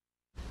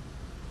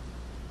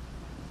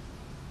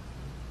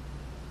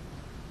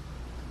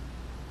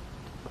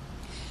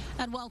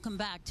 And welcome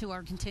back to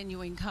our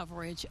continuing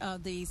coverage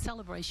of the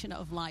celebration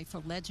of life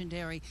for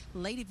legendary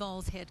Lady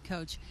Vols head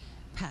coach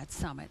Pat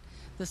Summitt.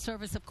 The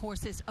service, of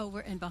course, is over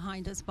and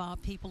behind us, Bob.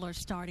 People are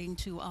starting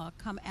to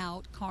come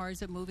out.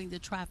 Cars are moving, the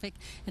traffic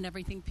and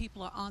everything.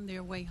 People are on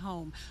their way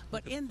home.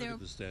 But look at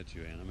the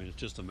statue, Ann. I mean, it's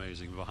just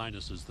amazing. Behind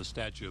us is the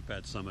statue of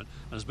Pat Summitt,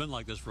 and it's been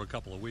like this for a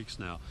couple of weeks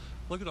now.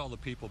 Look at all the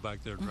people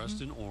back there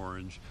dressed in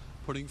orange,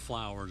 putting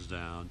flowers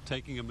down,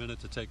 taking a minute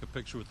to take a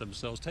picture with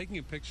themselves, taking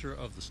a picture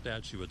of the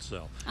statue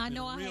itself. I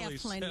know I have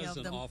plenty of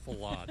them. It really says an awful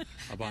lot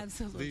about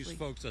these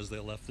folks as they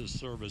left this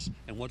service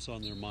and what's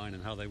on their mind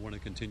and how they want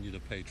to continue to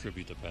pay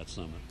tribute to Pat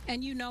Summitt.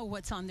 And you know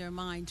what's on their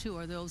mind, too,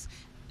 are those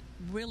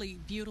really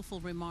beautiful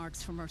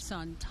remarks from her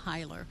son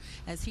Tyler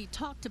as he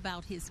talked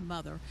about his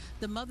mother,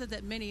 the mother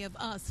that many of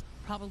us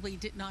probably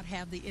did not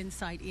have the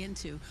insight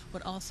into,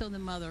 but also the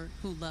mother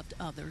who loved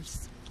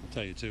others. I'll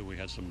tell you, too, we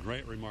had some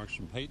great remarks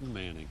from Peyton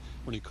Manning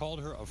when he called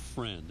her a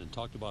friend and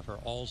talked about her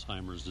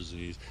Alzheimer's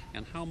disease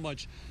and how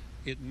much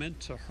it meant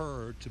to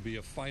her to be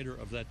a fighter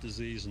of that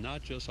disease,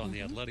 not just on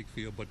the athletic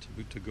field, but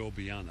to go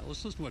beyond that.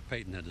 Let's listen to what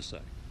Peyton had to say.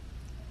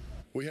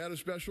 We had a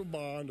special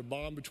bond, a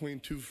bond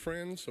between two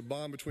friends, a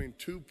bond between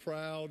two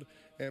proud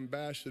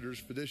ambassadors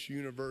for this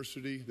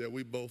university that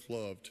we both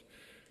loved.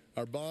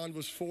 Our bond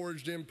was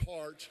forged in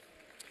part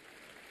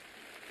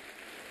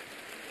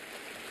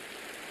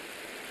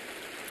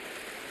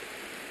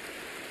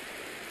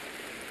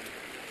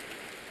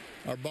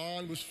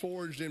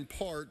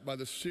by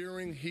the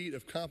searing heat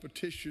of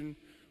competition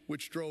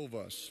which drove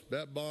us.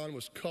 That bond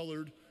was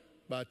colored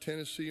by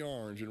Tennessee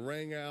orange and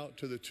rang out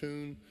to the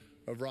tune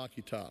of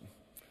Rocky Top.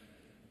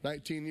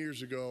 19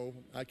 years ago,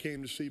 I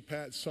came to see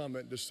Pat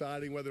Summitt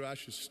deciding whether I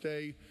should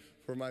stay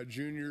for my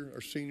junior or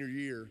senior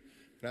year,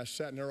 and I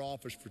sat in her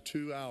office for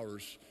 2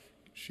 hours.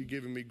 She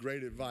giving me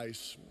great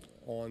advice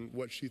on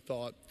what she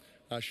thought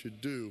I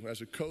should do. As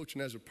a coach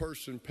and as a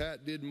person,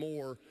 Pat did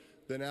more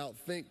than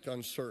outthink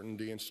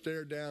uncertainty and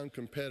stare down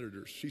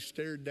competitors. She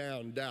stared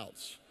down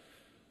doubts.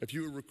 If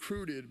you were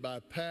recruited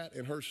by Pat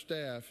and her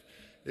staff,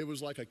 it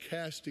was like a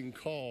casting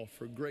call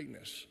for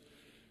greatness.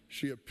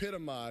 She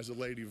epitomized the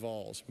Lady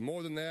Vols.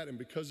 More than that, and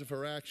because of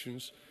her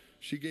actions,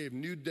 she gave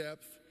new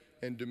depth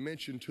and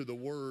dimension to the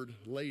word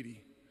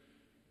lady.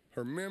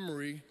 Her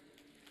memory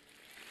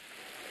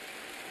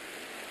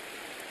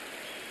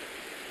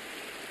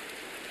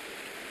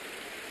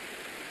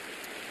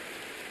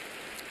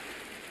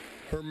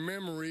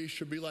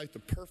should be like the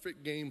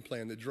perfect game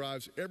plan that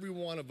drives every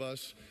one of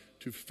us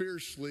to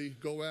fiercely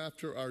go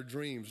after our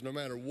dreams, no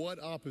matter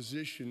what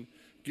opposition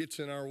gets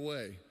in our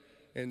way,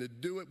 and to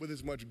do it with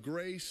as much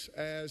grace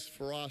as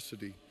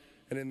ferocity,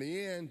 and in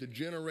the end, to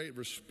generate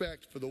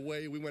respect for the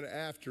way we went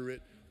after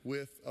it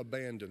with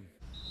abandon.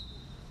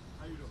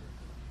 How you doing?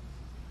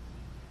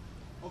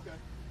 Okay.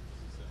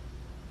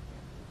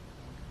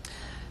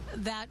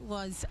 That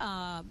was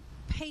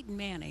Peyton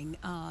Manning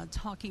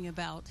talking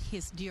about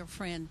his dear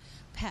friend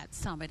Pat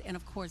Summitt, and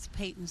of course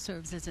Peyton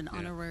serves as an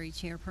honorary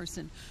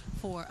chairperson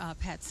for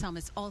Pat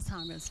Summitt's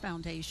Alzheimer's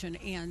Foundation,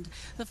 and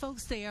the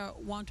folks there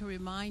want to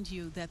remind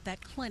you that that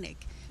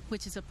clinic,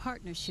 which is a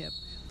partnership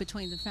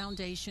between the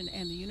foundation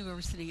and the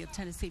University of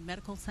Tennessee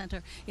Medical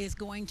Center, is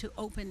going to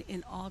open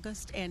in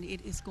August, and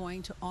it is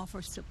going to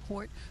offer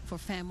support for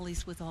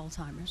families with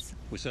Alzheimer's.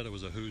 We said it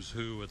was a who's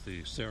who at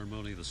the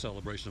ceremony, the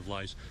celebration of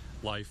life.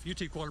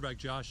 UT quarterback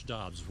Josh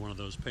Dobbs is one of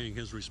those paying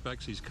his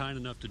respects. He's kind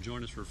enough to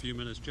join us for a few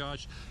minutes.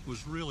 Josh, it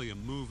was really a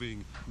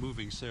moving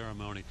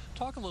ceremony.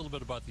 Talk a little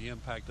bit about the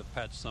impact of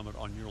Pat Summitt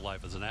on your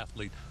life as an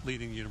athlete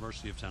leading the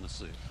University of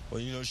Tennessee. Well,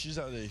 you know, she's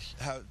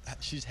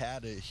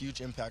had a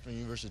huge impact on the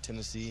University of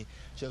Tennessee.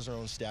 She has her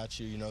own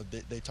statue. You know,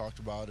 they talked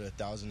about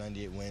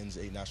 1,098 wins,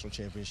 8 national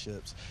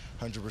championships,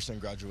 100%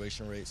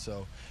 graduation rate.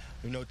 So,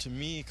 you know, to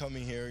me,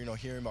 coming here, you know,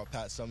 hearing about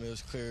Pat Summitt, it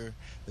was clear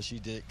that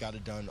she got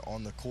it done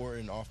on the court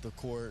and off the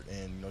court,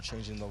 and, you know,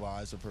 changing the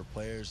lives of her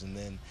players, and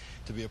then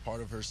to be a part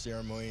of her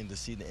ceremony and to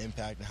see the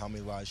impact and how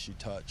many lives she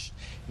touched.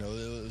 You know,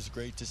 it was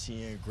great to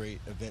see and a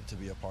great event to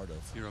be a part of.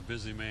 You're a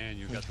busy man.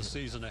 You've got the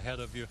season ahead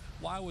of you.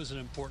 Why was it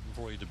important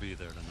for you to be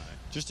there tonight?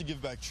 Just to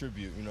give back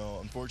tribute. You know,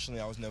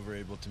 unfortunately, I was never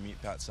able to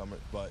meet Pat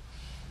Summitt, but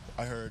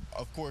I heard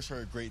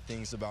great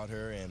things about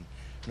her, and,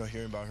 you know,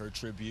 hearing about her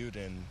tribute,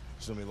 and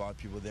there's going to be a lot of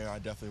people there. I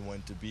definitely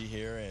wanted to be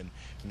here and,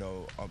 you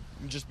know,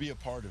 just be a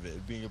part of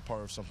it, being a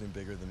part of something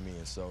bigger than me.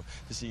 And so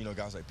to see, you know,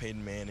 guys like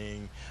Peyton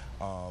Manning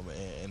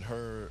and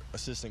her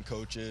assistant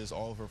coaches,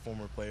 all of her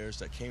former players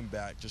that came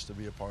back just to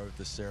be a part of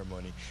this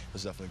ceremony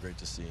was definitely great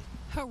to see.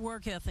 Her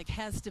work ethic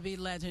has to be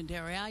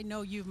legendary. I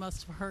know you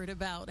must have heard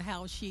about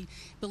how she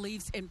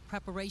believes in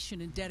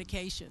preparation and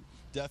dedication.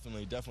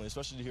 Definitely,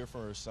 especially to hear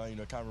from her son. You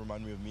know, it kind of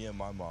reminded me of me and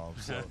my mom.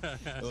 So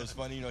it was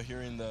funny, you know,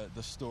 hearing the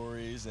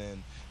stories, and,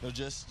 you know,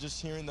 just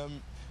hearing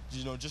them,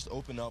 you know, just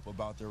open up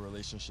about their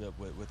relationship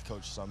with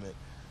Coach Summitt.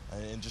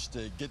 and just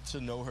to get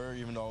to know her,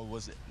 even though I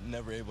was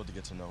never able to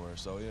get to know her.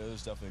 So it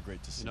was definitely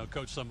great to see. You know,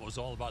 Coach Summitt was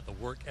all about the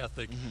work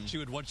ethic. She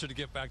would want you to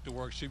get back to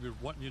work. She would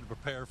want you to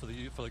prepare for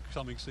the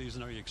coming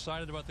season. Are you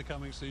excited about the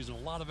coming season? A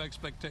lot of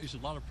expectation,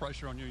 a lot of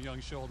pressure on your young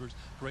shoulders.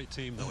 Great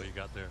team, though, you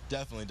got there.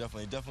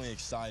 Definitely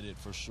excited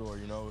for sure.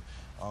 You know,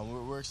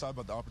 we're excited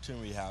about the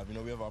opportunity we have. You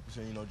know, we have an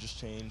opportunity, just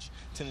change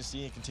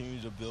Tennessee and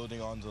continue to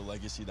building on the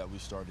legacy that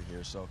we've started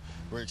here. So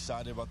we're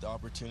excited about the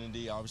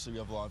opportunity. Obviously, we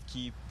have a lot of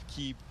key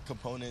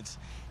components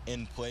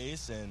in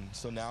place, and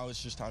so now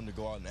it's just time to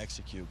go out and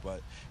execute.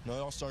 But it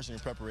all starts in your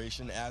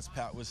preparation, as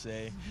Pat would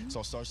say. It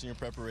all starts in your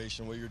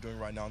preparation, what you're doing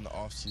right now in the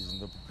off season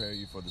to prepare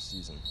you for the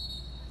season.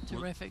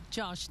 Terrific.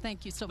 Josh,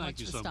 thank you so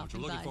much for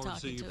stopping by and talking to us. We're looking forward to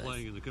seeing you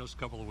playing in the next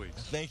couple of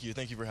weeks. Thank you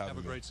for having me. Have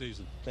a great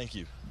season. Thank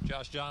you.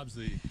 Josh Jobs,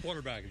 the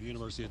quarterback at the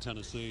University of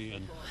Tennessee,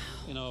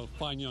 and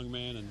fine young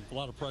man, and a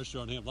lot of pressure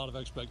on him, a lot of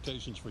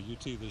expectations for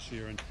UT this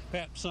year. And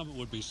Pat Summitt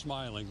would be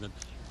smiling that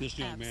this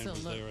young man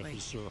was there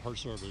at her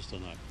service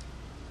tonight.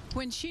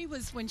 When she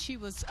was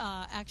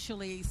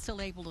actually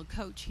still able to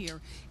coach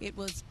here, it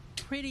was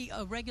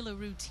a regular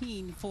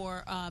routine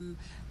for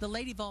the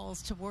Lady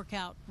Vols to work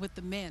out with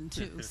the men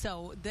too.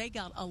 So they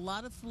got a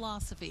lot of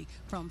philosophy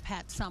from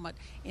Pat Summitt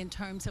in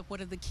terms of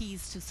what are the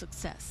keys to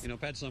success.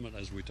 Pat Summitt,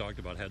 as we talked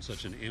about, had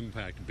such an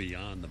impact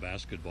beyond the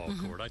basketball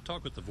court. I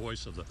talked with the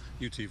voice of the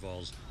UT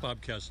Vols,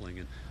 Bob Kessling,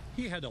 and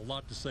he had a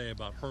lot to say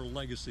about her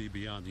legacy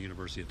beyond the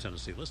University of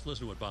Tennessee. Let's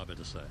listen to what Bob had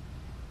to say.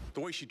 The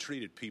way she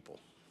treated people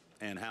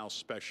and how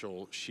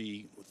special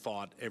she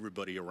thought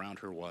everybody around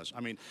her was.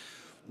 I mean,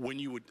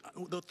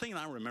 the thing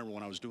I remember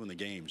when I was doing the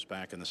games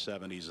back in the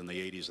 70s and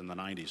the 80s and the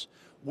 90s,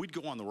 we'd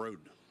go on the road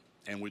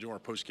and we'd do our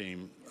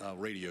post-game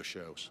radio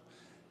shows.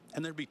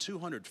 And there'd be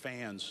 200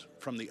 fans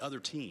from the other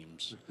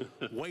teams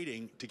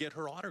waiting to get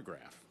her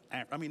autograph.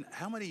 I mean,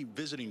 how many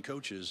visiting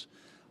coaches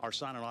are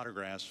signing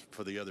autographs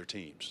for the other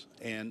teams?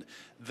 And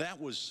that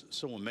was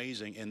so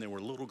amazing. And there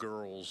were little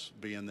girls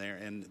being there,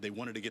 and they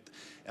wanted to get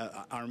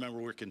I remember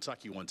we were in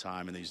Kentucky one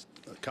time, and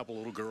a couple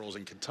little girls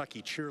in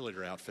Kentucky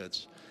cheerleader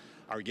outfits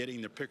are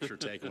getting their picture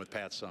taken with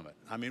Pat Summitt.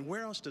 I mean,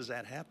 where else does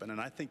that happen? And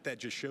I think that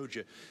just showed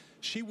you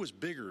she was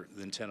bigger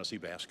than Tennessee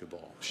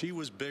basketball. She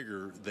was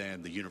bigger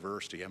than the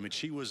university. I mean,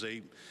 she was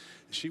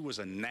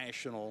a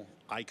national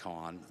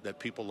icon that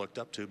people looked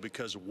up to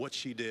because of what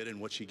she did and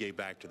what she gave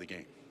back to the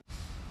game.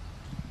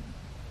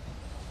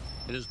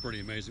 It is pretty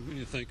amazing when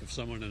you think of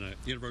someone in a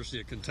University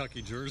of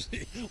Kentucky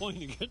jersey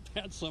wanting to get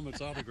Pat Summitt's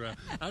autograph.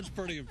 That's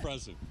pretty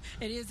impressive.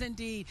 It is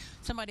indeed.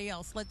 Somebody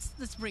else.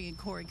 Let's bring in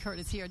Corey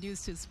Curtis here,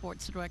 News 2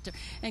 Sports Director.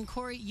 And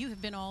Corey, you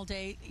have been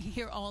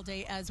here all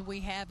day as we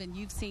have, and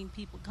you've seen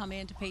people come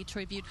in to pay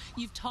tribute.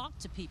 You've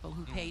talked to people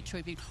who pay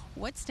tribute.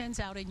 What stands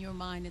out in your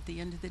mind at the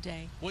end of the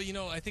day? Well,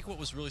 I think what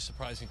was really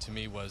surprising to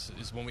me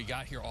is when we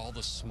got here, all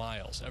the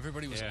smiles.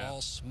 Everybody was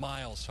all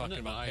smiles talking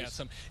about Pat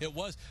Summitt. It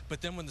was.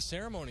 But then when the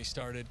ceremony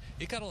started,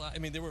 it got a lot. I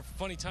mean, there were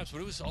funny times,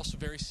 but it was also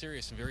very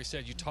serious and very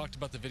sad. You talked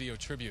about the video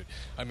tribute.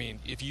 I mean,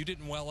 if you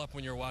didn't well up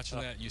when you were watching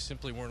that, you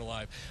simply weren't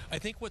alive. I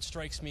think what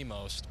strikes me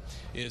most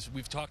is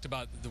we've talked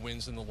about the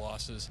wins and the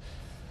losses,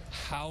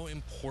 how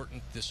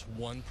important this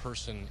one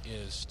person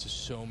is to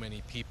so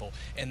many people.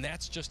 And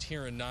that's just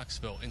here in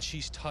Knoxville. And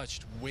she's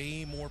touched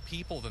way more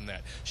people than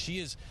that. She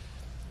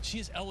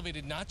has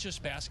elevated not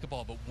just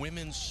basketball, but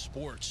women's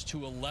sports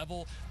to a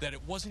level that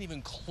it wasn't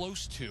even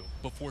close to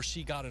before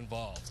she got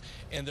involved.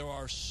 And there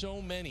are so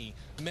many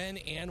men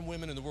and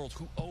women in the world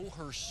who owe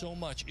her so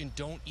much and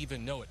don't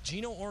even know it.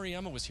 Gino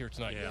Auriemma was here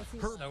tonight. Yeah.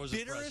 Her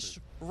bitterest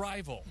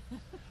rival.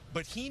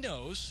 But he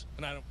knows,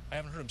 and I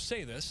haven't heard him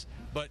say this,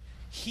 but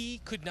he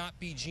could not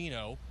be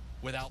Gino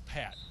without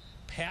Pat.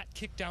 Pat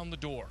kicked down the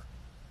door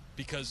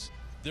because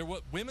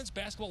women's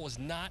basketball was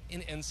not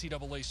an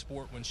NCAA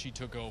sport when she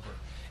took over,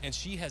 and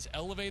she has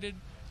elevated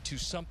to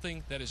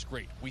something that is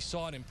great. We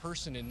saw it in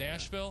person in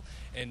Nashville,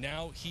 and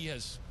now he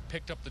has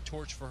picked up the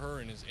torch for her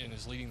and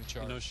is leading the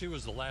charge. She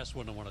was the last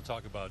one I want to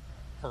talk about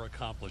her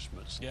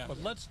accomplishments. Yeah.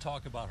 But let's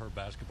talk about her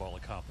basketball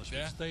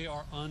accomplishments. Yeah. They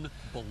are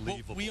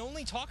unbelievable. Well, we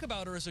only talk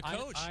about her as a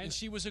coach, and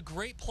she was a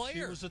great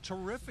player. She was a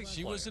terrific player.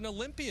 She was an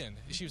Olympian.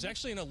 She was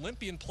actually an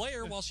Olympian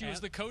player while she was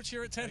the coach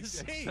here at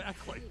Tennessee.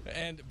 Exactly.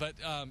 But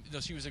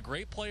she was a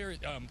great player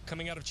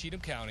coming out of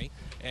Cheatham County,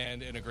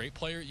 and a great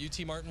player at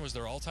UT Martin, was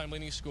their all-time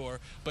leading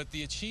scorer. But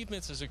the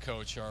achievements as a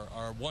coach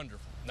are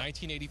wonderful.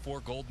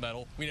 1984 gold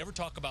medal. We never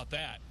talk about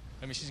that.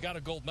 I mean, she's got a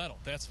gold medal.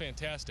 That's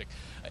fantastic.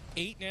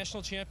 8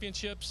 national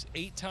championships,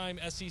 8-time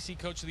SEC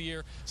Coach of the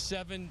Year,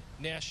 7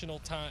 national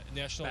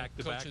Coach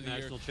of the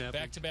Year,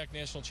 back-to-back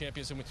national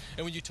champions. And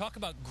when you talk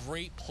about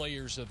great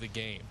players of the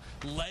game,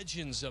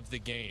 legends of the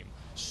game,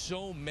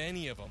 so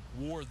many of them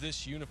wore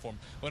this uniform.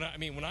 When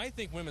I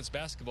think women's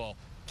basketball,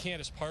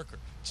 Candace Parker,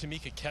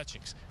 Tamika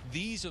Catchings.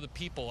 These are the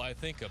people I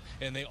think of,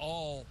 and they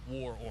all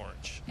wore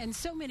orange. And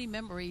so many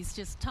memories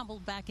just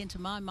tumbled back into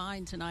my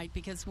mind tonight,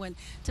 because when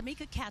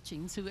Tamika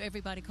Catchings, who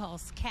everybody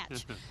calls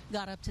Catch,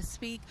 got up to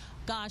speak,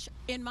 gosh,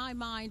 in my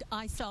mind,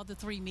 I saw the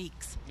three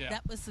Meeks. Yeah.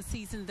 That was the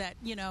season that,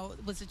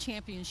 was a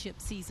championship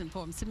season for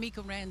them.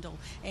 Tamika Randall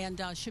and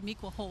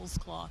Shamiqua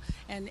Holesclaw,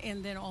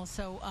 and then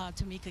also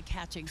Tamika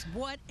Catchings.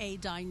 What a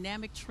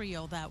dynamic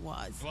trio that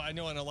was. Well, I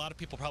know, and a lot of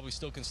people probably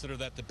still consider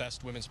that the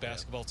best women's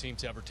basketball team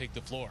to ever take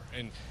the floor.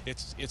 And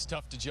it's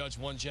tough to judge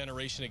one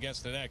generation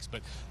against the next,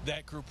 but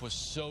that group was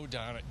so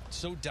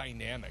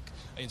dynamic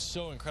and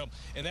so incredible.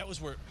 And that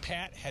was where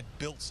Pat had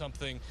built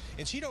something,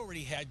 and she'd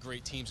already had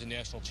great teams in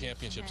national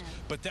championships,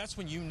 but that's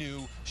when you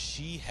knew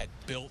she had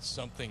built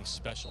something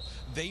special.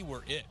 They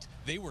were it.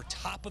 They were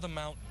top of the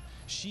mountain.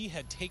 She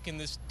had taken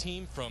this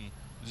team from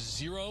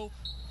zero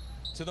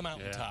to the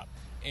mountaintop,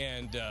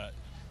 and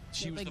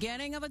she was the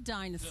beginning of a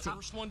dynasty. The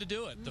first one to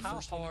do it. How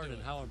hard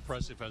and how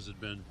impressive has it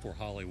been for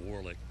Holly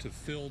Warlick to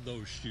fill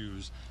those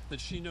shoes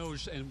that she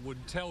knows and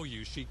would tell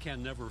you she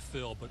can never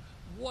fill, but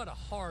what a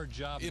hard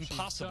job.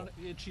 Impossible.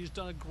 She's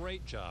done a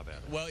great job at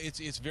it. Well,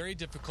 it's very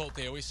difficult.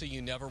 They always say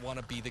you never want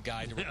to be the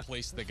guy to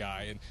replace the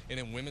guy, and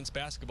in women's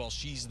basketball,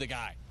 she's the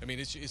guy. I mean,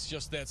 it's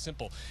just that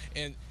simple.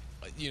 And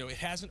it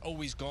hasn't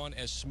always gone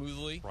as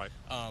smoothly. Right.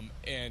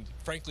 And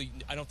frankly,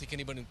 I don't think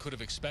anybody could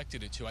have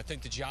expected it to. I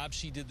think the job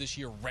she did this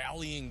year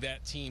rallying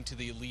that team to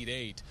the Elite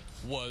Eight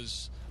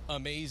was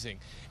amazing.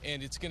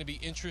 And it's going to be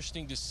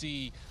interesting to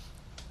see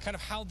kind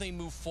of how they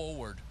move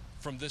forward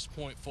from this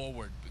point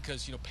forward,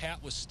 because,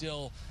 Pat was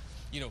still,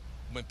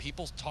 when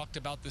people talked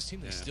about this team,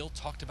 they still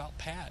talked about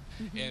Pat.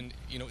 Mm-hmm. And,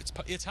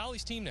 it's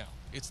Holly's team now.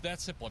 It's that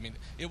simple. I mean,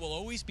 it will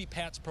always be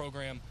Pat's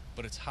program,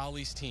 but it's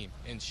Holly's team,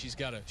 and she's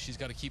got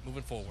to keep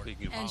moving forward.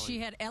 And Holly, she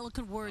had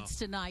eloquent words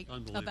tonight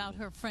about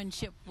her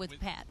friendship with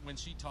Pat. When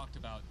she talked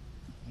about,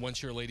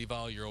 once you're a Lady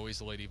Vol, you're always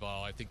a Lady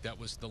Vol, I think that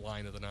was the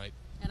line of the night.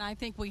 And I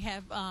think we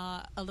have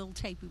a little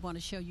tape we want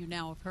to show you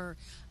now of her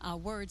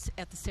words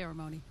at the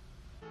ceremony.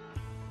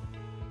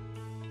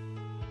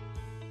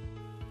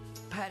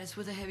 Pat, it's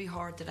with a heavy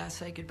heart that I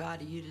say goodbye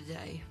to you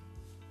today.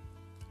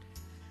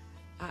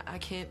 I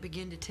can't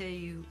begin to tell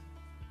you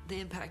the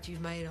impact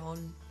you've made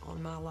on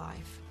my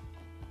life.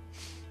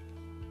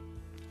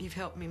 You've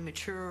helped me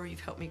mature, you've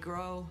helped me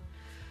grow.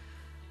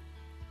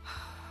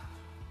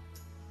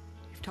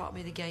 You've taught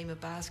me the game of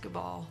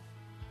basketball.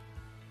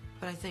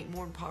 But I think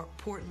more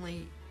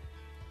importantly,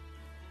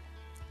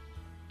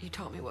 you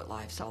taught me what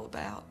life's all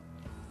about.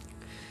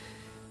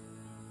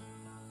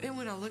 And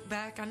when I look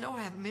back, I know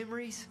I have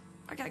memories.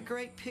 I got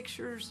great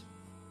pictures.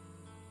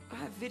 I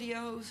have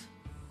videos.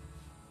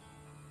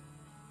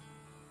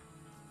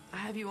 I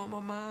have you on my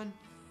mind.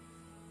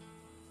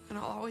 And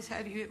I'll always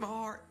have you in my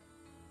heart.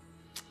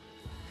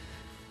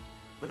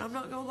 But I'm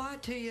not gonna lie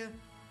to you.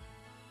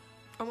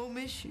 I'm gonna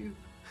miss you.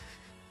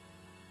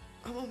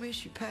 I'm gonna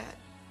miss you, Pat.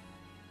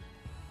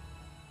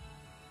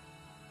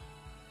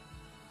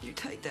 You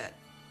take that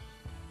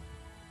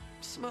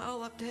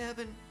smile up to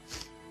heaven,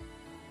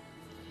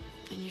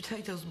 and you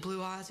take those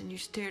blue eyes and you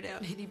stare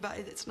down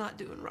anybody that's not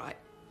doing right.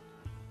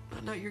 I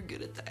know you're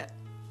good at that.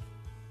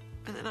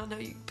 And then I know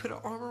you put an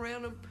arm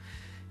around them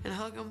and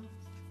hug them.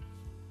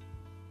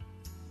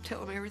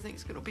 Tell them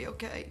everything's gonna be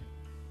okay.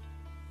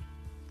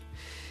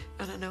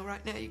 And I know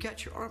right now you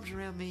got your arms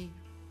around me.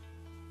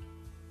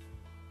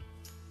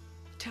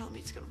 Telling me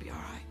it's gonna be all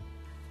right.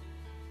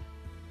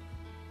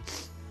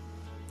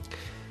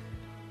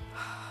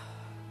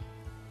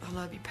 I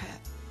love you, Pat.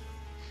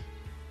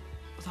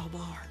 With all my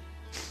heart.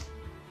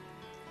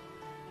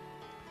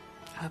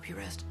 I hope you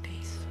rest in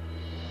peace.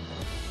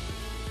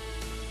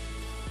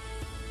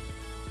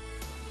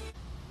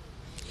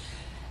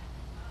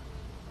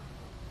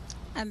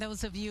 And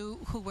those of you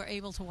who were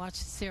able to watch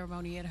the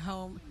ceremony at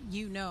home,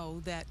 you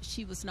know that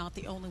she was not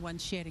the only one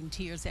shedding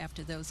tears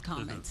after those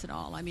comments at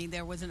all. I mean,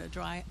 there wasn't a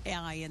dry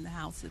eye in the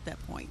house at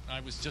that point.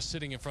 I was just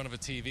sitting in front of a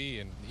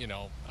TV, and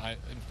I'm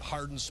a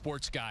hardened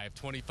sports guy of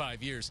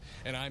 25 years,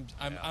 and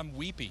I'm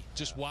weepy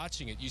just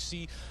watching it. You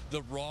see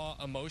the raw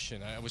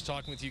emotion. I was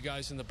talking with you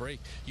guys in the break.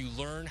 You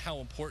learn how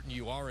important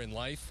you are in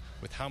life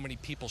with how many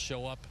people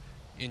show up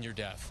in your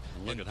death.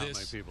 And look at how many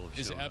people have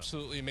shown up. Is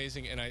absolutely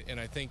amazing, and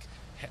I think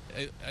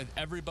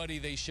everybody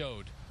they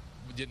showed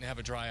didn't have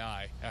a dry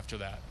eye after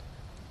that.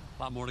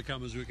 A lot more to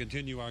come as we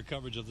continue our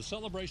coverage of the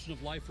celebration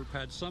of life for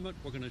Pat Summitt.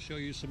 We're going to show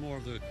you some more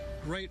of the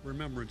great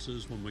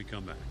remembrances when we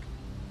come back.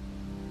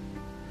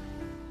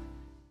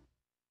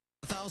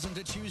 1,000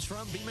 to choose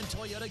from. Beeman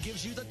Toyota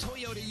gives you the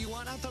Toyota you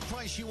want at the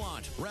price you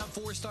want.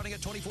 RAV4 starting at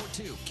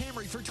 $24,200.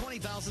 Camry for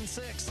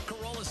 $20,600.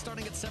 Corolla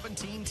starting at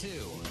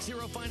 $17,200.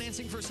 Zero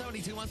financing for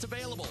 72 months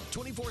available.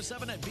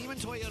 24/7 at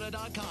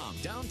BeemanToyota.com.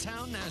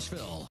 Downtown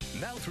Nashville.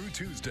 Now through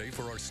Tuesday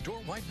for our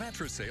store-wide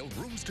mattress sale,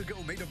 Rooms to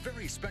Go made a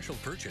very special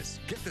purchase.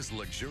 Get this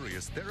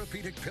luxurious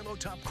therapeutic pillow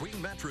top queen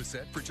mattress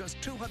set for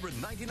just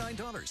 $299.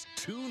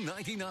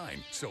 $299.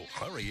 So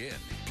hurry in.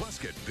 Plus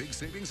get big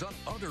savings on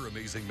other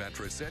amazing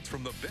mattress sets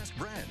from the best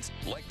brands,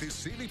 like this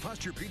Sealy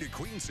Posturepedic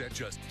queen set,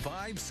 just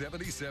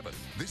 $577.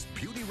 This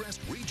Beauty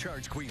Rest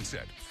Recharge queen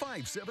set,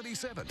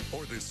 $577.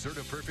 Or this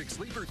Serta Perfect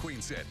Sleeper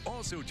queen set,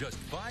 also just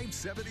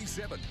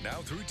 $577. Now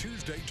through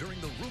Tuesday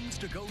during the Rooms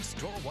to Go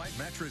store-wide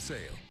mattress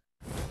sale.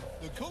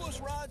 The coolest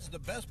rides, the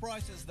best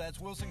prices, that's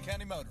Wilson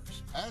County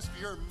Motors. Ask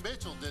for your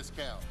Mitchell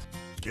discount.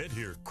 Get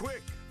here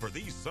quick for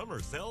these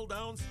summer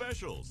sell-down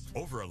specials.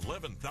 Over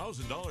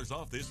 $11,000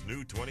 off this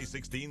new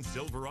 2016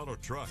 Silverado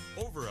truck.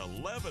 Over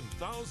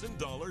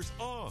 $11,000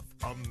 off.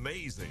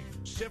 Amazing.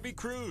 Chevy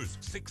Cruze,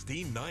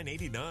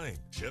 $16,989.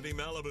 Chevy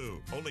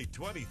Malibu, only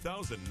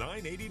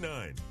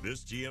 $20,989.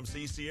 This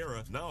GMC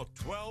Sierra, now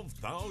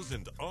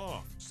 $12,000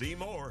 off. See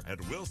more at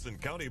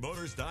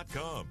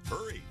WilsonCountyMotors.com.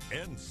 Hurry,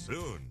 and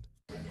soon.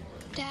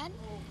 Dad,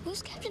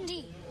 who's Captain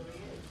D?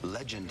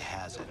 Legend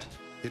has it.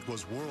 It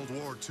was World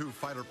War II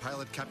fighter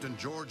pilot Captain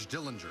George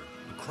Dillinger,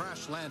 who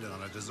crash-landed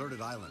on a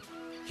deserted island.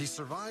 He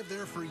survived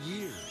there for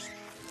years,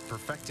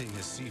 perfecting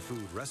his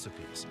seafood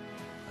recipes,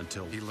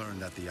 until he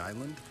learned that the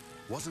island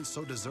wasn't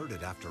so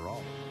deserted after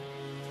all.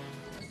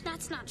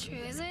 That's not true,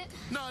 is it?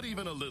 Not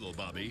even a little,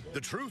 Bobby.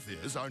 The truth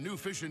is, our new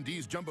Fish and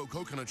D's Jumbo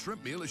Coconut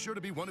Shrimp Meal is sure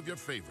to be one of your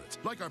favorites,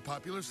 like our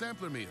popular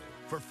sampler meal.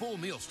 For full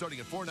meals starting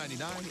at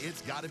 $4.99,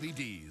 it's gotta be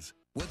D's.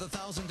 With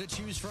 1,000 to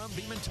choose from,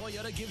 Beeman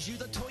Toyota gives you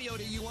the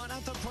Toyota you want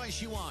at the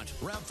price you want.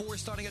 RAV4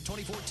 starting at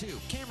 $24,200.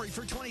 Camry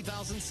for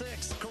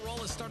 $20,600.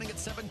 Corolla starting at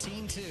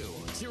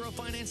 $17,200. Zero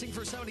financing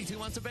for 72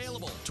 months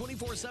available.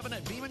 24/7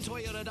 at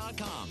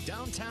BeemanToyota.com.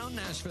 Downtown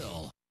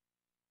Nashville.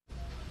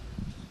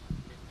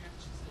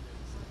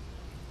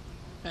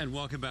 And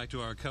welcome back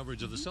to our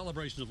coverage of the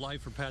celebration of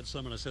life for Pat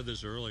Summitt. I said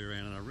this earlier,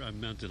 Ann, and I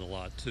meant it a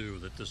lot, too,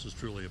 that this is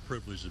truly a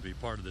privilege to be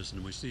part of this.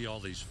 And we see all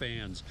these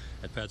fans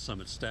at Pat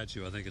Summitt's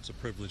statue. I think it's a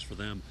privilege for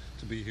them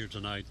to be here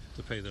tonight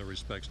to pay their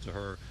respects to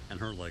her and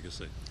her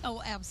legacy.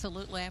 Oh,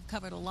 absolutely. I've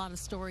covered a lot of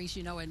stories,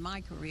 you know, in my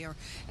career,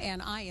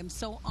 and I am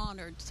so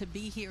honored to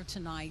be here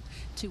tonight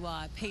to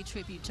pay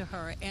tribute to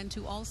her and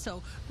to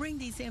also bring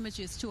these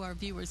images to our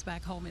viewers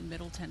back home in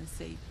Middle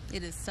Tennessee.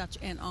 It is such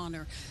an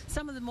honor.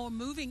 Some of the more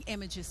moving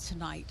images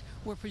tonight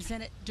were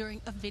presented during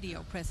a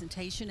video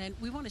presentation, and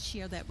we want to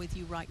share that with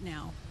you right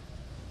now.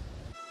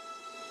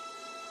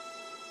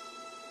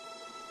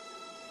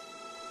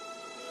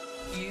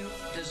 You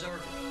deserve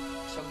it,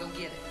 so go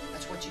get it.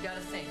 That's what you got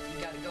to think.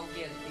 You got to go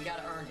get it. You got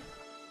to earn it.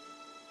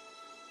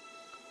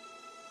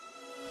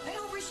 They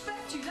don't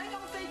respect you. They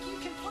don't think you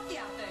can play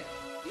out there.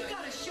 You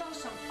got to show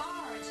some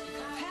fire and some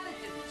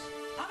competitiveness.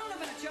 I don't know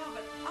about y'all,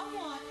 but I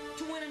want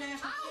to win a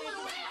national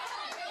championship.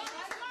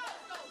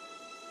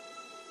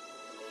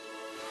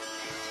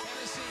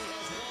 Tennessee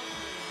has won the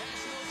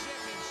national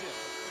championship.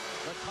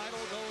 The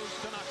title goes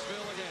to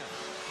Knoxville again.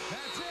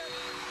 That's it.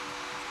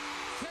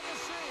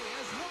 Tennessee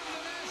has won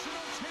the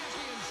national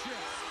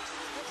championship.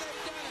 And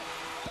they've done it.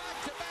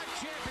 Back-to-back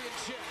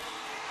championship.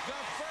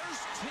 The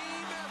first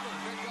team ever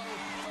to go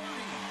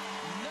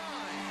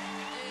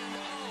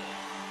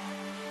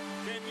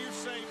 39-0. Can you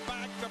say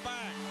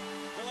back-to-back?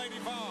 The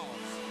Lady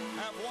Vols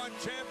have won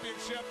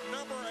championship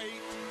number 8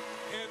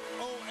 in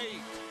 2008.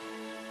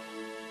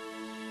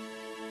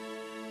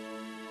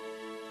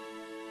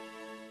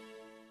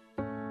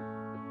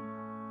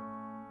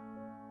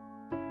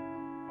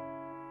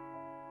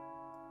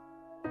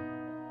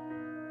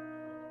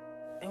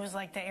 It was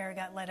like the air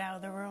got let out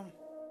of the room.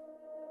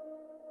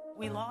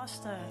 We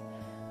lost a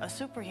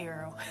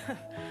superhero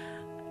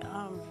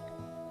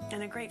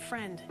and a great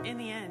friend. In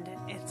the end,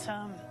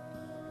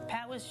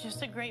 Pat was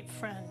just a great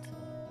friend.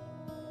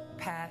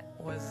 Pat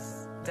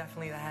was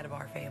definitely the head of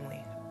our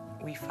family.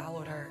 We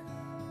followed her.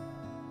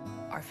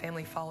 Our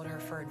family followed her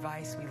for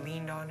advice. We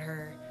leaned on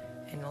her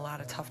in a lot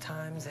of tough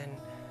times, and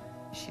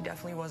she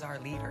definitely was our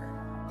leader.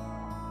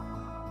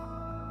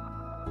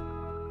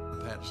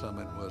 Pat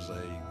Summitt was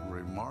a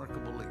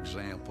remarkable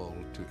example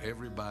to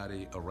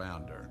everybody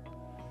around her.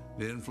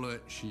 The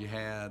influence she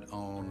had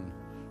on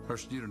her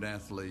student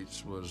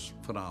athletes was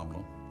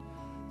phenomenal,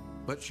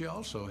 but she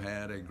also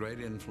had a great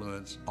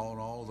influence on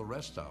all the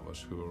rest of us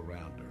who were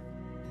around her.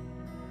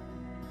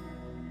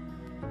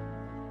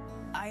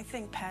 I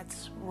think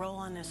Pat's role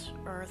on this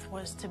earth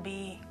was to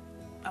be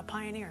a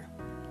pioneer.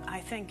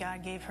 I think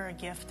God gave her a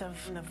gift of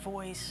the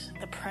voice,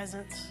 the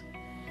presence,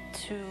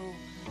 to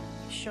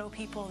show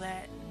people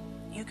that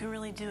you can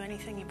really do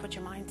anything you put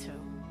your mind to.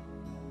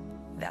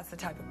 That's the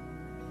type of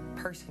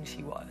person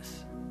she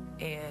was,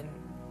 and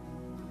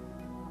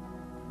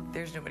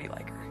there's nobody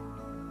like her.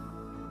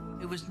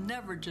 It was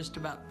never just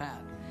about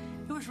Pat.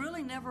 It was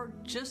really never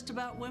just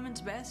about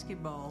women's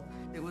basketball.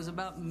 It was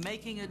about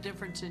making a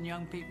difference in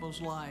young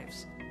people's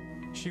lives.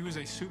 She was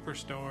a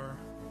superstar.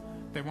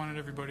 They wanted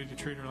everybody to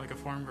treat her like a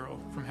farm girl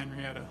from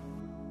Henrietta.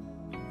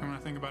 And when I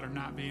think about her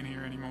not being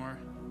here anymore,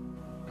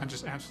 I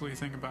just absolutely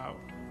think about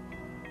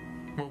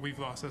what we've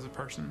lost as a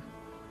person.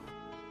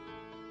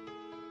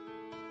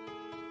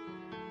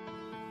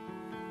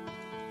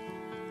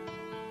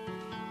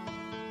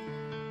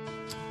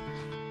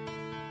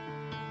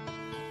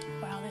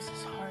 this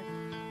is hard.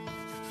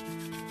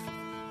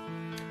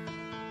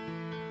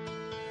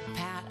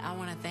 Pat, I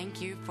want to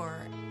thank you for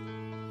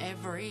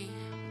every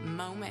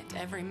moment,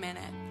 every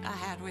minute I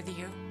had with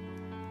you,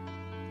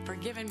 for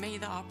giving me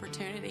the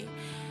opportunity,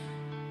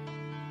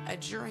 a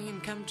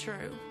dream come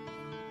true,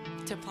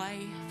 to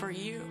play for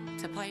you,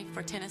 to play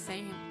for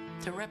Tennessee,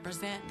 to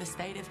represent the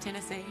state of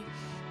Tennessee.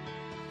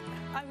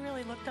 I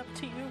really looked up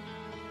to you.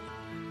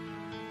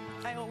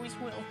 I always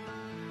will.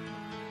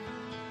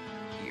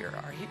 You're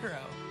our hero.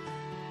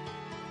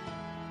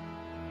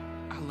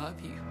 I love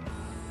you.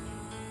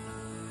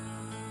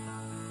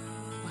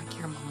 Like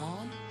you're my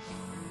mom.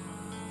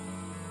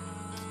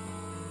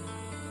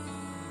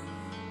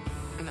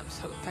 And I'm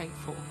so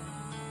thankful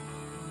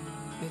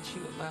that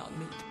you allowed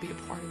me to be a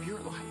part of your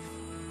life.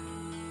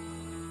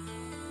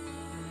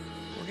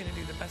 We're going to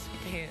do the best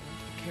we can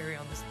to carry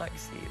on this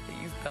legacy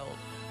that you've built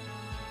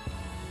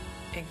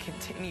and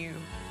continue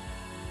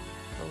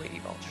the Lady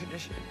Ball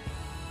tradition.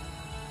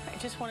 I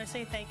just want to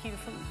say thank you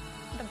from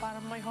the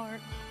bottom of my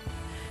heart.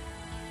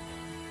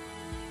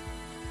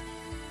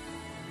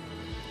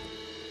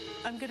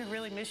 I'm going to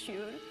really miss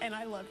you, and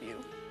I love you.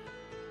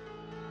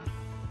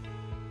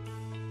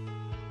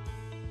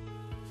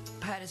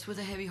 Pat, it's with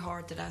a heavy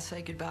heart that I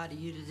say goodbye to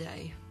you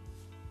today.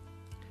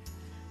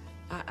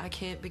 I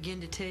can't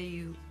begin to tell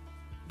you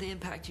the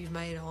impact you've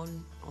made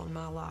on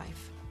my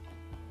life.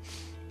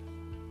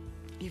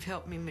 You've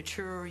helped me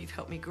mature, you've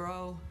helped me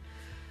grow.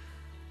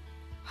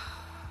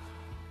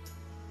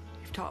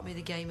 You've taught me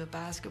the game of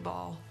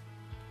basketball.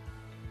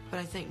 But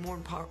I think more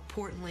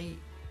importantly,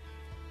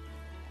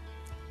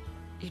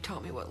 you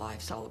taught me what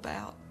life's all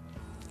about.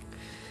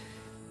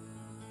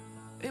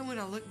 And when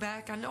I look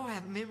back, I know I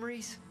have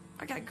memories.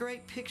 I got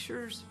great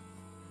pictures.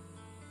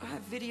 I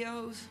have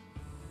videos.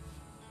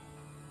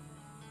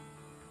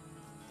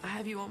 I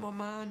have you on my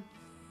mind.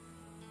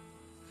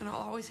 And I'll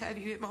always have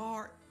you in my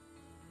heart.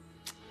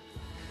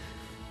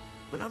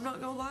 But I'm not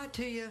gonna lie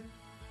to you.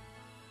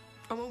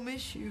 I'm gonna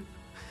miss you.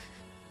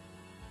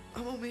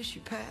 I'm gonna miss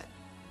you, Pat.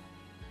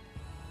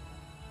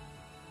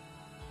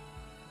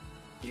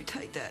 You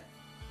take that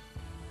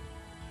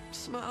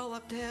smile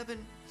up to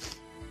heaven,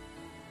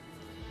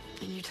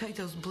 and you take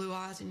those blue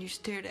eyes and you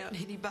stare down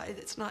anybody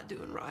that's not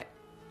doing right.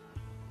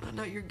 I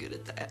know you're good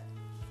at that.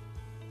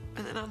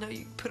 And then I know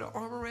you put an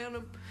arm around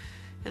them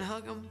and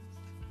hug them.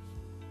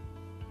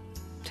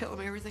 Tell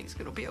them everything's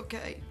gonna be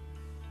okay.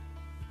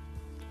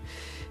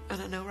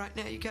 And I know right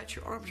now you got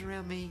your arms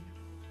around me.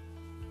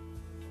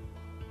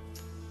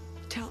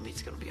 Tell me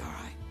it's gonna be all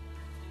right.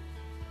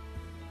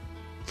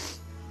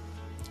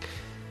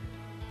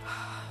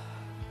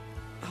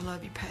 I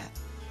love you, Pat.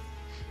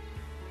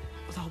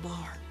 With all my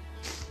heart.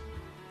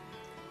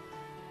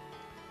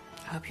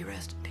 I hope you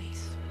rest in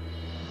peace.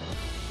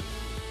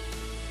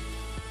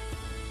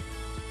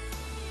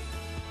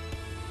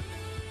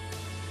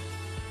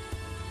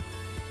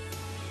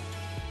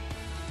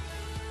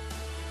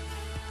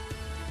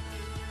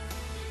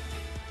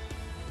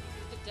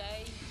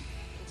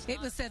 It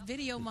was that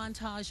video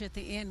montage at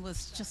the end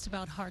was just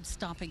about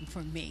heart-stopping for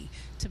me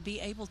to be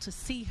able to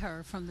see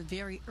her from the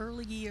very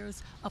early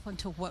years up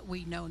until what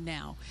we know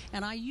now.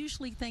 And I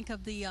usually think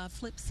of the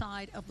flip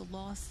side of the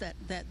loss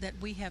that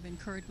we have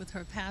incurred with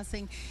her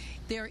passing.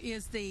 There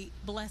is the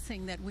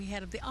blessing that we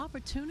had of the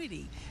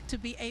opportunity to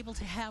be able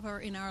to have her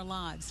in our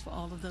lives for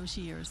all of those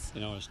years.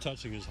 You know, as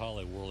touching as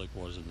Holly Warlick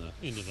was in the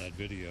end of that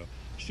video,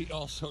 she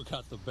also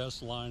got the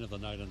best line of the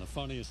night and the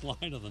funniest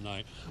line of the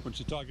night when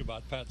she talked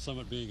about Pat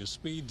Summitt being a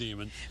speed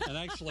demon and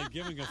actually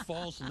giving a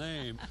false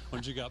name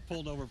when she got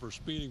pulled over for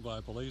speeding by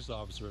a police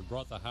officer and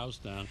brought the house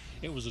down.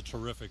 It was a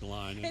terrific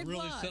line. And it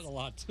really said a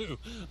lot, too,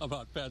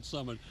 about Pat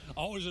Summitt.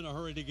 Always in a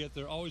hurry to get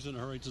there, always in a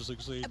hurry to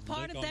succeed. A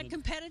part of that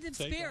competitive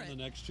spirit. Take on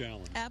the next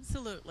challenge.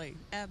 Absolutely.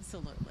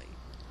 Absolutely.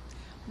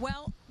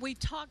 Well, we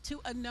talked to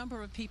a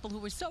number of people who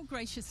were so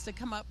gracious to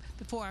come up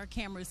before our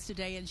cameras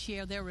today and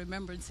share their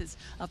remembrances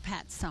of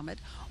Pat Summitt.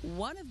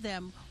 One of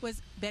them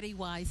was Betty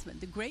Wiseman,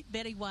 the great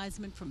Betty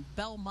Wiseman from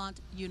Belmont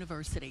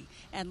University.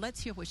 And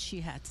let's hear what she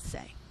had to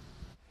say.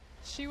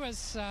 She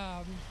was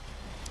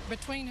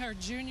between her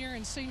junior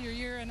and senior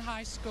year in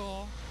high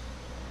school.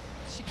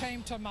 She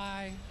came to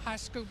my high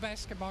school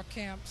basketball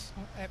camps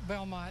at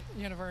Belmont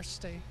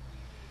University.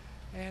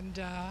 And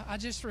I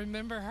just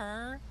remember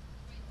her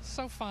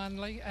so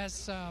fondly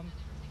as a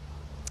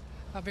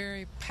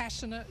very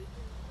passionate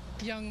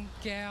young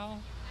gal,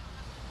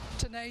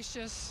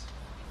 tenacious,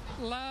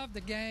 loved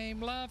the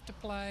game, loved to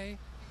play.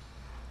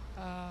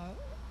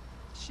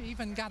 She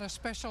even got a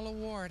special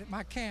award at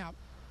my camp.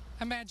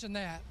 Imagine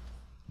that.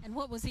 And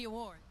what was the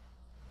award?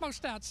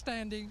 Most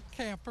outstanding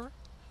camper.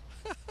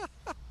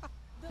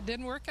 It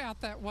didn't work out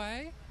that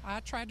way. I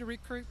tried to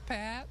recruit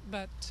Pat,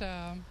 but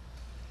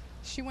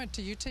she went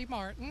to UT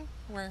Martin,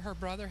 where her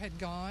brother had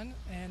gone,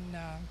 and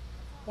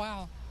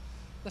wow,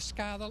 the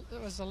sky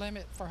was the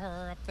limit for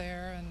her up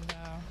there, and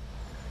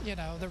you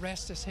know, the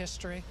rest is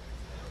history.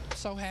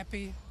 So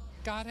happy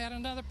God had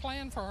another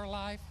plan for her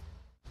life.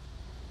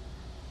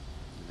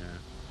 Yeah.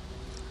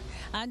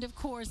 And of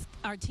course,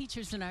 our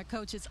teachers and our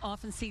coaches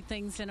often see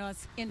things in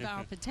us, in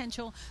our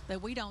potential,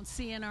 that we don't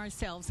see in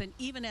ourselves. And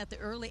even at the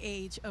early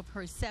age of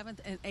her 7th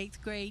and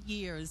 8th grade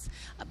years,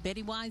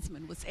 Betty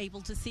Wiseman was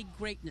able to see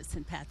greatness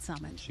in Pat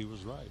Summitt. She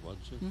was right,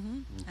 wasn't she?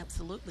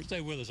 Absolutely.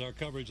 Stay with us. Our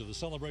coverage of the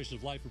celebration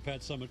of life for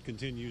Pat Summitt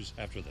continues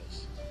after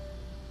this.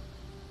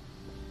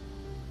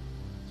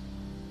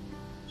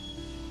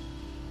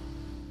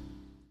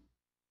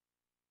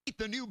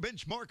 The new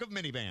benchmark of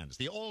minivans,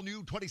 the all-new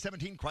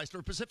 2017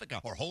 Chrysler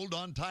Pacifica, or hold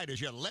on tight as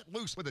you let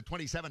loose with the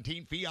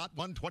 2017 Fiat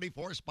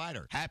 124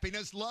 Spider.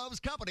 Happiness loves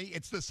company.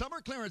 It's the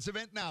summer clearance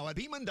event now at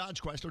Beeman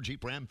Dodge Chrysler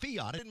Jeep Ram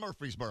Fiat in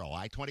Murfreesboro,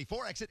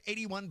 I-24 exit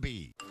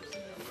 81B.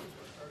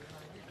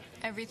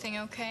 Everything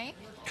okay?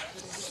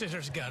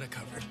 Sitter's got it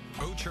covered.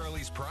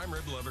 O'Charlie's Prime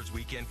Rib Lovers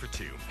Weekend for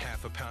 2.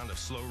 Half a pound of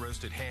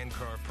slow-roasted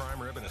hand-carved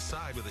prime rib and a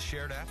side with a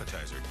shared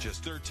appetizer.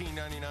 Just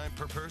 $13.99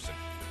 per person.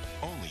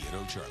 Only at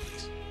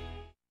O'Charlie's.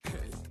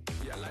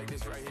 Yeah, I like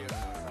this right here.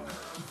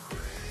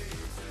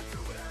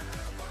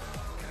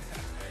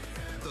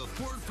 The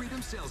Ford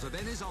Freedom Sales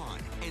Event is on,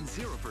 and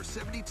 0 for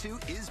 72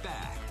 is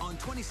back on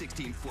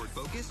 2016 Ford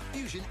Focus,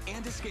 Fusion,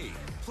 and Escape.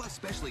 Plus,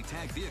 specially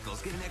tagged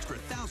vehicles get an extra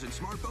 1,000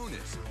 smart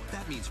bonus.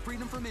 That means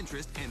freedom from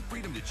interest and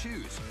freedom to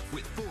choose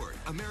with Ford,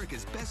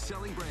 America's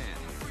best-selling brand.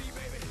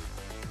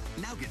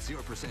 Now get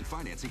 0%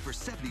 financing for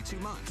 72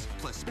 months.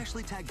 Plus,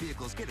 specially tagged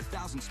vehicles get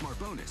 1,000 smart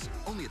bonus.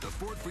 Only at the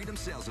Ford Freedom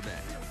Sales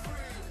Event.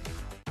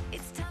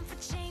 It's time for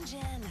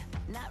changing,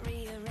 not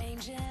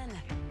rearranging.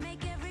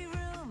 Make every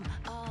room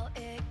all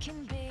it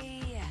can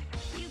be.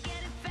 You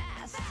get it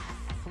fast,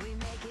 we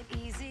make it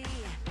easy.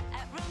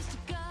 At Rooms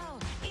to Go,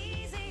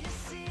 easy to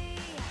see.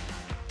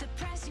 The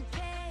price you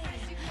pay,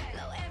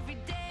 low every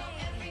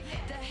day.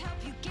 The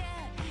help you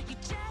get, you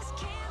just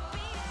can't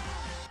beat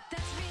it.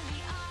 That's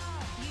really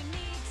all you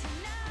need to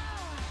know.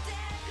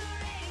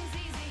 Decorating's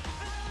easy,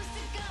 Rooms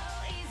to Go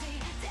easy.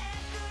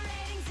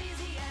 Decorating's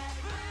easy at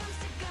Rooms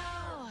to Go.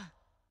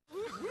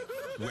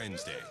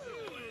 Wednesday,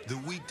 the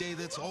weekday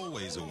that's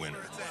always a winner.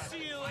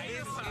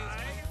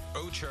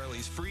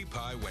 O'Charlie's Free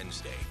Pie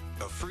Wednesday.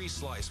 A free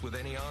slice with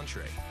any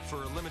entree.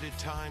 For a limited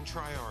time,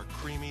 try our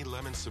creamy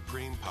lemon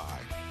supreme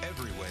pie.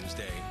 Every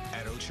Wednesday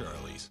at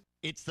O'Charlie's.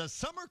 It's the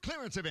summer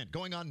clearance event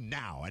going on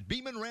now at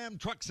Beeman Ram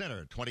Truck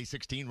Center.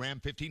 2016 Ram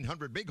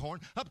 1500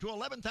 Bighorn, up to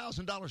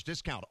 $11,000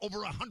 discount.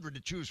 Over 100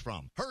 to choose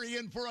from. Hurry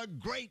in for a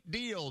great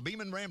deal.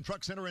 Beeman Ram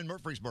Truck Center in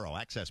Murfreesboro.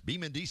 Access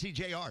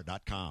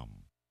BeemanDCJR.com.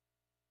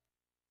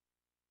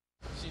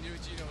 She knew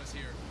Gino was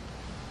here.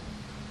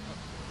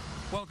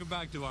 Welcome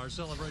back to our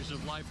celebration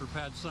of life for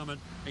Pat Summitt.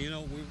 And, you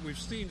know, we've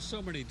seen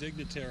so many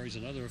dignitaries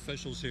and other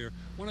officials here.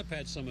 One of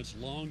Pat Summitt's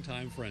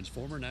longtime friends,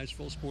 former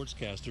Nashville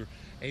sportscaster,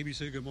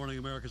 ABC Good Morning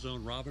America's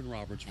own Robin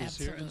Roberts, was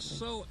here and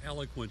so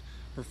eloquent,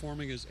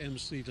 performing as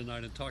MC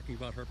tonight and talking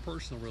about her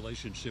personal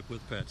relationship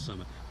with Pat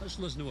Summitt. Let's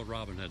listen to what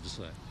Robin had to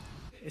say.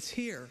 It's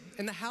here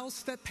in the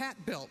house that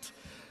Pat built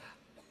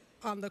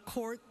on the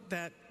court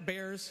that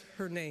bears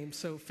her name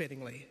so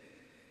fittingly.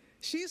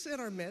 She's in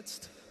our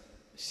midst.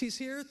 She's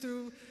here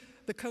through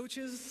the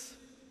coaches,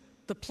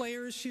 the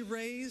players she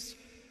raised,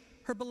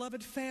 her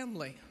beloved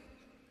family,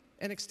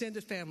 an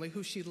extended family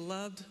who she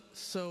loved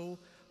so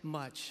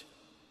much,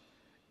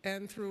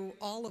 and through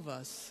all of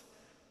us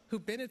who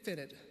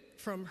benefited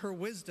from her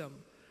wisdom,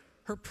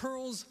 her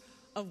pearls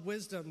of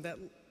wisdom that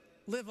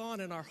live on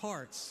in our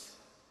hearts.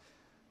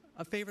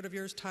 A favorite of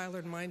yours, Tyler,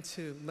 and mine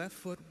too. Left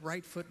foot,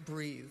 right foot,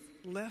 breathe.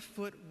 Left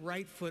foot,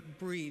 right foot,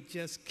 breathe.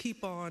 Just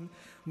keep on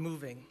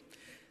moving.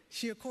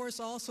 She, of course,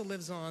 also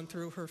lives on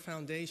through her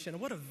foundation.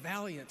 What a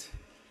valiant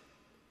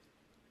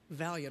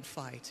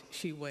fight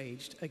she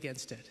waged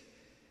against it.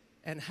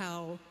 And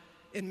how,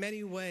 in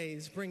many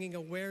ways, bringing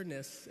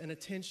awareness and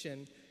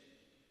attention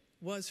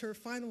was her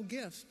final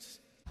gift.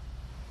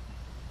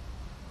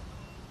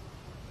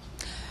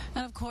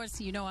 And of course,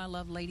 you know I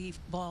love lady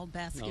ball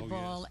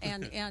basketball,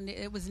 and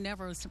it was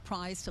never a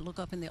surprise to look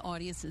up in the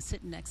audience and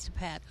sitting next to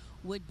Pat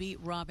would be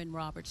Robin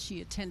Roberts.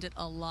 She attended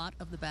a lot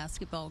of the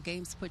basketball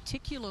games,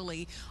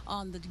 particularly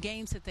on the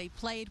games that they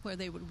played where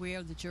they would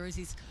wear the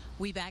jerseys,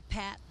 "We Back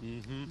Pat,"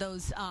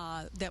 those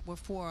that were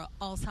for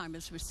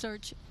Alzheimer's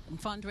research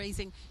and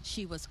fundraising.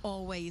 She was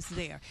always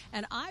there.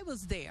 And I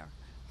was there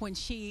when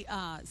she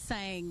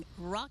sang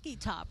Rocky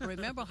Top.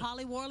 Remember,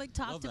 Holly Warlick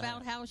talked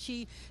about how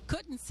she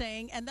couldn't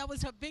sing, and that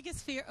was her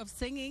biggest fear of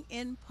singing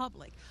in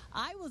public.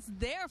 I was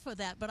there for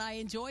that, but I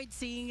enjoyed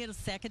seeing it a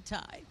second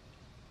time.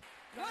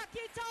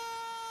 Rocky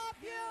Top,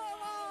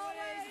 you'll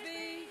always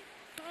be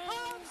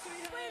home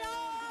sweet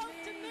home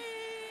to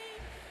me.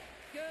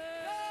 Good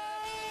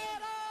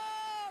old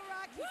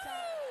Rocky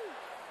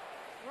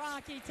Top.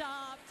 Rocky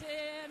Top,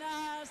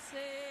 Tennessee.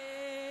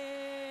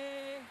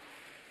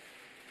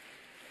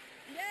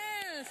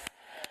 Yes.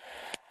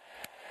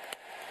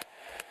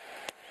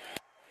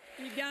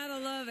 You gotta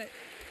love it.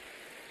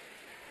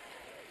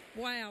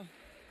 Wow.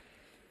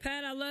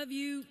 Pat, I love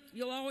you.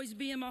 You'll always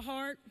be in my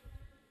heart.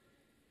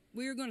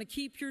 We are going to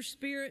keep your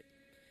spirit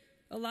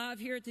alive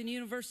here at the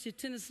University of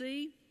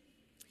Tennessee.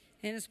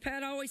 And as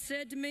Pat always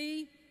said to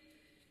me,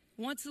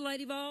 Once a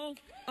Lady Vol,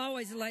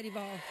 always a Lady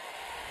Vol.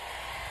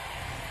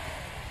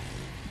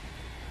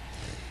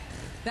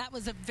 That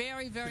was a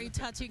very, very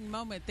touching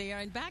moment there.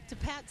 And back to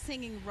Pat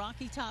singing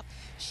Rocky Top.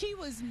 She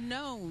was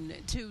known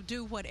to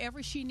do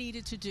whatever she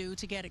needed to do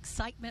to get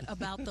excitement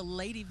about the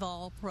Lady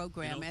Vol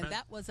program. And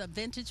that was a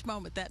vintage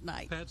moment that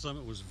night. Pat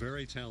Summitt was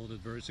very talented,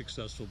 very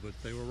successful, but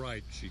they were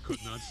right. She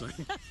could not sing.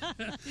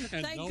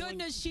 Thank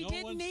goodness she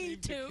didn't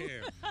need to.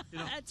 Care.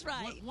 That's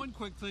right. One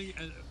quick thing.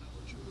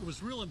 It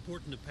was real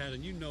important to Pat,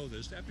 and you know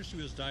this, after she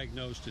was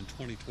diagnosed in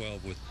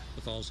 2012 with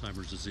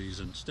Alzheimer's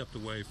disease and stepped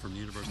away from the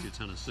University of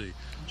Tennessee,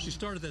 she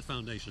started that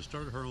foundation,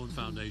 started her own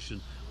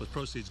foundation with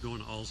proceeds going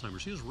to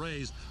Alzheimer's. She has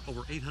raised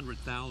over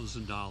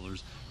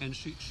 $800,000, and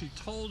she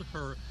told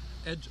her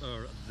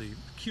the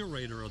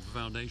curator of the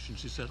foundation,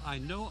 she said, I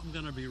know I'm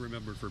going to be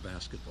remembered for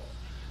basketball.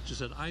 She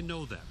said, I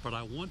know that, but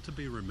I want to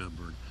be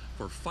remembered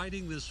for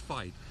fighting this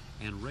fight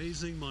and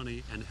raising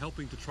money and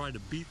helping to try to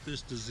beat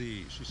this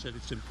disease. She said,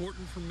 it's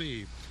important for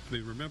me to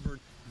be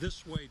remembered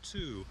this way,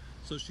 too.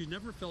 So she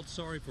never felt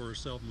sorry for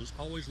herself and was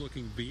always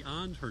looking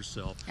beyond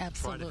herself to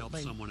try to help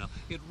someone else.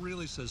 It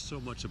really says so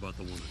much about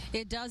the woman.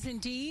 It does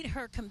indeed.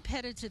 Her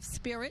competitive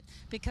spirit,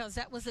 because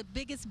that was the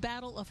biggest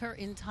battle of her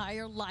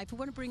entire life. We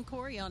want to bring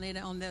Corey on in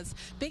on this.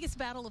 Biggest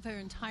battle of her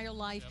entire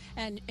life,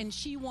 and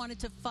she wanted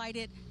to fight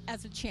it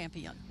as a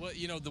champion. Well,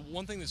 you know, the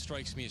one thing that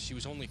strikes me is she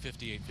was only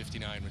 58,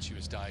 59 when she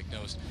was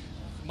diagnosed.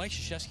 Mike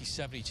Krzyzewski's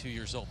 72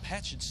 years old.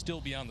 Pat should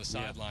still be on the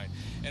sideline.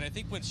 And I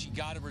think when she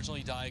got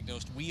originally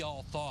diagnosed, we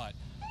all thought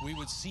we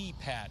would see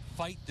Pat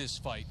fight this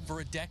fight for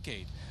a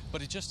decade.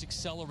 But it just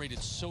accelerated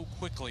so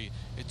quickly.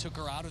 It took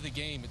her out of the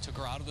game. It took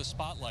her out of the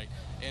spotlight.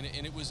 And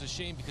it was a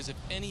shame, because if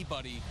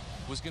anybody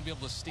was going to be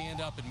able to stand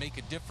up and make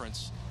a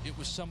difference, it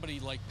was somebody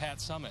like Pat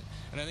Summitt.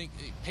 And I think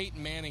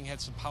Peyton Manning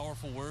had some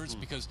powerful words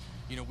because,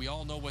 you know, we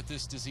all know what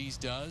this disease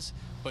does.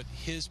 But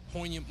his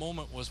poignant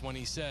moment was when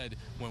he said,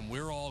 when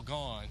we're all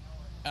gone,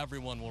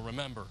 everyone will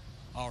remember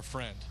our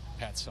friend,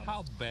 Pat Summitt.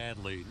 How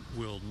badly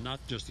will not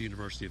just the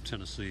University of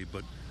Tennessee,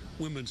 but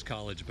women's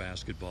college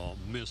basketball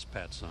miss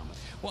Pat Summitt?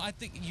 Well, I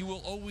think you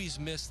will always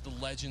miss the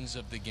legends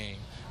of the game,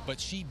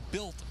 but she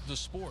built the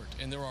sport,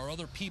 and there are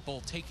other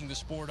people taking the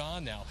sport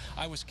on now.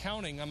 I was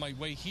counting on my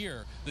way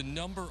here the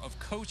number of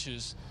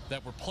coaches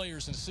that were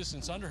players and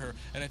assistants under her,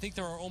 and I think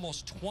there are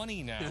almost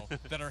 20 now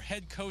that are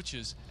head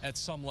coaches at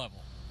some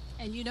level.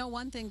 And you know,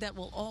 one thing that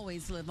will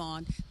always live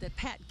on that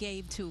Pat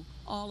gave to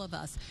all of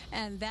us,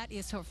 and that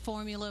is her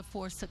formula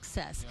for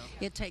success.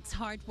 Yep. It takes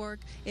hard work.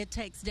 It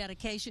takes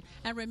dedication.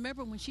 And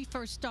remember, when she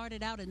first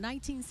started out in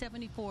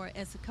 1974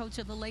 as the coach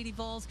of the Lady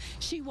Vols,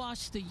 she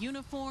washed the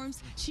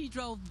uniforms. She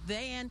drove the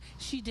van.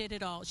 She did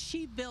it all.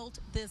 She built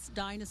this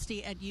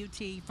dynasty at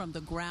UT from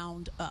the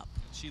ground up.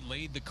 She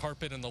laid the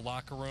carpet in the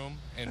locker room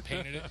and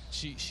painted it.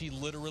 She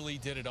literally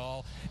did it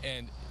all.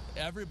 And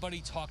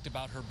everybody talked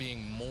about her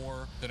being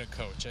more than a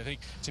coach. I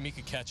think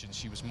Tamika Ketchen,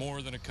 she was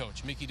more than a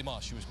coach. Mickey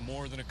DeMoss, she was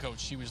more than a coach.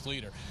 She was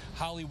leader.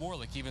 Holly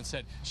Warlick even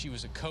said she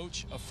was a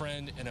coach, a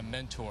friend, and a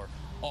mentor,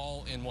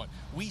 all in one.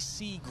 We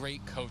see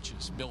great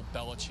coaches, Bill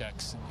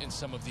Belichick and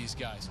some of these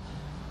guys.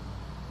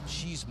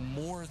 She's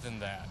more than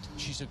that.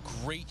 She's a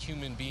great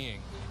human being,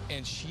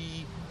 and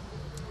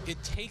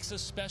it takes a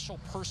special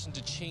person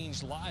to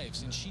change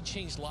lives, and she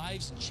changed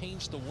lives and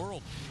changed the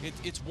world.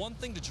 It's one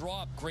thing to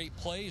draw up great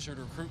plays or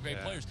to recruit great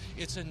players.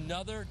 It's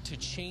another to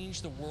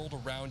change the world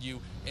around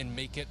you and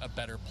make it a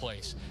better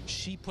place.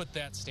 She put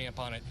that stamp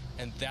on it,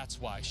 and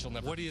that's why she'll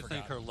never be forgotten. What do you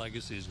think her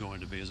legacy is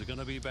going to be? Is it going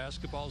to be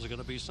basketball? Is it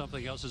going to be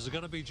something else? Is it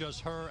going to be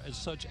just her as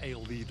such a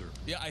leader?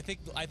 Yeah, I think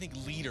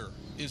leader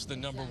is the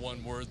number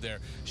one word there.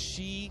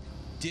 She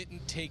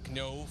didn't take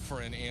no for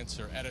an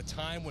answer. At a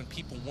time when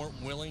people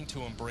weren't willing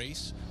to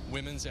embrace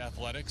women's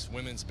athletics,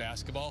 women's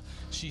basketball,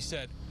 she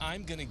said,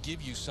 I'm going to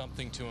give you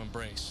something to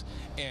embrace.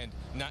 And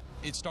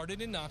it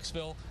started in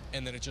Knoxville,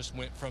 and then it just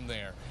went from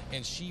there.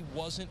 And she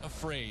wasn't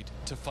afraid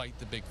to fight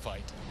the big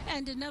fight.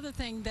 And another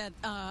thing that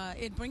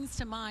it brings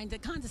to mind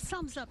that kind of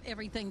sums up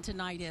everything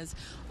tonight is,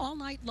 all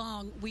night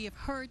long we have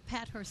heard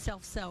Pat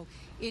herself say,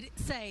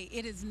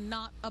 it is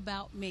not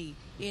about me.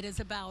 It is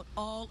about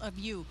all of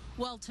you.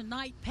 Well,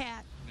 tonight,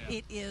 Pat,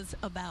 it is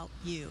about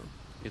you.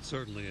 It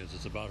certainly is.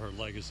 It's about her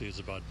legacy. It's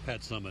about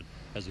Pat Summitt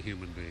as a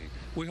human being.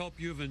 We hope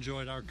you've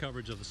enjoyed our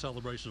coverage of the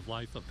celebration of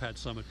life of Pat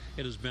Summitt.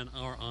 It has been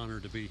our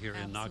honor to be here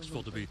in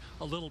Knoxville, to be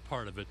a little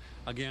part of it.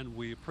 Again,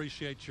 we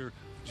appreciate your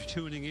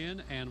tuning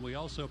in, and we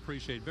also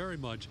appreciate very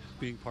much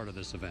being part of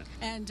this event.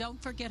 And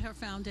don't forget her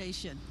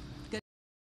foundation.